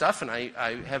all that stuff, and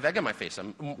I have egg on my face.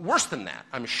 I'm worse than that.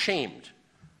 I'm ashamed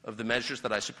of the measures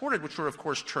that I supported, which were, of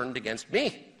course, turned against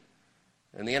me.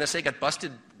 And the NSA got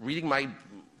busted reading my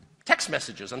text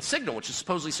messages on Signal, which is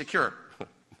supposedly secure.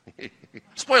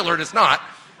 Spoiler, it's not.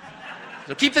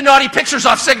 So keep the naughty pictures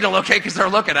off Signal, okay, because they're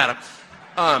looking at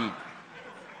them.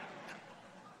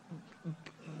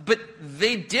 But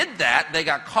they did that. They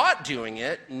got caught doing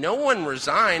it. No one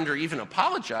resigned or even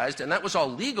apologized, and that was all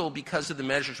legal because of the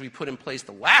measures we put in place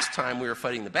the last time we were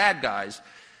fighting the bad guys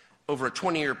over a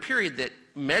 20-year period that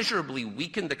measurably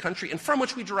weakened the country and from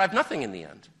which we derived nothing in the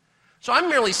end. So I'm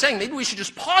merely saying maybe we should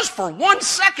just pause for 1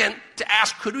 second to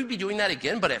ask, could we be doing that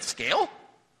again, but at scale?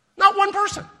 Not one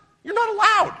person. You're not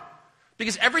allowed.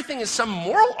 Because everything is some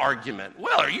moral argument.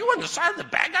 Well, are you on the side of the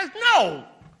bad guys? No.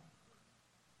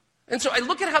 And so I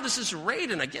look at how this is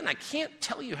arrayed, and again, I can't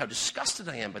tell you how disgusted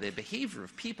I am by the behavior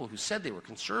of people who said they were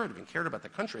conservative and cared about the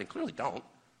country and clearly don't.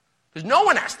 Because no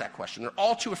one asked that question. They're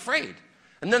all too afraid.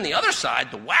 And then the other side,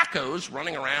 the wackos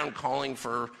running around calling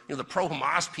for, the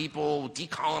pro-Hamas people,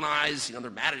 decolonize,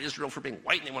 they're mad at Israel for being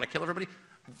white and they want to kill everybody.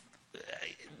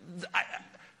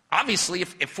 Obviously,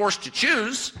 if forced to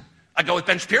choose, I go with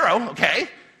Ben Shapiro, okay?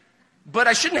 But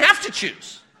I shouldn't have to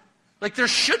choose. Like, there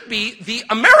should be the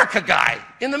America guy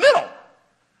in the middle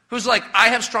who's like, I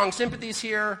have strong sympathies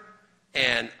here,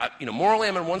 and, morally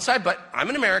I'm on one side, but I'm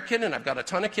an American, and I've got a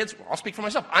ton of kids. Well, I'll speak for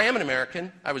myself. I am an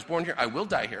American. I was born here. I will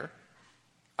die here.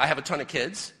 I have a ton of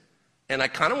kids, and I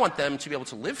kind of want them to be able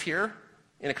to live here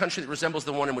in a country that resembles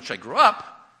the one in which I grew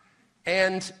up.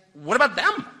 And what about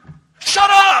them? Shut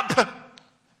up!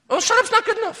 Oh, shut up's not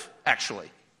good enough, actually.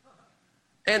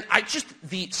 And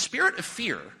the spirit of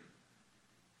fear,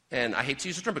 and I hate to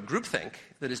use the term, but groupthink,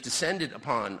 that has descended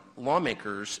upon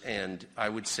lawmakers and, I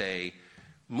would say,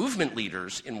 movement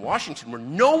leaders in Washington, where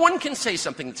no one can say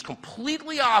something that's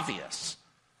completely obvious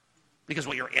because,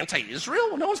 well, you're anti-Israel?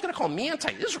 Well, no one's going to call me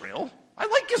anti-Israel. I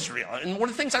like Israel. And one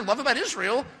of the things I love about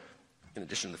Israel, in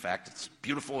addition to the fact it's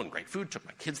beautiful and great food, took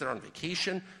my kids there on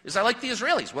vacation, is I like the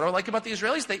Israelis. What do I like about the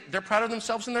Israelis? They're proud of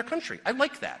themselves and their country. I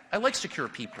like that. I like secure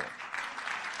people.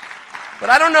 But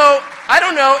I don't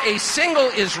know a single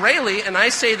Israeli, and I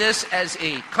say this as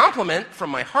a compliment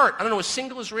from my heart, I don't know a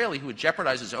single Israeli who would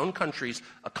jeopardize his own country's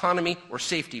economy or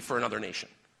safety for another nation.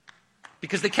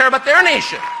 Because they care about their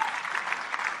nation.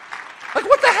 Like,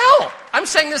 what the hell? I'm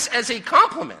saying this as a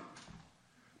compliment.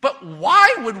 But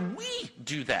why would we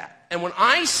do that? And when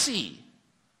I see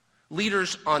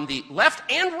leaders on the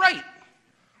left and right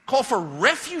call for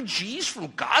refugees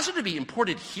from Gaza to be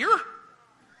imported here,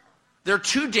 they're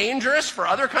too dangerous for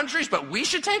other countries, but we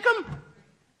should take them?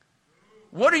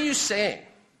 What are you saying?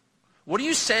 What are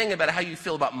you saying about how you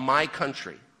feel about my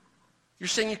country? You're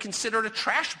saying you consider it a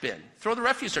trash bin. Throw the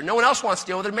refuse there. No one else wants to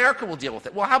deal with it. America will deal with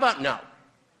it. Well, how about no?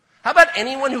 How about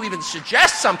anyone who even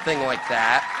suggests something like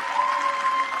that?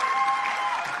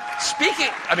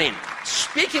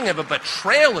 Speaking of a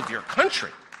betrayal of your country,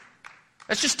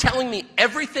 that's just telling me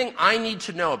everything I need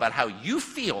to know about how you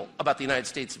feel about the United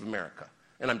States of America.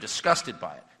 And I'm disgusted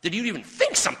by it. Did you even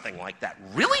think something like that?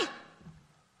 Really?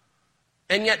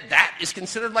 And yet that is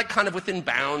considered like kind of within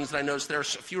bounds. And I notice there are a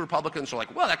few Republicans who are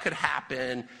like, well, that could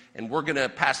happen, and we're going to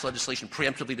pass legislation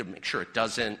preemptively to make sure it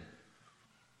doesn't.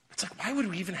 It's like, why would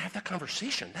we even have that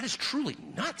conversation? That is truly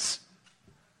nuts.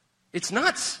 It's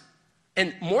nuts.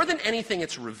 And more than anything,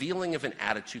 it's revealing of an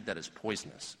attitude that is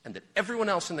poisonous and that everyone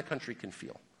else in the country can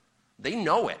feel. They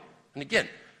know it. And again,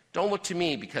 don't look to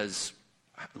me because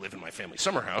I live in my family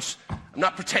summer house. I'm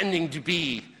not pretending to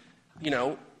be,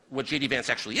 what J.D. Vance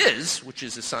actually is, which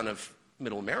is a son of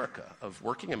middle America, of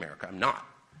working America. I'm not.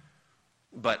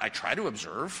 But I try to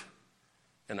observe,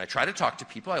 and I try to talk to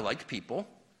people. I like people.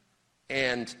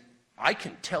 And I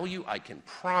can tell you, I can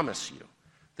promise you,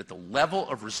 that the level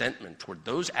of resentment toward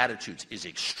those attitudes is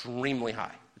extremely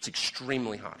high. It's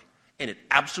extremely high. And it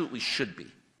absolutely should be.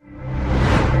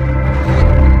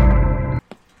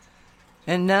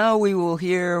 And now we will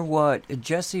hear what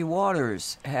Jesse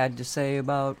Waters had to say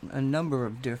about a number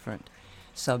of different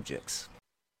subjects.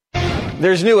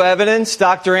 There's new evidence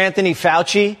Dr. Anthony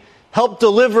Fauci helped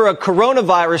deliver a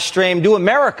coronavirus strain to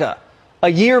America a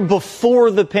year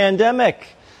before the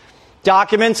pandemic.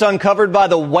 Documents uncovered by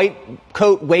the White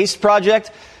Coat Waste Project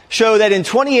show that in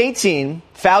 2018,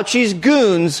 Fauci's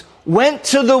goons went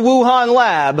to the Wuhan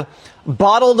lab,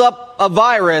 bottled up a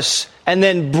virus, and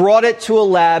then brought it to a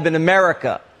lab in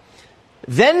America.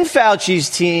 Then Fauci's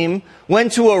team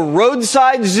went to a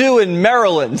roadside zoo in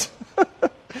Maryland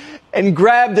and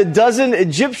grabbed a dozen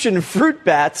Egyptian fruit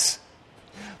bats,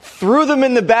 threw them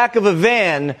in the back of a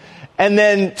van, and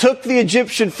then took the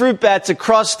Egyptian fruit bats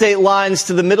across state lines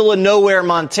to the middle of nowhere,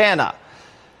 Montana,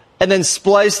 and then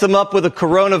spliced them up with a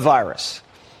coronavirus.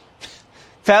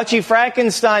 Fauci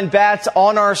Frankenstein bats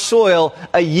on our soil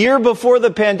a year before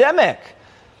the pandemic.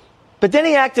 But then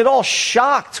he acted all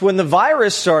shocked when the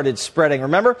virus started spreading.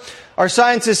 Remember? Our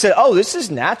scientists said, oh, this is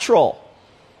natural.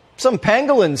 Some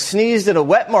pangolin sneezed at a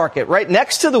wet market right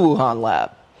next to the Wuhan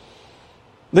lab.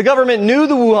 The government knew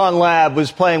the Wuhan lab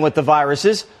was playing with the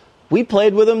viruses. We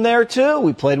played with them there, too.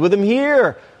 We played with them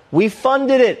here. We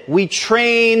funded it. We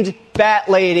trained Bat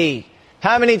Lady.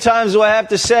 How many times do I have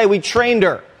to say we trained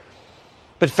her?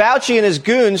 But Fauci and his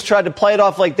goons tried to play it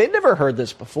off like they'd never heard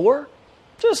this before.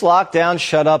 Just lock down,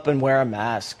 shut up, and wear a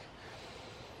mask.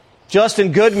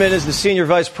 Justin Goodman is the senior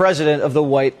vice president of the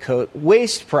White Coat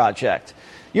Waste Project.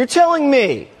 You're telling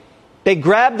me they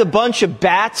grabbed a bunch of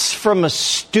bats from a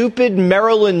stupid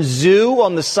Maryland zoo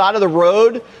on the side of the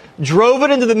road, drove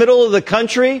it into the middle of the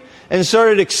country, and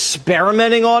started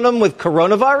experimenting on them with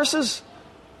coronaviruses?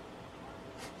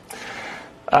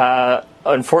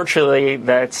 Unfortunately,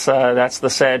 that's the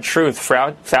sad truth.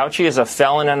 Fauci is a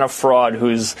felon and a fraud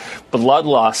whose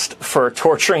bloodlust for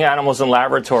torturing animals in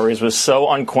laboratories was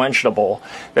so unquenchable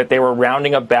that they were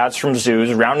rounding up bats from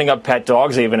zoos, rounding up pet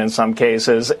dogs even in some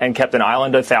cases, and kept an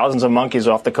island of thousands of monkeys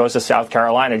off the coast of South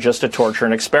Carolina just to torture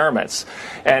and experiments.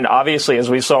 And obviously, as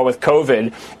we saw with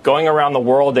COVID, going around the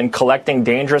world and collecting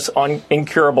dangerous,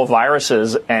 incurable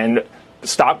viruses and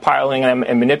stockpiling them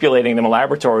and manipulating them in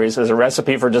laboratories is a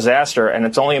recipe for disaster, and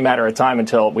it's only a matter of time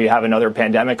until we have another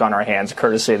pandemic on our hands,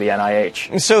 courtesy of the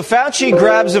NIH. So Fauci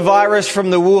grabs a virus from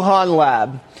the Wuhan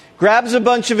lab, grabs a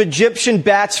bunch of Egyptian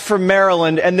bats from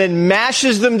Maryland, and then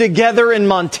mashes them together in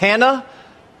Montana?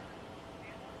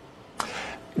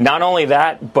 Not only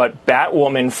that, but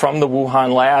Batwoman from the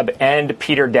Wuhan lab and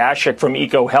Peter Daszak from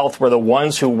EcoHealth were the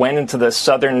ones who went into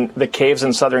the caves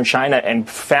in southern China and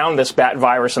found this bat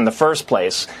virus in the first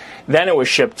place. Then it was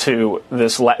shipped to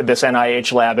this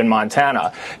NIH lab in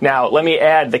Montana. Now, let me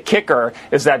add, the kicker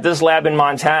is that this lab in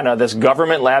Montana, this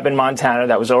government lab in Montana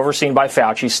that was overseen by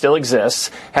Fauci, still exists,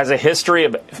 has a history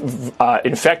of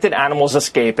infected animals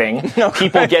escaping,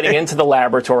 people getting into the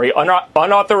laboratory,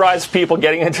 unauthorized people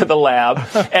getting into the lab,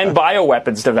 and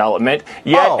bioweapons development.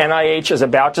 Yet NIH is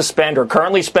about to spend, or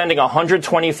currently spending,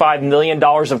 $125 million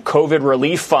of COVID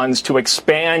relief funds to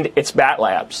expand its bat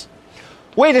labs.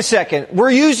 Wait a second.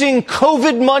 We're using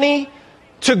COVID money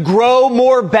to grow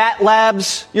more bat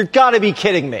labs? You've got to be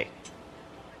kidding me.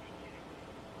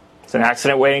 It's an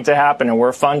accident waiting to happen, and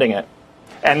we're funding it.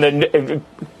 And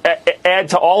add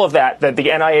to all of that the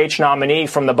NIH nominee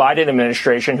from the Biden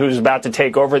administration, who's about to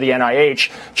take over the NIH,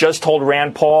 just told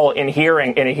Rand Paul in a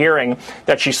hearing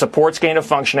that she supports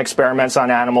gain-of-function experiments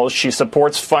on animals. She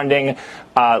supports funding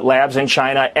labs in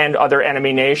China and other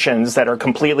enemy nations that are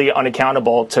completely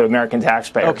unaccountable to American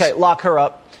taxpayers. Okay, lock her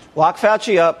up. Lock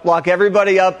Fauci up. Lock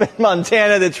everybody up in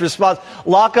Montana that's responsible.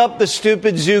 Lock up the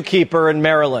stupid zookeeper in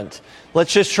Maryland.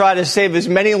 Let's just try to save as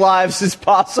many lives as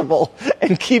possible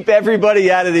and keep everybody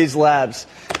out of these labs.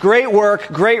 Great work,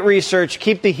 great research.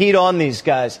 Keep the heat on these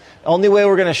guys. The only way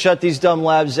we're going to shut these dumb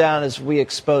labs down is we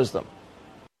expose them.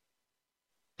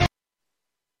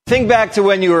 Think back to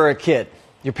when you were a kid.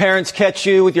 Your parents catch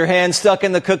you with your hand stuck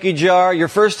in the cookie jar. Your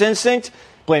first instinct?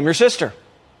 Blame your sister.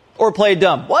 Or play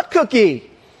dumb. What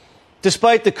cookie?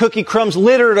 Despite the cookie crumbs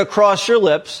littered across your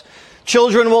lips,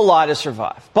 children will lie to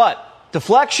survive. But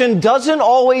deflection doesn't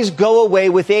always go away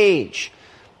with age.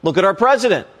 Look at our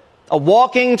president, a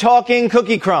walking, talking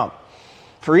cookie crumb.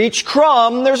 For each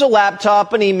crumb, there's a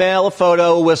laptop, an email, a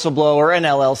photo, a whistleblower, an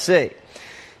LLC.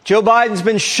 Joe Biden's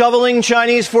been shoveling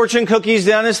Chinese fortune cookies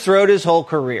down his throat his whole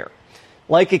career.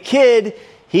 Like a kid,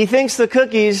 he thinks the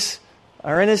cookies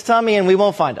are in his tummy and we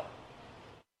won't find them.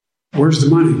 Where's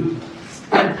the money?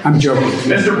 I'm joking.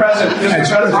 Mr.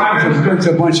 President, it's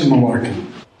a bunch of malarkey.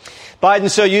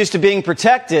 Biden's so used to being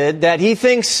protected that he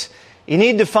thinks you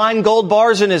need to find gold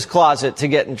bars in his closet to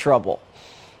get in trouble.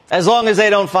 As long as they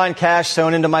don't find cash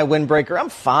sewn into my windbreaker, I'm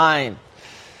fine.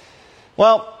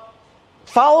 Well,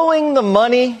 following the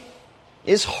money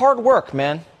is hard work,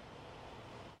 man.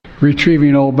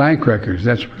 Retrieving old bank records,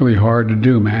 that's really hard to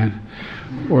do, man.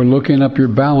 Or looking up your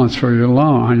balance for your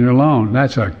loan, on your loan.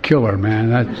 That's a killer,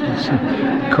 man.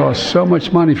 That costs so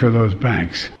much money for those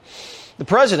banks. The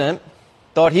president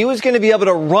thought he was going to be able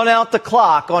to run out the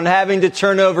clock on having to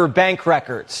turn over bank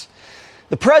records.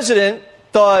 The president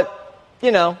thought,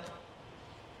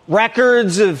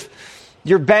 records of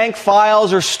your bank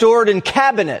files are stored in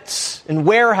cabinets and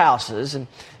warehouses, and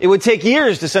it would take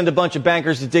years to send a bunch of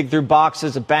bankers to dig through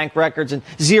boxes of bank records and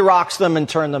Xerox them and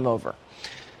turn them over.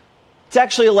 It's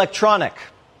actually electronic.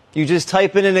 You just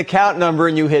type in an account number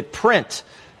and you hit print,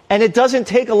 and it doesn't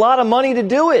take a lot of money to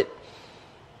do it.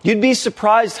 You'd be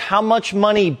surprised how much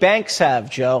money banks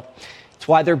have, Joe. It's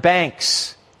why they're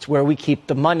banks. It's where we keep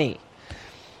the money.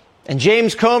 And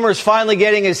James Comer's finally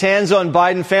getting his hands on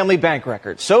Biden family bank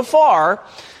records. So far,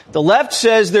 the left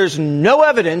says there's no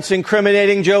evidence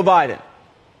incriminating Joe Biden.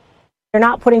 They're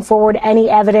not putting forward any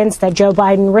evidence that Joe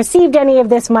Biden received any of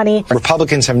this money.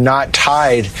 Republicans have not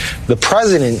tied the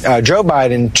president, Joe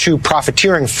Biden, to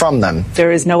profiteering from them.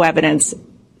 There is no evidence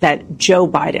that Joe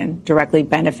Biden directly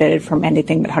benefited from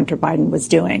anything that Hunter Biden was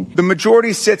doing. The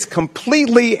majority sits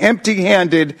completely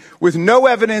empty-handed with no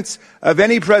evidence of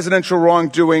any presidential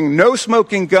wrongdoing, no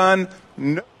smoking gun.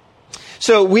 No.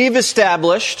 So we've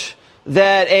established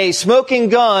that a smoking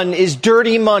gun is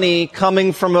dirty money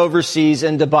coming from overseas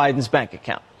into Biden's bank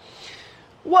account.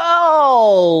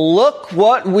 Well, look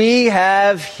what we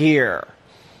have here.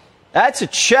 That's a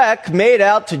check made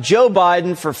out to Joe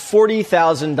Biden for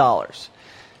 $40,000.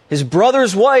 His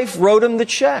brother's wife wrote him the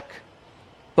check.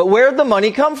 But where'd the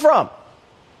money come from?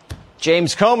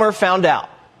 James Comer found out.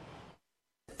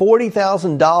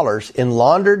 $40,000 in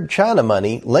laundered China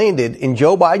money landed in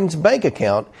Joe Biden's bank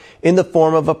account in the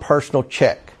form of a personal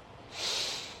check.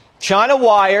 China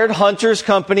wired Hunter's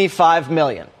company $5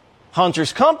 million.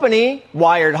 Hunter's company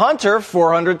wired Hunter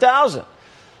 $400,000.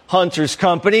 Hunter's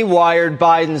company wired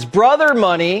Biden's brother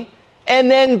money,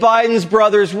 and then Biden's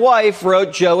brother's wife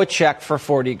wrote Joe a check for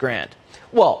 $40,000.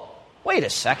 Well, wait a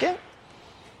second.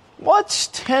 What's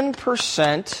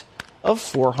 10% of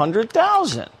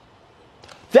 $400,000?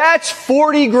 That's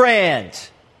 $40,000.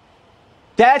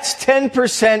 That's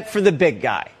 10% for the big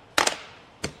guy.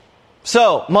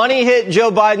 So money hit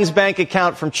Joe Biden's bank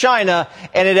account from China,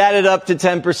 and it added up to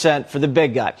 10% for the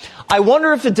big guy. I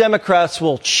wonder if the Democrats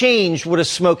will change what a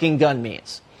smoking gun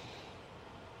means.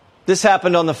 This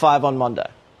happened on the 5 on Monday.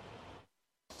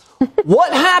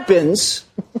 What happens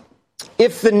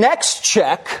if the next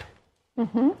check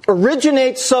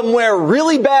originates somewhere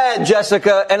really bad,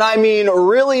 Jessica, and I mean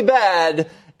really bad,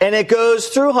 and it goes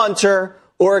through Hunter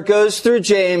or it goes through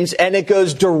James and it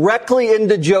goes directly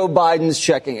into Joe Biden's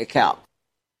checking account,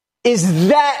 is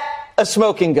that a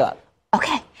smoking gun?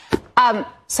 Okay.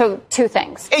 So two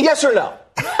things. Yes or no?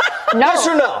 No. Yes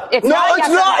or no? It's no, not it's yes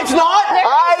not. No. It's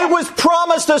not. I was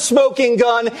promised a smoking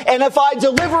gun, and if I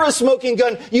deliver a smoking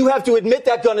gun, you have to admit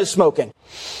that gun is smoking.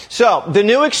 So the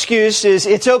new excuse is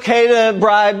it's okay to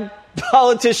bribe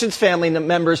politicians' family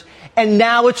members, and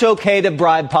now it's okay to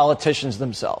bribe politicians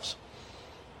themselves.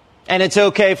 And it's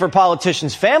okay for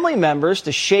politicians' family members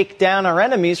to shake down our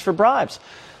enemies for bribes.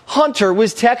 Hunter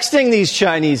was texting these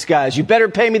Chinese guys, you better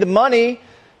pay me the money.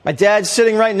 My dad's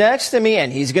sitting right next to me,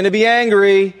 and he's going to be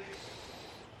angry.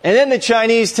 And then the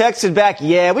Chinese texted back,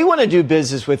 yeah, we want to do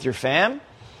business with your fam.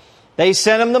 They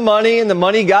sent him the money, and the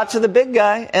money got to the big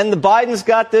guy. And the Bidens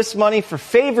got this money for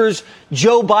favors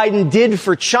Joe Biden did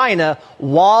for China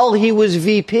while he was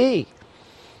VP.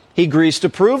 He greased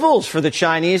approvals for the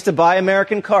Chinese to buy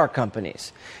American car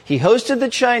companies. He hosted the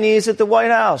Chinese at the White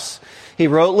House. He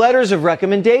wrote letters of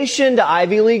recommendation to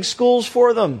Ivy League schools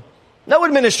for them. No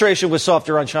administration was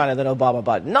softer on China than Obama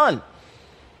Biden. None.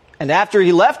 And after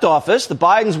he left office, the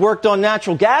Bidens worked on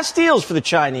natural gas deals for the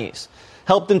Chinese,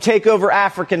 helped them take over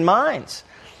African mines.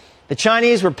 The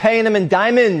Chinese were paying them in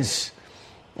diamonds.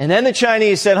 And then the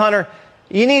Chinese said, Hunter,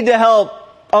 you need to help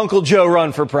Uncle Joe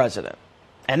run for president.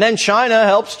 And then China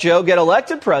helps Joe get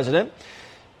elected president.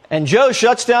 And Joe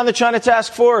shuts down the China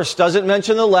task force, doesn't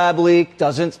mention the lab leak,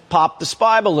 doesn't pop the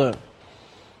spy balloon,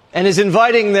 and is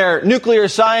inviting their nuclear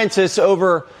scientists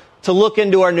over to look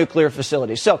into our nuclear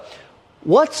facilities. So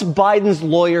what's Biden's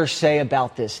lawyers say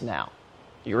about this now?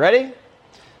 You ready?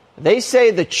 They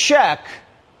say the check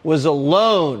was a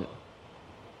loan.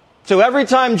 So every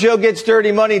time Joe gets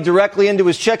dirty money directly into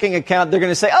his checking account, they're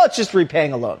going to say, oh, it's just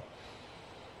repaying a loan.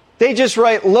 They just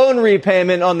write loan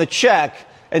repayment on the check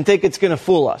and think it's going to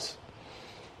fool us.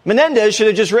 Menendez should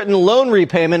have just written loan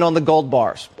repayment on the gold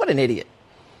bars. What an idiot.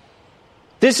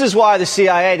 This is why the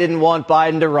CIA didn't want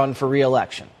Biden to run for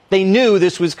re-election. They knew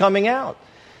this was coming out.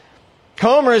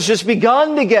 Comer has just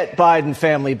begun to get Biden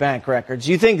family bank records.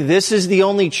 You think this is the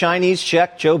only Chinese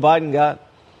check Joe Biden got?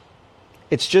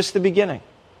 It's just the beginning.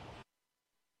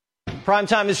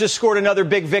 Primetime has just scored another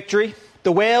big victory.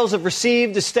 The whales have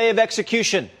received a stay of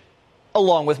execution,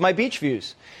 along with my beach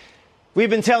views. We've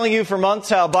been telling you for months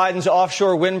how Biden's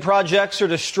offshore wind projects are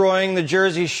destroying the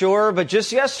Jersey Shore, but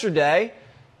just yesterday,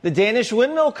 the Danish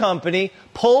windmill company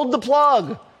pulled the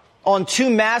plug on two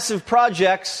massive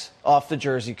projects off the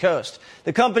Jersey coast.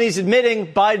 The company's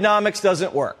admitting Bidenomics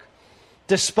doesn't work.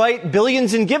 Despite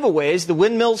billions in giveaways, the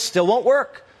windmills still won't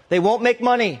work. They won't make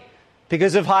money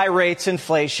because of high rates,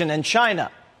 inflation, and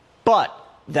China. But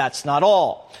that's not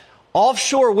all.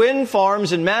 Offshore wind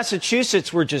farms in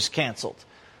Massachusetts were just canceled.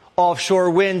 Offshore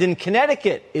wind in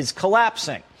Connecticut is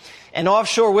collapsing. And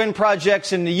offshore wind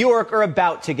projects in New York are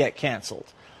about to get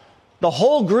canceled. The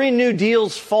whole Green New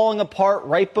Deal's falling apart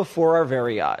right before our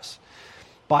very eyes.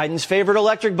 Biden's favorite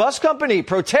electric bus company,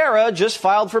 Proterra, just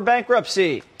filed for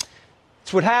bankruptcy.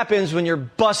 It's what happens when your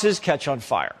buses catch on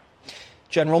fire.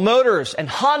 General Motors and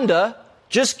Honda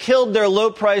just killed their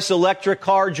low-price electric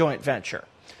car joint venture.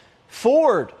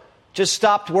 Ford just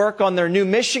stopped work on their new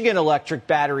Michigan electric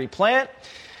battery plant.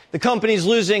 The company's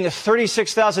losing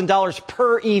 $36,000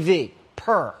 per EV,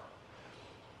 per.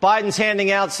 Biden's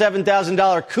handing out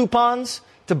 $7,000 coupons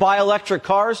to buy electric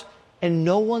cars, and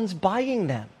no one's buying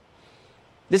them.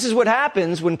 This is what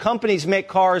happens when companies make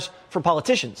cars for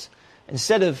politicians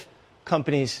instead of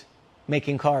companies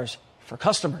making cars for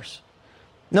customers.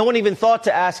 No one even thought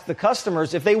to ask the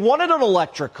customers if they wanted an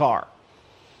electric car.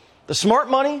 The smart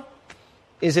money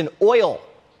is in oil.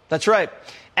 That's right.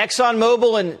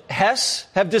 ExxonMobil and Hess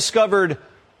have discovered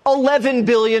 11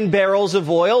 billion barrels of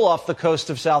oil off the coast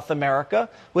of South America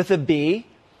with a B.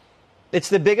 It's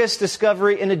the biggest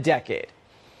discovery in a decade.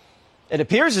 It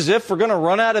appears as if we're going to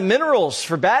run out of minerals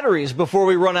for batteries before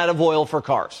we run out of oil for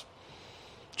cars.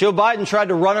 Joe Biden tried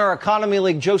to run our economy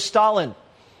like Joe Stalin.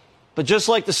 But just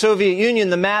like the Soviet Union,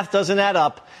 the math doesn't add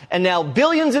up. And now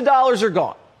billions of dollars are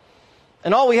gone.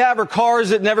 And all we have are cars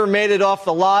that never made it off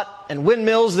the lot and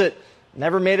windmills that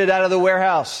never made it out of the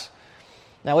warehouse.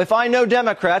 Now, if I know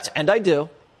Democrats, and I do,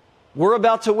 we're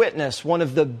about to witness one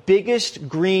of the biggest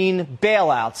green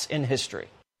bailouts in history.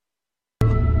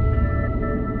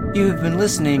 You have been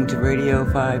listening to Radio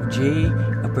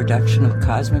 5G, a production of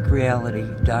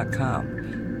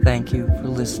CosmicReality.com. Thank you for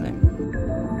listening.